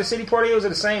 Denzel Washington and Sidney Poitier was it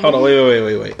the same Hold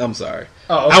movie? on, wait. I'm sorry.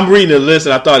 Oh, okay. I'm reading the list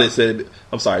and I thought it said.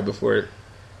 I'm sorry. Before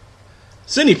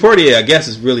Sidney Poitier, I guess,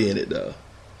 is really in it though.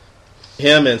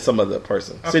 Him and some other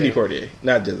person. Okay. Sidney Poitier,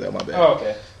 not Denzel. My bad. Oh,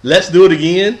 okay. Let's Do It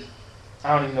Again.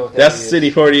 I don't even know what That's Sidney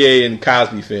Poitier and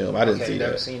Cosby film. I didn't see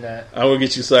never that. Seen that. I'm Gonna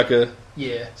Get You, Sucker.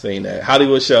 Yeah. Seen that.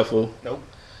 Hollywood Shuffle. Nope.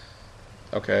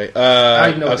 Okay. I don't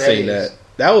even know what I've seen that.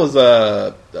 That was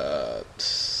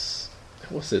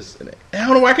what's his name? I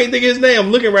don't know why I can't think of his name.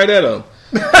 I'm looking right at him.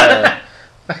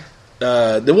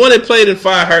 The one that played in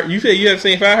 5 Heartbeats. You said you haven't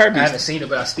seen 5 Heartbeats? I haven't seen it,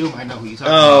 but I still might know who you're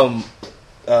talking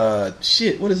about.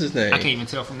 Shit. What is his name? I can't even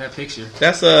tell from that picture.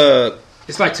 That's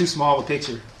It's like too small of a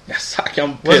picture. I'm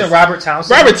pissed. Wasn't Robert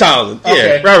Townsend? Robert Townsend. Yeah,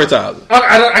 Okay. Robert Townsend.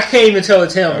 I can't even tell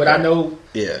it's him, but I know.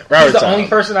 Yeah, Robert he's the Townsend. only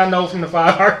person I know from the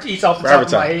 5 Heartbeats off the top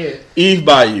of my head. Eve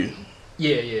Bayou.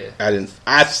 Yeah. I didn't.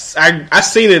 I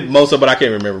seen it most of, but I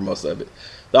can't remember most of it.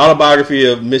 The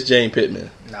autobiography of Miss Jane Pittman.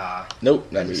 Nah.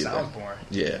 Nope, not me either. Sounds boring.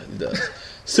 Yeah, it does.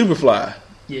 Superfly.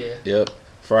 Yeah. Yep.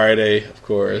 Friday, of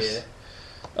course.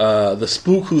 Yeah. The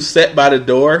Spook Who Sat by the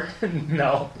Door.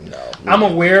 No. I'm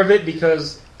aware of it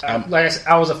because, like I said,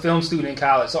 I was a film student in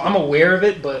college, so I'm aware of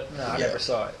it, but I never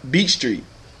saw it. Beach Street.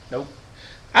 Nope.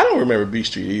 I don't remember Beach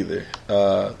Street either.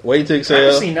 Wait to Exhale. I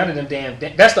haven't seen none of them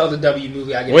that's the other W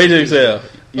movie I get. Wait to Exhale.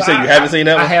 You said you haven't seen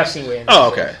that one? I have seen Wait to Exhale. Oh,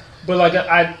 Exhale. okay. But like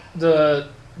the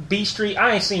Beach Street,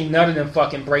 I ain't seen none of them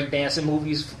fucking breakdancing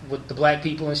movies with the black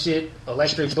people and shit.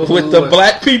 Electric Boogaloo. With the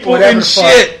black people and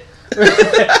shit.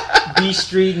 Beach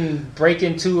Street and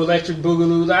Breaking 2, Electric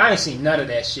Boogaloo. I ain't seen none of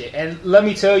that shit. And let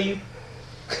me tell you,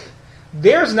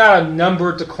 there's not a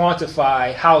number to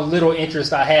quantify how little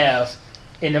interest I have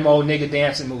in them old nigga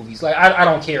dancing movies. Like I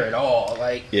don't care at all.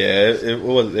 Like it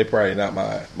was. They're probably not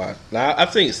my. Now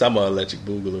I've seen some of Electric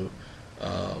Boogaloo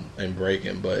and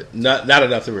Breaking, but not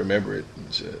enough to remember it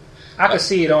and shit. I could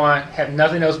see it on, have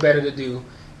nothing else better to do,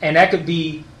 and that could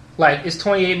be like it's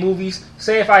 28 movies.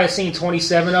 Say if I had seen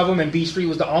 27 of them and Beach Street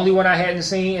was the only one I hadn't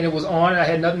seen and it was on and I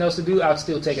had nothing else to do, I'd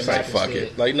still take it back. Fuck instead.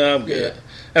 it. Like no, I'm good. Yeah.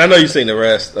 And I know you've seen the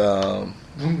rest. No,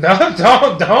 don't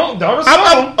assume.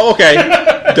 I'm okay.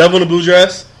 Devil in a Blue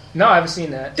Dress. No, I haven't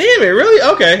seen that. Damn it,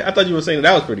 really? Okay, I thought you were saying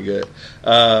that was pretty good.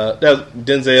 That was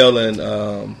Denzel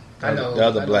and I know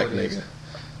that was a black nigga.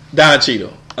 Don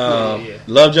Cheadle. Yeah.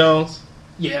 Love Jones.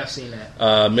 Yeah, I've seen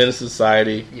that. Menace to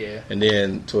Society. Yeah. And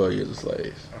then 12 Years a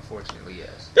Slave. Unfortunately,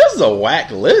 yes. This is a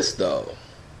whack list, though.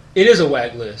 It is a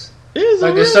whack list. It is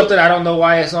like there's something I don't know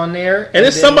why it's on there, and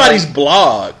it's somebody's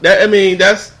blog.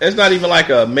 It's not even like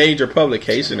a major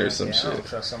publication or some shit. I don't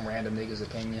trust some random nigga's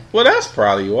opinion. Well, that's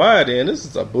probably why. Then this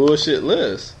is a bullshit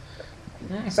list.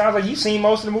 It sounds like you've seen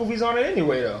most of the movies on it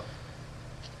anyway, though.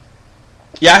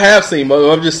 Yeah, I have seen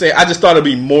most. I'm just saying. I just thought it'd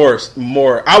be more.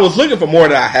 I was looking for more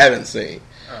that I haven't seen.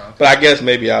 Oh, okay. But I guess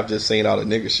maybe I've just seen all the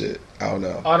nigga shit. I don't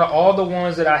know. Out of all the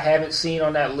ones that I haven't seen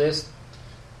on that list.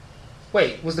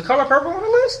 Wait, was The Color Purple on the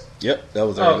list? Yep, that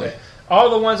was early. Okay. All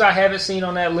the ones I haven't seen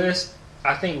on that list,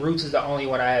 I think Roots is the only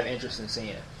one I have interest in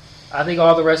seeing. I think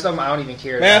all the rest of them, I don't even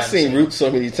care. Man, I've seen Roots so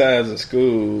many times in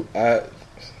school. How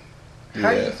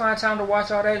do you find time to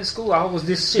watch all that in school? I was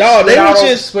this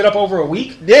shit split up over a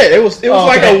week? Yeah, it was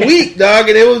like a week, dog,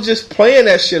 and it was just playing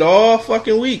that shit all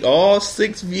fucking week. All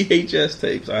 6 VHS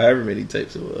tapes, or however many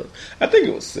tapes it was. I think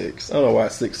it was 6. I don't know why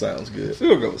 6 sounds good.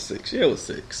 We'll go with 6. Yeah, it was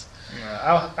 6.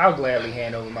 I'll gladly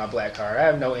hand over my black card. I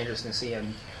have no interest in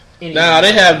seeing any. Nah,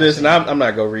 they have this, and I'm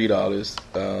not going to read all this,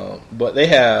 but they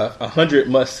have 100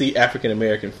 must-see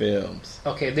African-American films.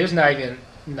 Okay, there's not even...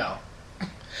 No.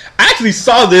 I actually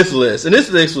saw this list, and this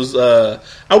list was... I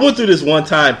went through this one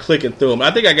time clicking through them.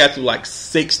 I think I got through like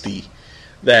 60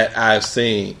 that I've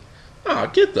seen. Oh,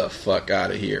 get the fuck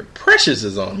out of here. Precious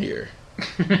is on here.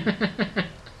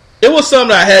 It was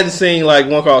something I hadn't seen, like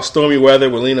one called Stormy Weather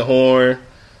with Lena Horne.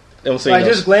 Like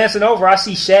just glancing over, I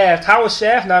see Shaft. How was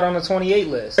Shaft not on the 28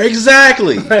 list?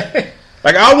 Exactly. Like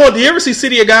do you ever see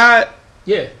City of God?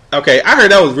 Yeah. Okay, I heard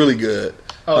that was really good.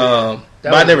 Oh, yeah.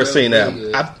 But I never seen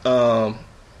really that.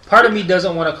 Part of me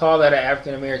doesn't want to call that an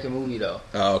African American movie though.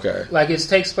 Oh, okay. Like it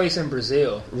takes place in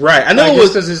Brazil, right? I know like, it was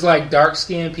because it's like dark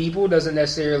skinned people doesn't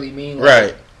necessarily mean like,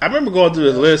 right. I remember going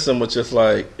through the list and was just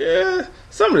like,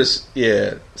 some of this,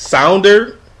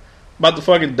 Sounder about the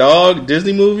fucking dog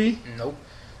Disney movie. Nope.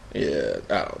 Yeah,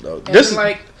 I don't know. And This is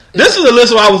a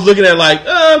list where I was looking at like,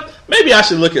 maybe I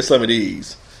should look at some of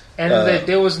these. And that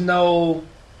there was no,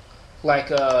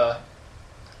 like,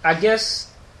 I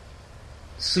guess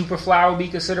Superfly would be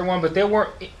considered one, but there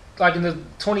weren't, like in the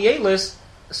 28 list,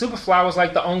 Superfly was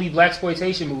like the only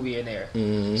blaxploitation movie in there.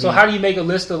 Mm-hmm. So how do you make a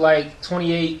list of like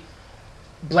 28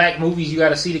 black movies you got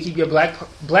to see to keep your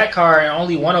black card, and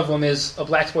only one of them is a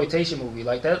blaxploitation movie?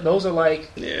 Like that, those are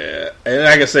like, yeah. And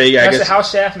I can say, I guess how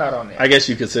Shaft not on there. I guess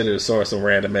you consider the source some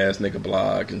random ass nigga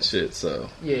blog and shit. So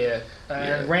yeah.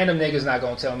 And random niggas not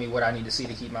gonna tell me what I need to see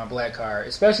to keep my black card,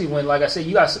 especially when, like I said,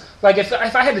 you guys like if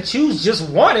I had to choose just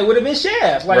one, it would have been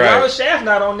Shaft. Like why was Shaft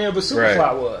not on there, but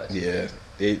Superfly was? Yeah,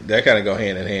 that kind of go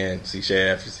hand in hand. See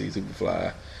Shaft, you see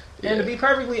Superfly. Yeah. And to be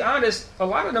perfectly honest, a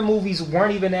lot of the movies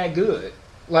weren't even that good.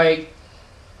 Like,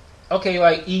 okay,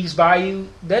 like Eve's Bayou,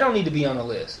 they don't need to be on the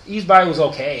list. Eve's Bayou was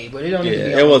okay, but it don't need to be on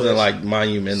the list. It wasn't like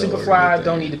monumental. Superfly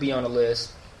don't need to be on the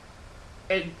list.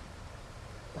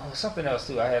 Something else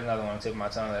too. I had another one on the tip of my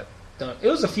tongue that it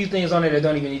was a few things on there that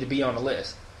don't even need to be on the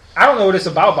list. I don't know what it's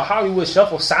about, but Hollywood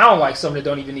Shuffle sound like something that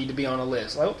don't even need to be on the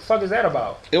list. Like, what the fuck is that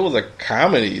about? It was a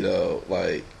comedy though.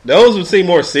 Like those would seem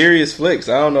more serious flicks.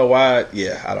 I don't know why.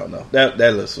 Yeah, I don't know. That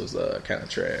list was kind of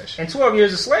trash. And 12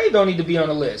 Years a Slave don't need to be on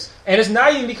the list. And it's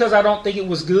not even because I don't think it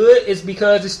was good. It's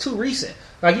because it's too recent.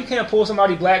 Like you can't pull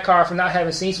somebody black card for not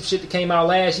having seen some shit that came out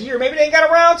last year. Maybe they ain't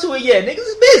got around to it yet. Niggas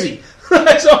is busy.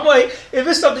 So I'm like, if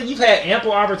it's something you've had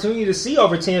ample opportunity to see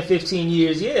over 10, 15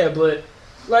 years, yeah, but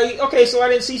like, okay, so I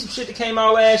didn't see some shit that came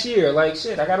out last year. Like,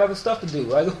 shit, I got other stuff to do.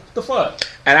 Like, what the fuck?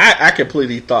 And I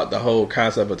completely thought the whole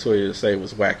concept of 12 Years a Slave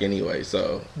was whack anyway,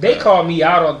 so they called me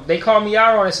out on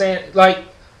it saying, like,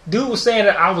 dude was saying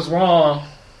that I was wrong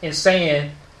in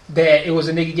saying that it was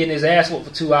a nigga getting his ass whooped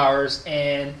for 2 hours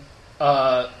and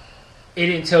it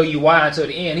didn't tell you why until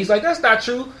the end. He's like, that's not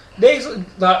true.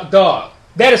 Dog.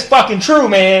 That is fucking true,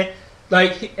 man.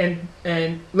 Like,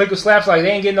 and Liquid Slaps like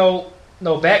they ain't getting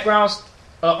no backgrounds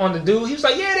on the dude. He was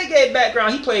like, yeah, they gave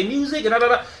background. He played music and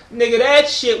Nigga, that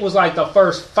shit was like the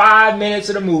first 5 minutes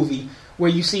of the movie where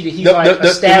you see that he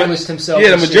established himself.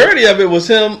 Yeah, the majority of it was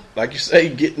him, like you say,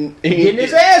 getting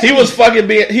his ass. He was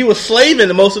slaving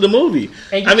to most of the movie.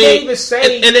 And you can't even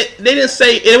say, they didn't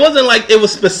say it wasn't like it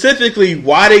was specifically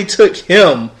why they took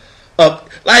him up.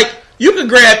 Like, you could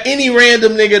grab any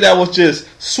random nigga that was just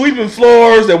sweeping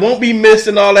floors, that won't be missed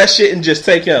and all that shit, and just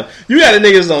take him. You got a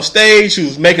nigga that's on stage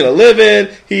who's making a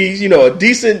living. He's, a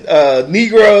decent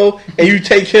Negro, and you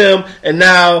take him, and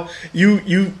now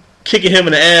you kicking him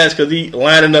in the ass because he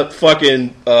lining up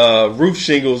fucking roof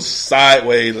shingles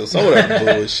sideways or some of that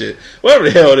bullshit. Whatever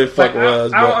the hell that fuck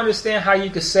was. I don't understand how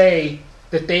you could say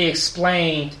that they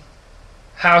explained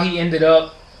how he ended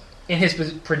up in his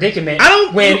predicament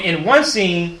when in one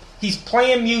scene he's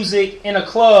playing music in a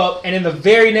club, and in the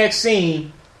very next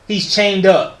scene, he's chained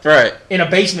up. Right. In a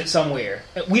basement somewhere.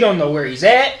 We don't know where he's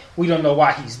at. We don't know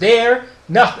why he's there.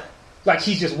 Nothing. Like,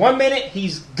 he's just 1 minute,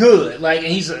 he's good. Like, and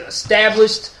he's an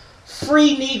established,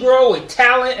 free Negro with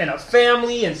talent and a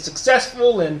family and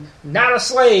successful and not a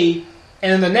slave.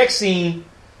 And in the next scene,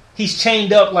 he's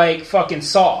chained up like fucking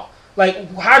Saw.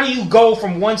 Like, how do you go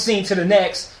from one scene to the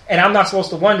next, and I'm not supposed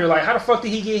to wonder, like, how the fuck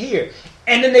did he get here?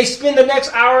 And then they spend the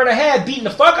next hour and a half beating the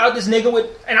fuck out this nigga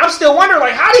and I'm still wondering,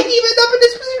 like, how did he even end up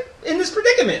in this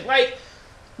predicament? Like,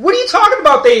 what are you talking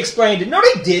about? They explained it. No,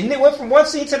 they didn't. It went from one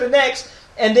scene to the next,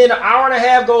 and then an hour and a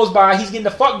half goes by. He's getting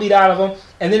the fuck beat out of him,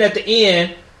 and then at the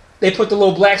end, they put the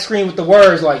little black screen with the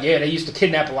words like, "Yeah, they used to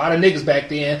kidnap a lot of niggas back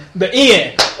then." The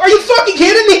end. Are you fucking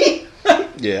kidding me?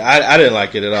 Yeah, I didn't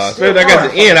like it at all. Especially when I got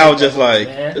to the end, I was just like,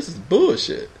 "This is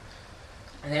bullshit."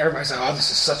 And everybody's like, "Oh, this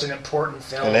is such an important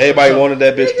film." And everybody wanted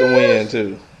that bitch to win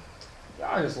too.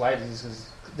 Y'all just like this because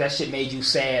that shit made you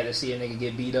sad to see a nigga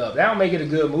get beat up. That don't make it a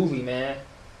good movie, man.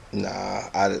 Nah,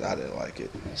 I didn't like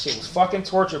it. That shit was fucking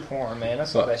torture porn, man.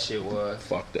 That's what that shit was.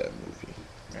 Fuck that movie.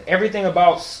 Everything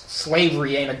about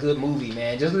slavery ain't a good movie,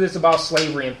 man. Just because it's about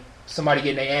slavery and somebody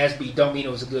getting their ass beat don't mean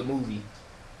it was a good movie.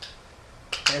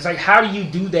 And it's like, how do you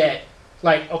do that?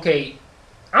 Like, okay,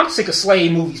 I'm sick of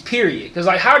slave movies, period. Because,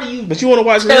 like, how do you But you want to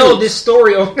watch tell reruns. this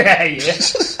story on that? Yeah.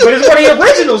 But it's one of the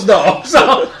originals, though.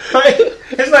 So, like,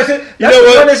 it's like, that's know the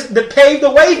what? one that paved the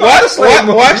way for other slave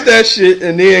movies. Watch that shit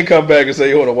and then come back and say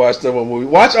you want to watch some more movie.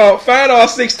 Find all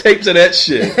 6 tapes of that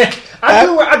shit.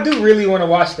 I do really want to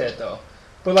watch that, though.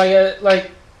 But,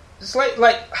 it's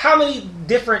like, how many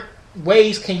different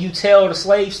ways can you tell the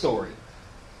slave story?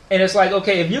 And it's like,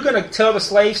 okay, if you're going to tell the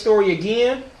slave story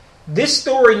again, this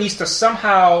story needs to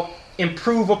somehow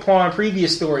improve upon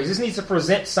previous stories. This needs to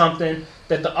present something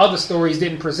that the other stories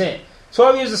didn't present.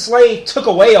 12 Years a Slave took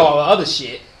away all the other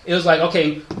shit. It was like,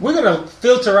 okay, we're going to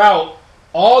filter out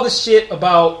all the shit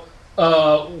about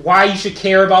why you should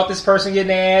care about this person getting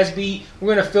their ass beat.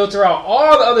 We're going to filter out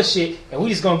all the other shit, and we're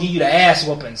just going to give you the ass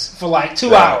whoopings for like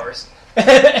 2 hours.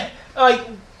 Like,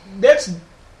 that's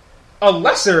a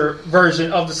lesser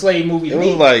version of the slave movie. It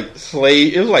was like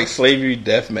slavery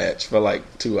deathmatch for like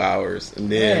 2 hours,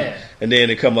 and then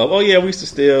it come up. Oh yeah, we used to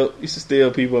steal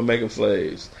people and make them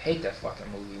slaves. I hate that fucking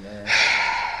movie, man.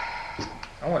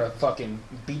 I want to fucking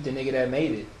beat the nigga that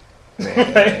made it.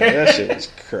 Man, that shit was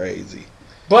crazy.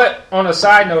 But on a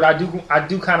side note, I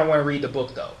do kind of want to read the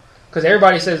book though, because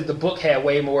everybody says the book had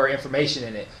way more information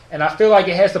in it, and I feel like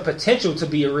it has the potential to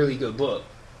be a really good book.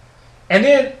 And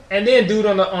then dude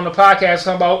on the podcast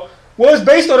talking about, well, it's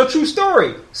based on a true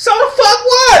story. So the fuck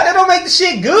what? That don't make the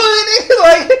shit good.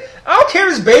 Like, I don't care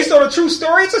if it's based on a true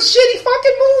story. It's a shitty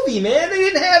fucking movie, man. They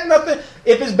didn't have nothing.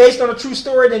 If it's based on a true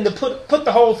story, then to put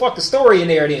the whole fucking story in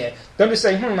there then. Them just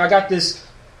say, I got this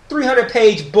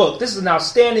 300-page book. This is an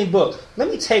outstanding book. Let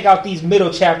me take out these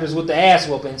middle chapters with the ass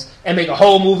whoopings and make a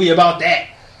whole movie about that.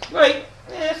 Like,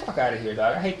 fuck out of here,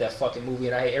 dog. I hate that fucking movie,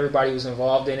 and I hate everybody who's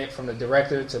involved in it, from the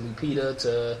director to Lupita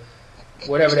to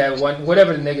whatever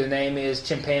the nigga's name is,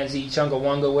 Chimpanzee,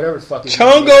 Chungawanga, whatever the fuck his name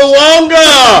is.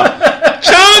 Chungawanga!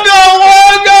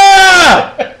 Chungawanga!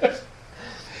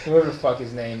 Whatever the fuck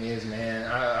his name is, man.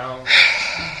 I don't...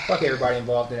 Fuck everybody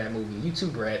involved in that movie. You too,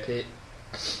 Brad Pitt.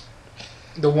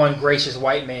 The one gracious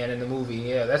white man in the movie.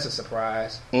 Yeah, that's a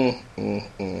surprise. Hey,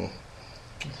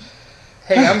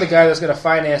 I'm the guy that's going to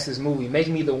finance this movie. Make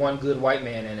me the one good white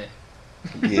man in it.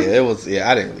 Yeah,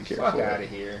 I didn't really care Fuck for it. out of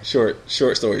here. Short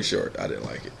story short, I didn't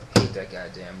like it. I hate that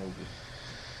goddamn movie.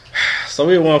 So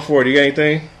we at 140. You got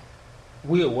anything?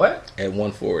 We at what? At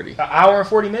 140. An hour and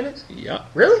 40 minutes? Yeah.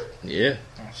 Really? Yeah.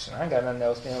 Oh, shit, I ain't got nothing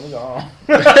else, man. We go on.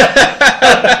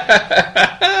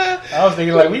 I was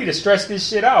thinking, like, we need to stretch this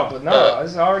shit out, but no,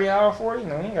 it's already an hour 40.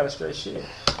 No, we ain't got to stretch shit.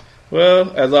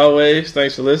 Well, as always,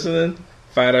 thanks for listening.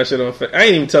 Find our shit on Facebook. I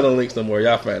ain't even telling links no more.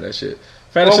 Y'all find that shit.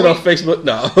 Find that shit on Facebook.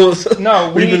 No.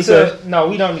 We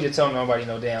don't need to tell nobody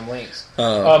no damn links.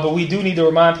 But we do need to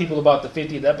remind people about the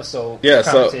 50th episode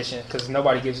competition, because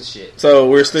nobody gives a shit. So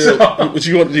we're still.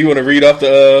 Do you want to read off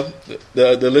the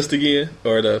list again,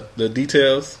 or the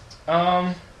details?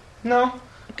 No.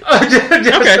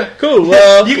 Okay, cool.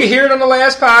 Well, you can hear it on the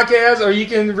last podcast, or you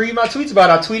can read my tweets about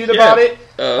it. I tweeted about it.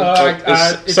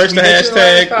 Search the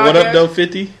hashtag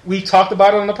WhatUpDope50. We talked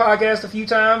about it on the podcast a few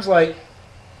times. Like,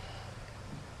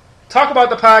 talk about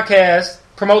the podcast,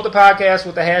 promote the podcast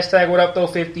with the hashtag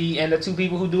WhatUpDope50, and the 2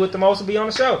 people who do it the most will be on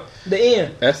the show. The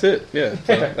end. That's it. Yeah,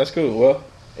 so that's cool. Well,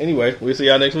 anyway, we'll see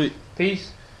y'all next week.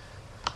 Peace.